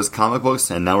because that was comic books,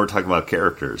 and now we're talking about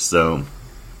characters. So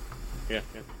Yeah.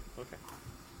 Okay.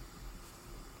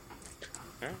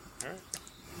 All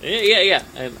right. Yeah.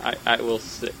 And I will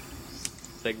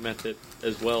segment it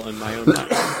as well in my own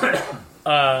time.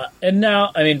 And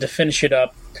now, I mean, to finish it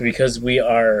up, because we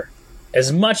are,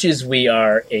 as much as we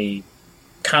are a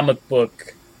comic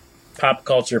book pop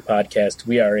culture podcast,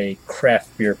 we are a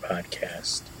craft beer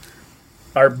podcast.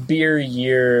 Our beer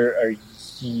year,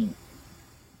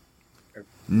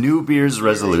 New Beers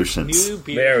resolutions. New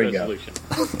beer There we resolution.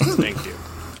 Thank you.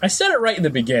 I said it right in the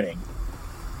beginning.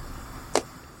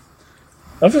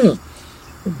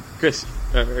 Chris,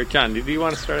 or John, do you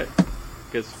want to start it?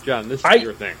 Because, John, this is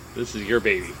your thing. This is your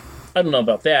baby. I don't know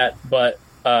about that, but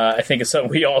I think it's something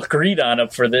we all agreed on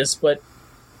up for this, but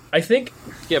I think...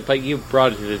 Yeah, but you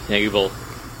brought it to the table.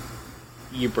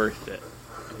 You birthed it.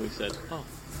 And we said, oh,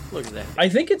 look at that. I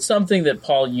think it's something that,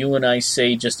 Paul, you and I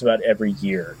say just about every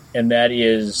year, and that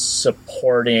is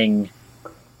supporting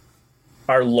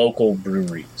our local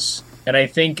breweries. And I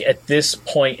think at this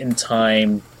point in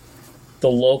time, the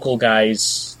local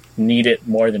guys need it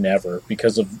more than ever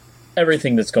because of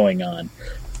everything that's going on.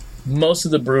 Most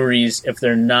of the breweries, if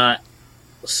they're not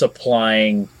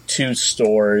supplying to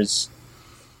stores,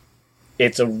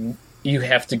 you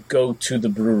have to go to the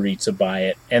brewery to buy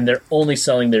it, and they're only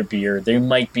selling their beer. They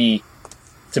might be,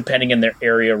 depending on their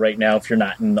area right now, if you're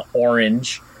not in the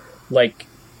orange, like,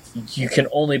 you can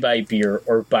only buy beer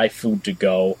or buy food to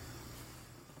go.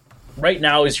 Right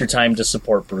now is your time to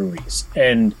support breweries.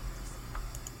 And,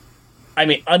 I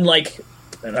mean, unlike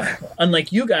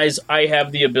you guys, I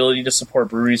have the ability to support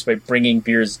breweries by bringing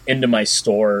beers into my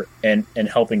store and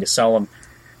helping to sell them.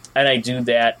 And I do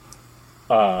that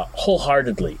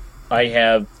wholeheartedly. I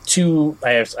have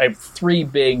three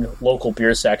big local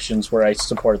beer sections where I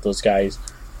support those guys,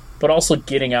 but also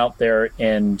getting out there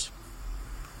and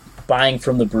buying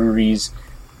from the breweries,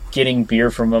 getting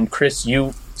beer from them. Chris,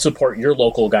 you support your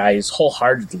local guys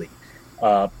wholeheartedly.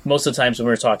 Most of the times when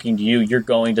we're talking to you, you're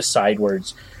going to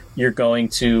Sidewards. You're going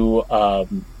to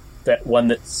that one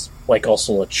that's like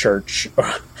also a church.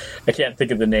 I can't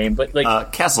think of the name, but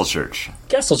like Castle Church.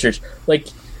 Castle Church. Like,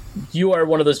 you are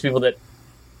one of those people that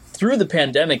through the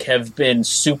pandemic have been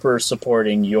super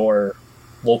supporting your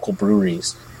local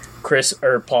breweries. Chris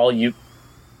or Paul, you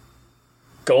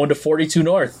going to 42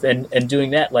 North and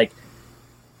doing that, like,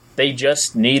 they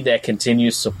just need that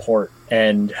continued support,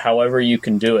 and however you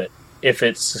can do it. If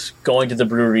it's going to the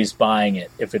breweries, buying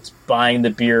it. If it's buying the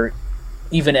beer,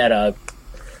 even at a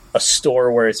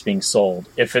store where it's being sold.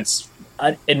 If it's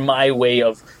in my way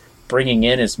of bringing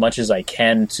in as much as I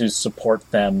can to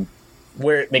support them,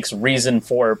 where it makes reason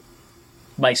for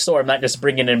my store. I'm not just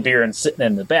bringing in beer and sitting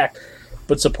in the back,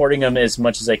 but supporting them as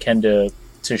much as I can to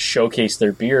showcase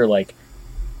their beer. Like,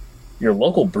 your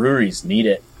local breweries need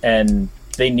it, and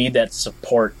they need that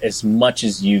support as much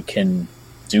as you can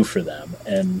do for them.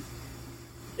 And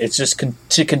it's just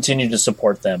to continue to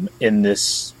support them in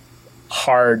this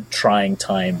hard, trying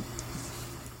time.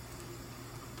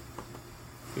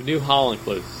 The New Holland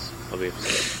closes.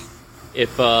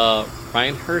 If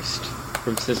Reinhurst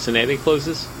from Cincinnati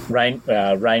closes,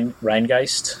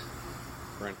 Rheingeist.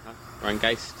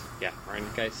 Rheingeist, yeah,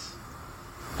 Rheingeist.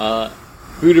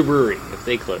 Buddha Brewery, if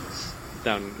they close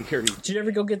down here. Did you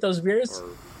ever go get those beers?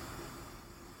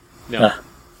 No,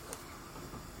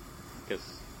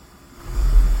 because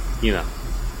it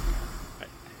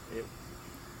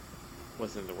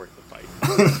wasn't worth the fight.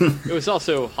 It was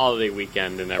also holiday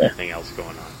weekend and everything else going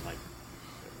on. Like,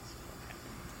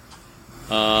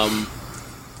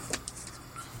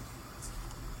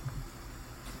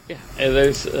 yeah, and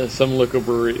there's some local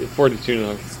brewery,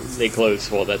 42, they close.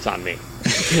 Well, that's on me.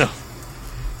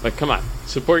 But come on,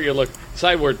 support your local.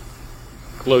 Sideward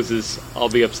closes, I'll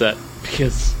be upset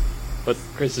because. But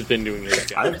Chris has been doing his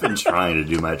job. I've been trying to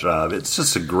do my job. It's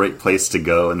just a great place to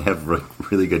go and have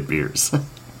really good beers.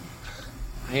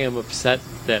 I am upset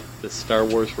that the Star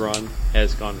Wars run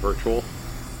has gone virtual,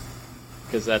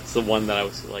 because that's the one that I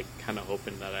was like kind of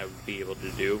hoping that I would be able to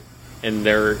do, and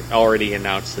they're already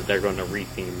announced that they're going to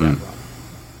retheme that run.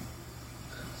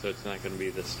 So it's not going to be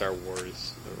the Star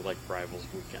Wars or like Rivals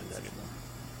weekend anymore,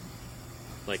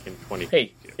 like in 2022.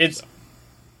 Hey, it's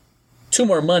 2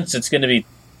 more months. It's going to be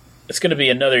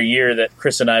another year that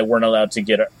Chris and I weren't allowed to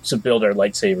build our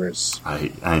lightsabers.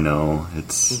 I know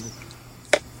it's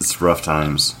rough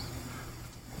times.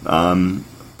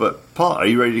 But Paul, are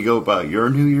you ready to go about your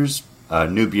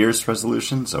New Beers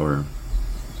resolutions, or?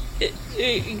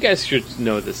 You guys should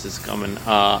know this is coming.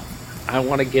 I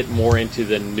want to get more into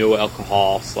the no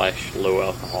alcohol / low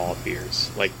alcohol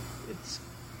beers. Like,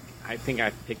 I think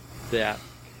I picked that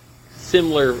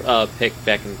similar pick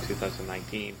back in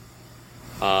 2019.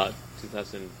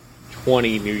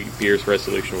 2020 New Beer's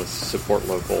resolution was to support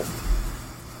local.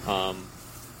 Or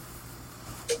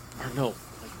no,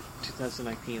 like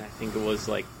 2019, I think it was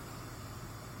like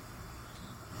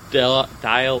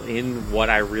dial in what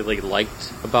I really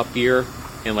liked about beer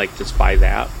and like just buy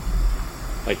that.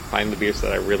 Like find the beers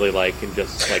that I really like and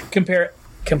just like compare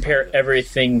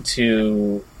everything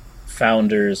to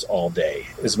Founders all day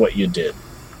is what you did.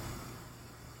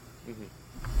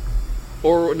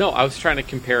 Or no, I was trying to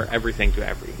compare everything to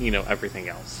everything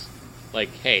else. Like,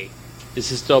 hey, is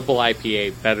this double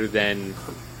IPA better than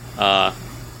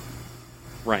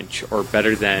Wrench or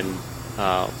better than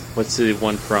what's the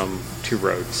one from Two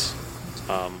Roads?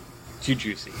 Too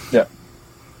Juicy. Yeah.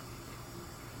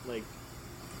 Like,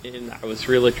 and I was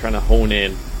really trying to hone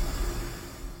in.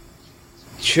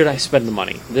 Should I spend the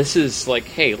money? This is like,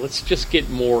 hey, let's just get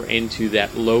more into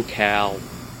that low-cal,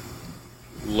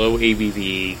 low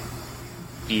ABV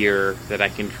beer that I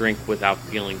can drink without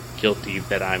feeling guilty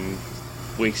that I'm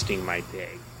wasting my day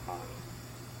on.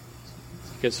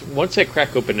 Because once I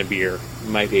crack open a beer,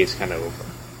 my day is kind of over.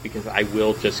 Because I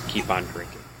will just keep on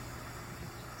drinking.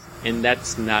 And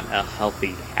that's not a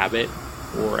healthy habit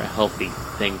or a healthy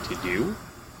thing to do.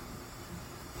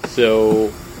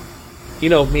 So,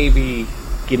 maybe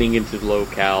getting into low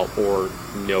cal or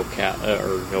no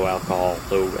alcohol,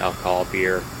 low alcohol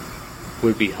beer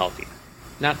would be healthy.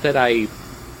 Not that I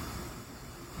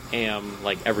am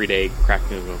like every day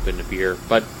cracking open a beer,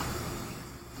 but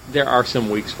there are some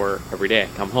weeks where every day I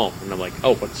come home and I'm like,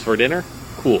 oh, what's for dinner?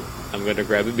 Cool, I'm going to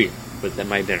grab a beer, put that in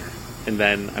my dinner, and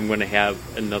then I'm going to have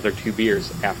another 2 beers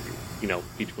after,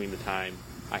 between the time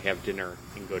I have dinner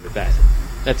and go to bed.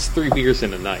 That's 3 beers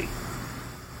in a night.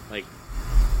 Like,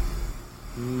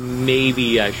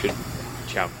 maybe I should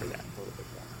watch out for that a little bit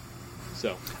more.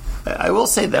 So, I will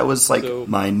say that was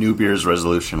my New Beer's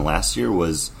resolution last year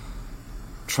was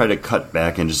try to cut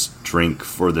back and just drink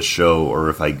for the show or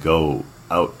if I go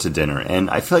out to dinner. And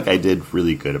I feel like I did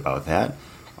really good about that.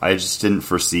 I just didn't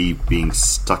foresee being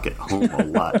stuck at home a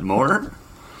lot more.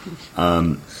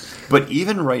 But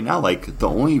even right now, like, the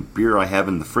only beer I have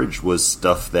in the fridge was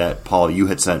stuff that, Paul, you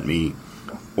had sent me,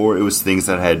 or it was things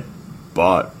that I had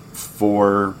bought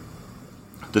for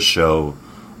the show,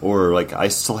 or, like, I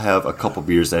still have a couple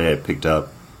beers that I had picked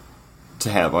up to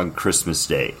have on Christmas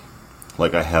Day.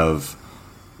 Like, I have,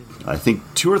 I think,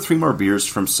 2 or 3 more beers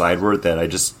from Sideward that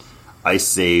I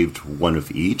saved one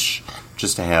of each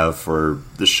just to have for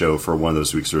the show for one of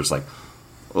those weeks where it's like,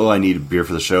 oh, I need a beer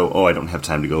for the show. Oh, I don't have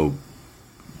time to go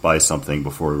buy something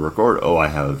before we record. Oh, I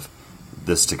have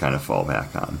this to kind of fall back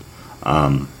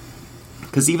on.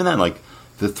 Because even then, like,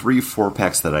 the 3-4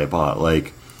 packs that I bought,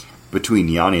 like, between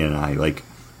Yanni and I, like,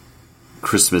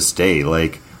 Christmas Day,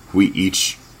 like, we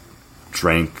each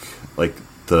drank, like,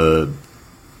 the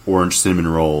orange cinnamon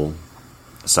roll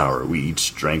sour. We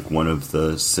each drank one of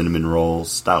the cinnamon roll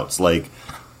stouts. Like,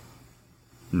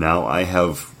 now I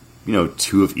have,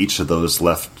 2 of each of those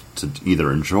left to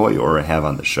either enjoy or have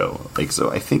on the show. Like, so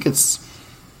I think it's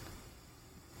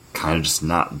kind of just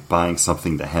not buying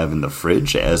something to have in the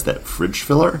fridge as that fridge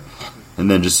filler,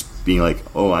 and then just being like,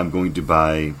 oh, I'm going to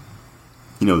buy,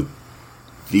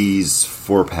 these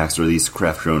 4 packs or these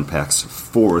craft your own packs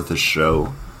for the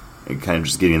show, and kind of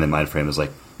just getting in the mind frame is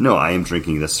like, no, I am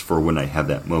drinking this for when I have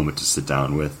that moment to sit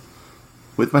down with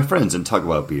my friends and talk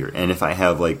about beer. And if I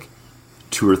have, like,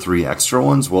 2 or 3 extra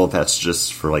ones, well, that's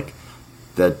just for, like,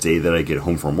 that day that I get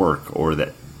home from work or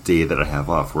that day that I have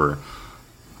off where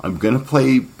I'm going to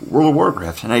play World of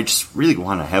Warcraft and I just really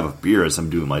want to have a beer as I'm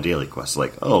doing my daily quest.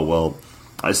 Like, oh, well,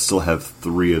 I still have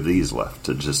 3 of these left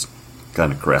to just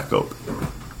kind of crack open.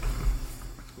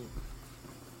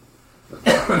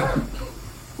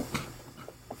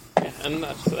 And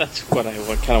that's what I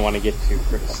kind of want to get to,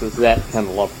 Chris, is that kind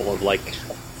of level of, like,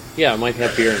 yeah, I might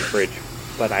have beer in the fridge,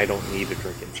 but I don't need to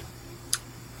drink it.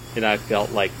 And I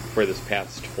felt like for this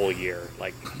past whole year,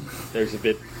 like, there's a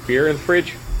bit of beer in the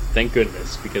fridge, thank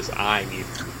goodness, because I need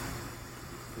it.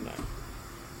 And I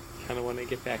kind of want to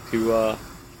get back to,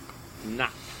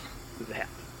 not that.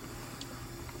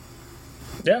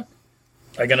 Yeah,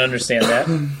 I can understand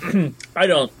that. I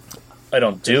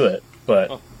don't do it,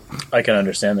 but I can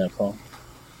understand that, Paul.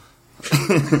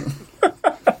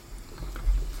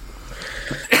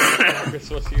 Chris,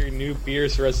 what's your new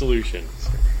beers resolution?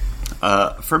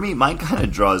 For me, mine kind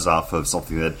of draws off of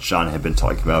something that John had been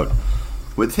talking about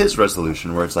with his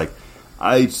resolution, where it's like,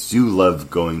 I do love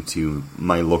going to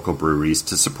my local breweries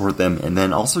to support them, and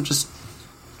then also just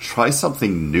try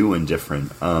something new and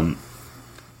different.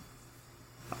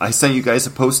 I sent you guys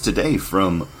a post today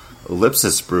from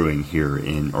Ellipsis Brewing here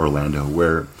in Orlando,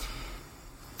 where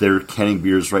they're canning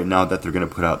beers right now that they're going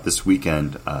to put out this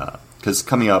weekend. Because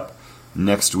coming up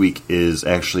next week is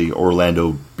actually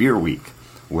Orlando Beer Week,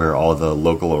 where all the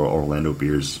local Orlando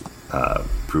brewers are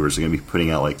going to be putting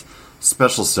out like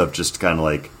special stuff just to kind of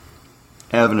like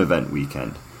have an event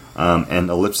weekend. And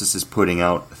Ellipsis is putting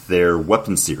out their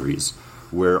weapon series,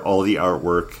 where all the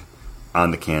artwork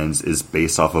on the cans is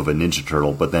based off of a Ninja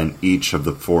Turtle, but then each of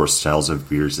the 4 styles of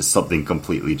beers is something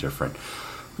completely different.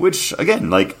 Which, again,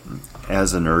 like,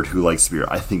 as a nerd who likes beer,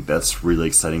 I think that's really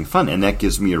exciting fun, and that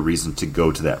gives me a reason to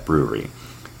go to that brewery.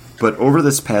 But over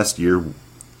this past year,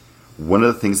 one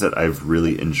of the things that I've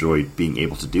really enjoyed being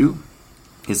able to do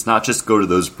is not just go to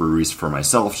those breweries for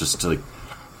myself, just to, like,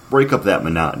 break up that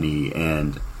monotony,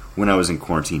 and when I was in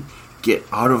quarantine, get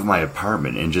out of my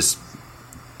apartment and just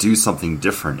do something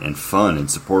different and fun and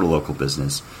support a local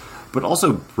business, but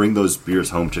also bring those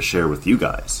beers home to share with you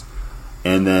guys.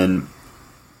 And then,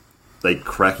 like,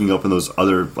 cracking open those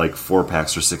other, like,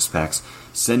 4-packs or 6-packs,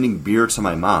 sending beer to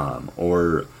my mom,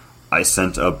 or I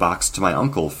sent a box to my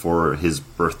uncle for his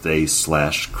birthday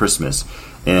 / Christmas,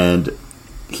 and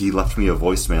he left me a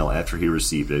voicemail after he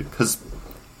received it, because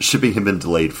shipping had been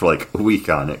delayed for, like, a week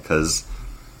on it, because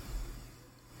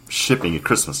shipping at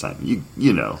Christmas time,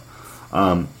 you know.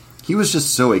 He was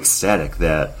just so ecstatic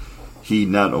that he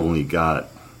not only got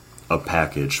a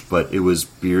package, but it was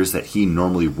beers that he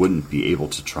normally wouldn't be able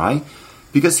to try,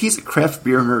 because he's a craft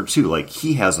beer nerd too. Like,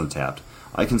 he has Untapped.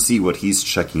 I can see what he's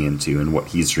checking into and what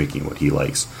he's drinking, what he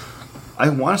likes. I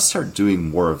want to start doing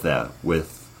more of that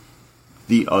with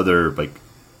the other, like,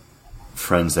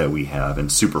 friends that we have and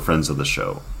super friends of the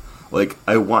show. Like,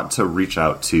 I want to reach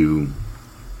out to,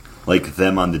 like,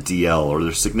 them on the DL or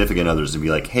their significant others and be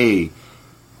like, hey,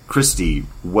 Christy,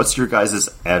 what's your guys'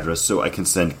 address so I can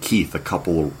send Keith a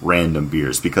couple random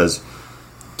beers? Because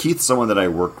Keith's someone that I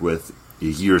worked with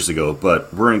years ago,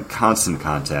 but we're in constant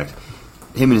contact.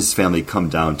 Him and his family come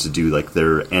down to do, like,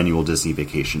 their annual Disney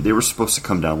vacation. They were supposed to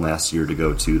come down last year to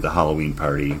go to the Halloween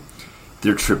party.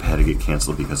 Their trip had to get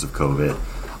canceled because of COVID.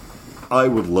 I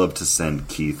would love to send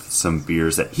Keith some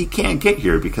beers that he can't get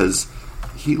here because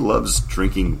he loves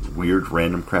drinking weird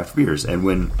random craft beers. And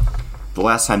when the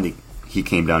last time he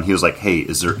came down, he was like, hey,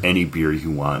 is there any beer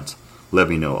you want? Let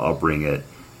me know, I'll bring it.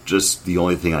 Just the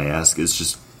only thing I ask is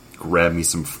just grab me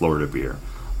some Florida beer.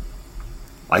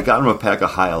 I got him a pack of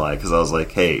High Ally because I was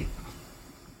like, hey,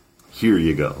 here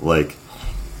you go, like,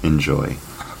 enjoy.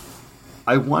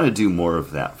 I want to do more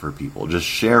of that for people, just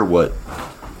share what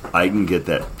I can get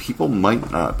that people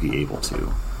might not be able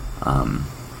to.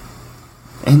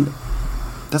 And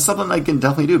that's something I can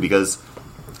definitely do because,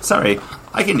 sorry,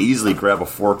 I can easily grab a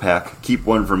 4-pack, keep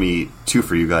one for me, 2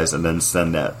 for you guys, and then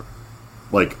send that,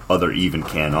 like, other even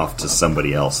can off to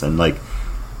somebody else. And, like,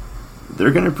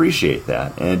 they're going to appreciate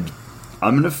that. And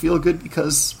I'm going to feel good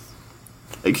because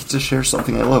I get to share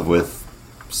something I love with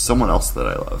someone else that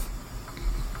I love.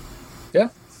 Yeah.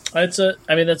 That's a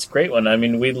great one. I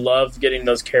mean, we love getting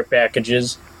those care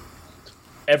packages.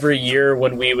 Every year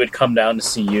when we would come down to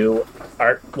see you,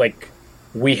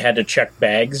 we had to check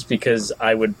bags because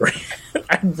I'd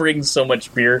bring so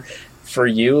much beer for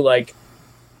you. Like,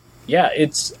 yeah,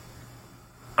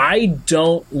 I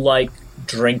don't like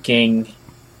drinking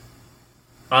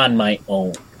on my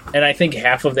own. And I think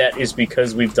half of that is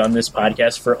because we've done this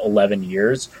podcast for 11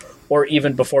 years. Or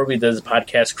even before we did this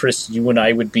podcast, Chris, you and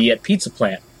I would be at Pizza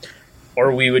Plant.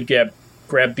 Or we would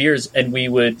grab beers and we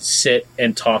would sit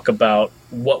and talk about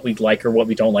what we like or what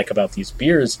we don't like about these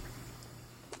beers.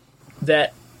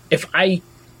 That if I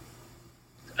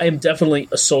am definitely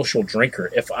a social drinker.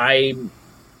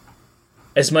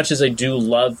 As much as I do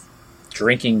love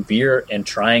drinking beer and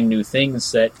trying new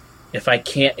things, that if I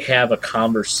can't have a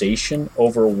conversation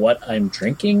over what I'm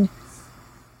drinking,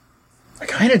 I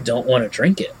kind of don't want to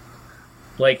drink it.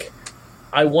 Like,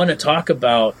 I want to talk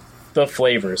about the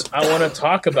flavors. I want to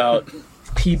talk about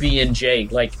PB&J.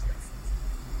 Like,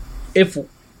 if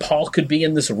Paul could be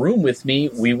in this room with me,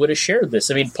 we would have shared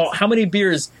this. I mean, Paul, how many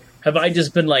beers have I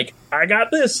just been like, I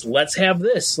got this, let's have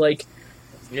this? Like,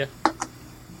 yeah,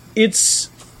 it's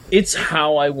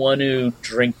how I want to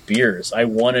drink beers. I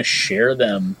want to share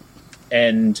them.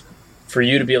 And for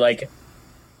you to be like,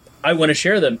 I want to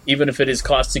share them, even if it is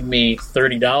costing me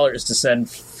 $30 to send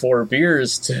 4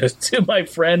 beers to my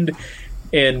friend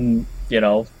in,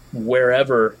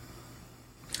 wherever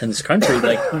in this country,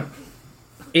 like,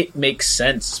 it makes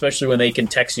sense, especially when they can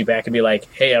text you back and be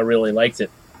like, hey, I really liked it.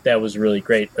 That was really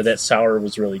great. Or that sour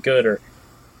was really good. Or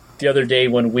the other day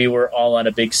when we were all on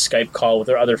a big Skype call with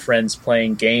our other friends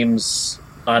playing games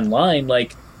online,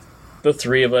 like, the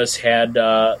 3 of us had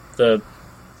the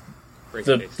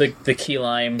key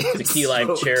lime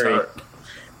so cherry. Tart.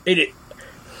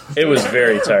 It was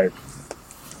very tart.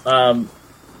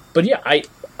 But yeah, I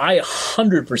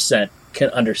 100% can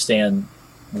understand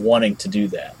wanting to do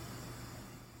that.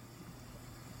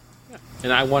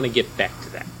 And I want to get back to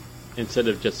that. instead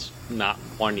of just not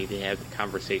wanting to have the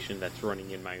conversation that's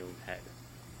running in my own head.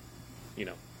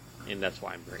 And that's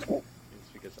why I'm drinking. It's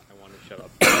because I want to shut up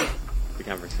the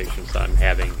conversations that I'm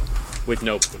having with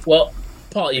no clue. Well,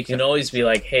 Paul, you can always be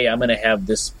like, hey, I'm going to have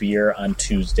this beer on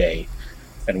Tuesday,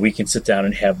 and we can sit down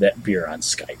and have that beer on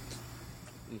Skype.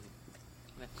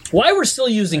 Why we're still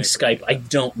using Skype, I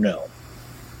don't know.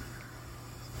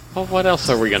 Well, what else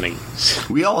are we going to use?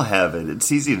 We all have it.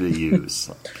 It's easy to use.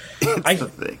 It's the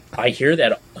thing. I hear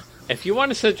that. If you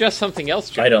want to suggest something else,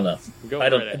 John, I don't know. go I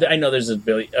don't. right ahead. I know there's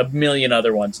a million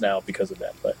other ones now because of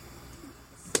that, but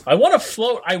I want to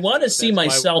float. I want to see That's why-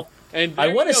 myself. And there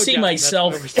I want you to go, see John.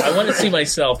 myself. That's where I want to see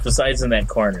myself besides in that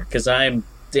corner because I'm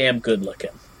damn good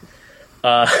looking.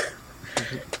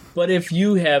 But if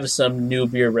you have some new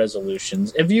beer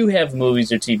resolutions, if you have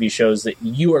movies or TV shows that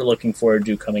you are looking forward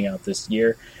to coming out this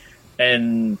year,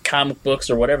 and comic books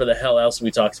or whatever the hell else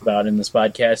we talked about in this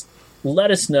podcast,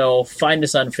 let us know. Find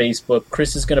us on Facebook.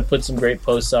 Chris is going to put some great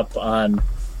posts up on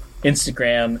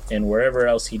Instagram and wherever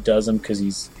else he does them because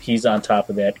he's on top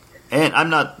of that. And I'm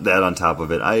not that on top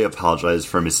of it. I apologize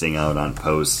for missing out on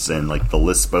posts and the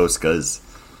list posts because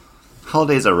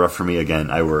holidays are rough for me.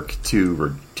 Again, I work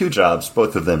two jobs,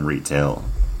 both of them retail.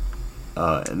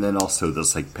 And then also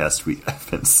this past week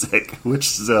I've been sick, which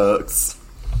sucks.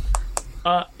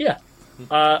 Yeah.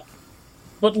 But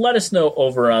let us know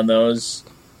over on those.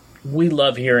 We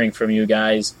love hearing from you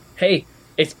guys. Hey,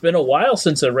 it's been a while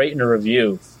since a rate and a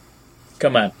review.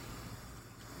 Come on.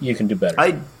 You can do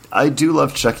better. I do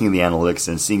love checking the analytics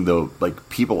and seeing though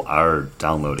people are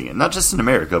downloading it. Not just in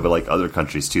America, but other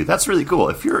countries too. That's really cool.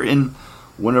 If you're in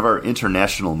one of our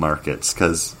international markets,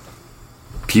 because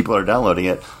people are downloading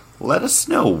it, let us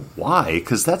know why,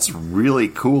 because that's really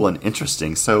cool and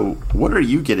interesting. So what are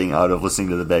you getting out of listening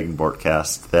to the Bag and Board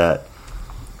Cast that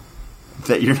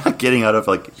you're not getting out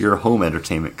of your home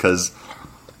entertainment? Because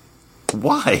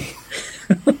why?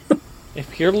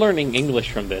 If you're learning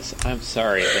English from this, I'm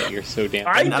sorry that you're so damn.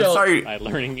 I'm sorry. by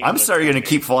learning English. I'm sorry. You're going to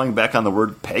keep falling back on the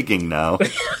word pegging now.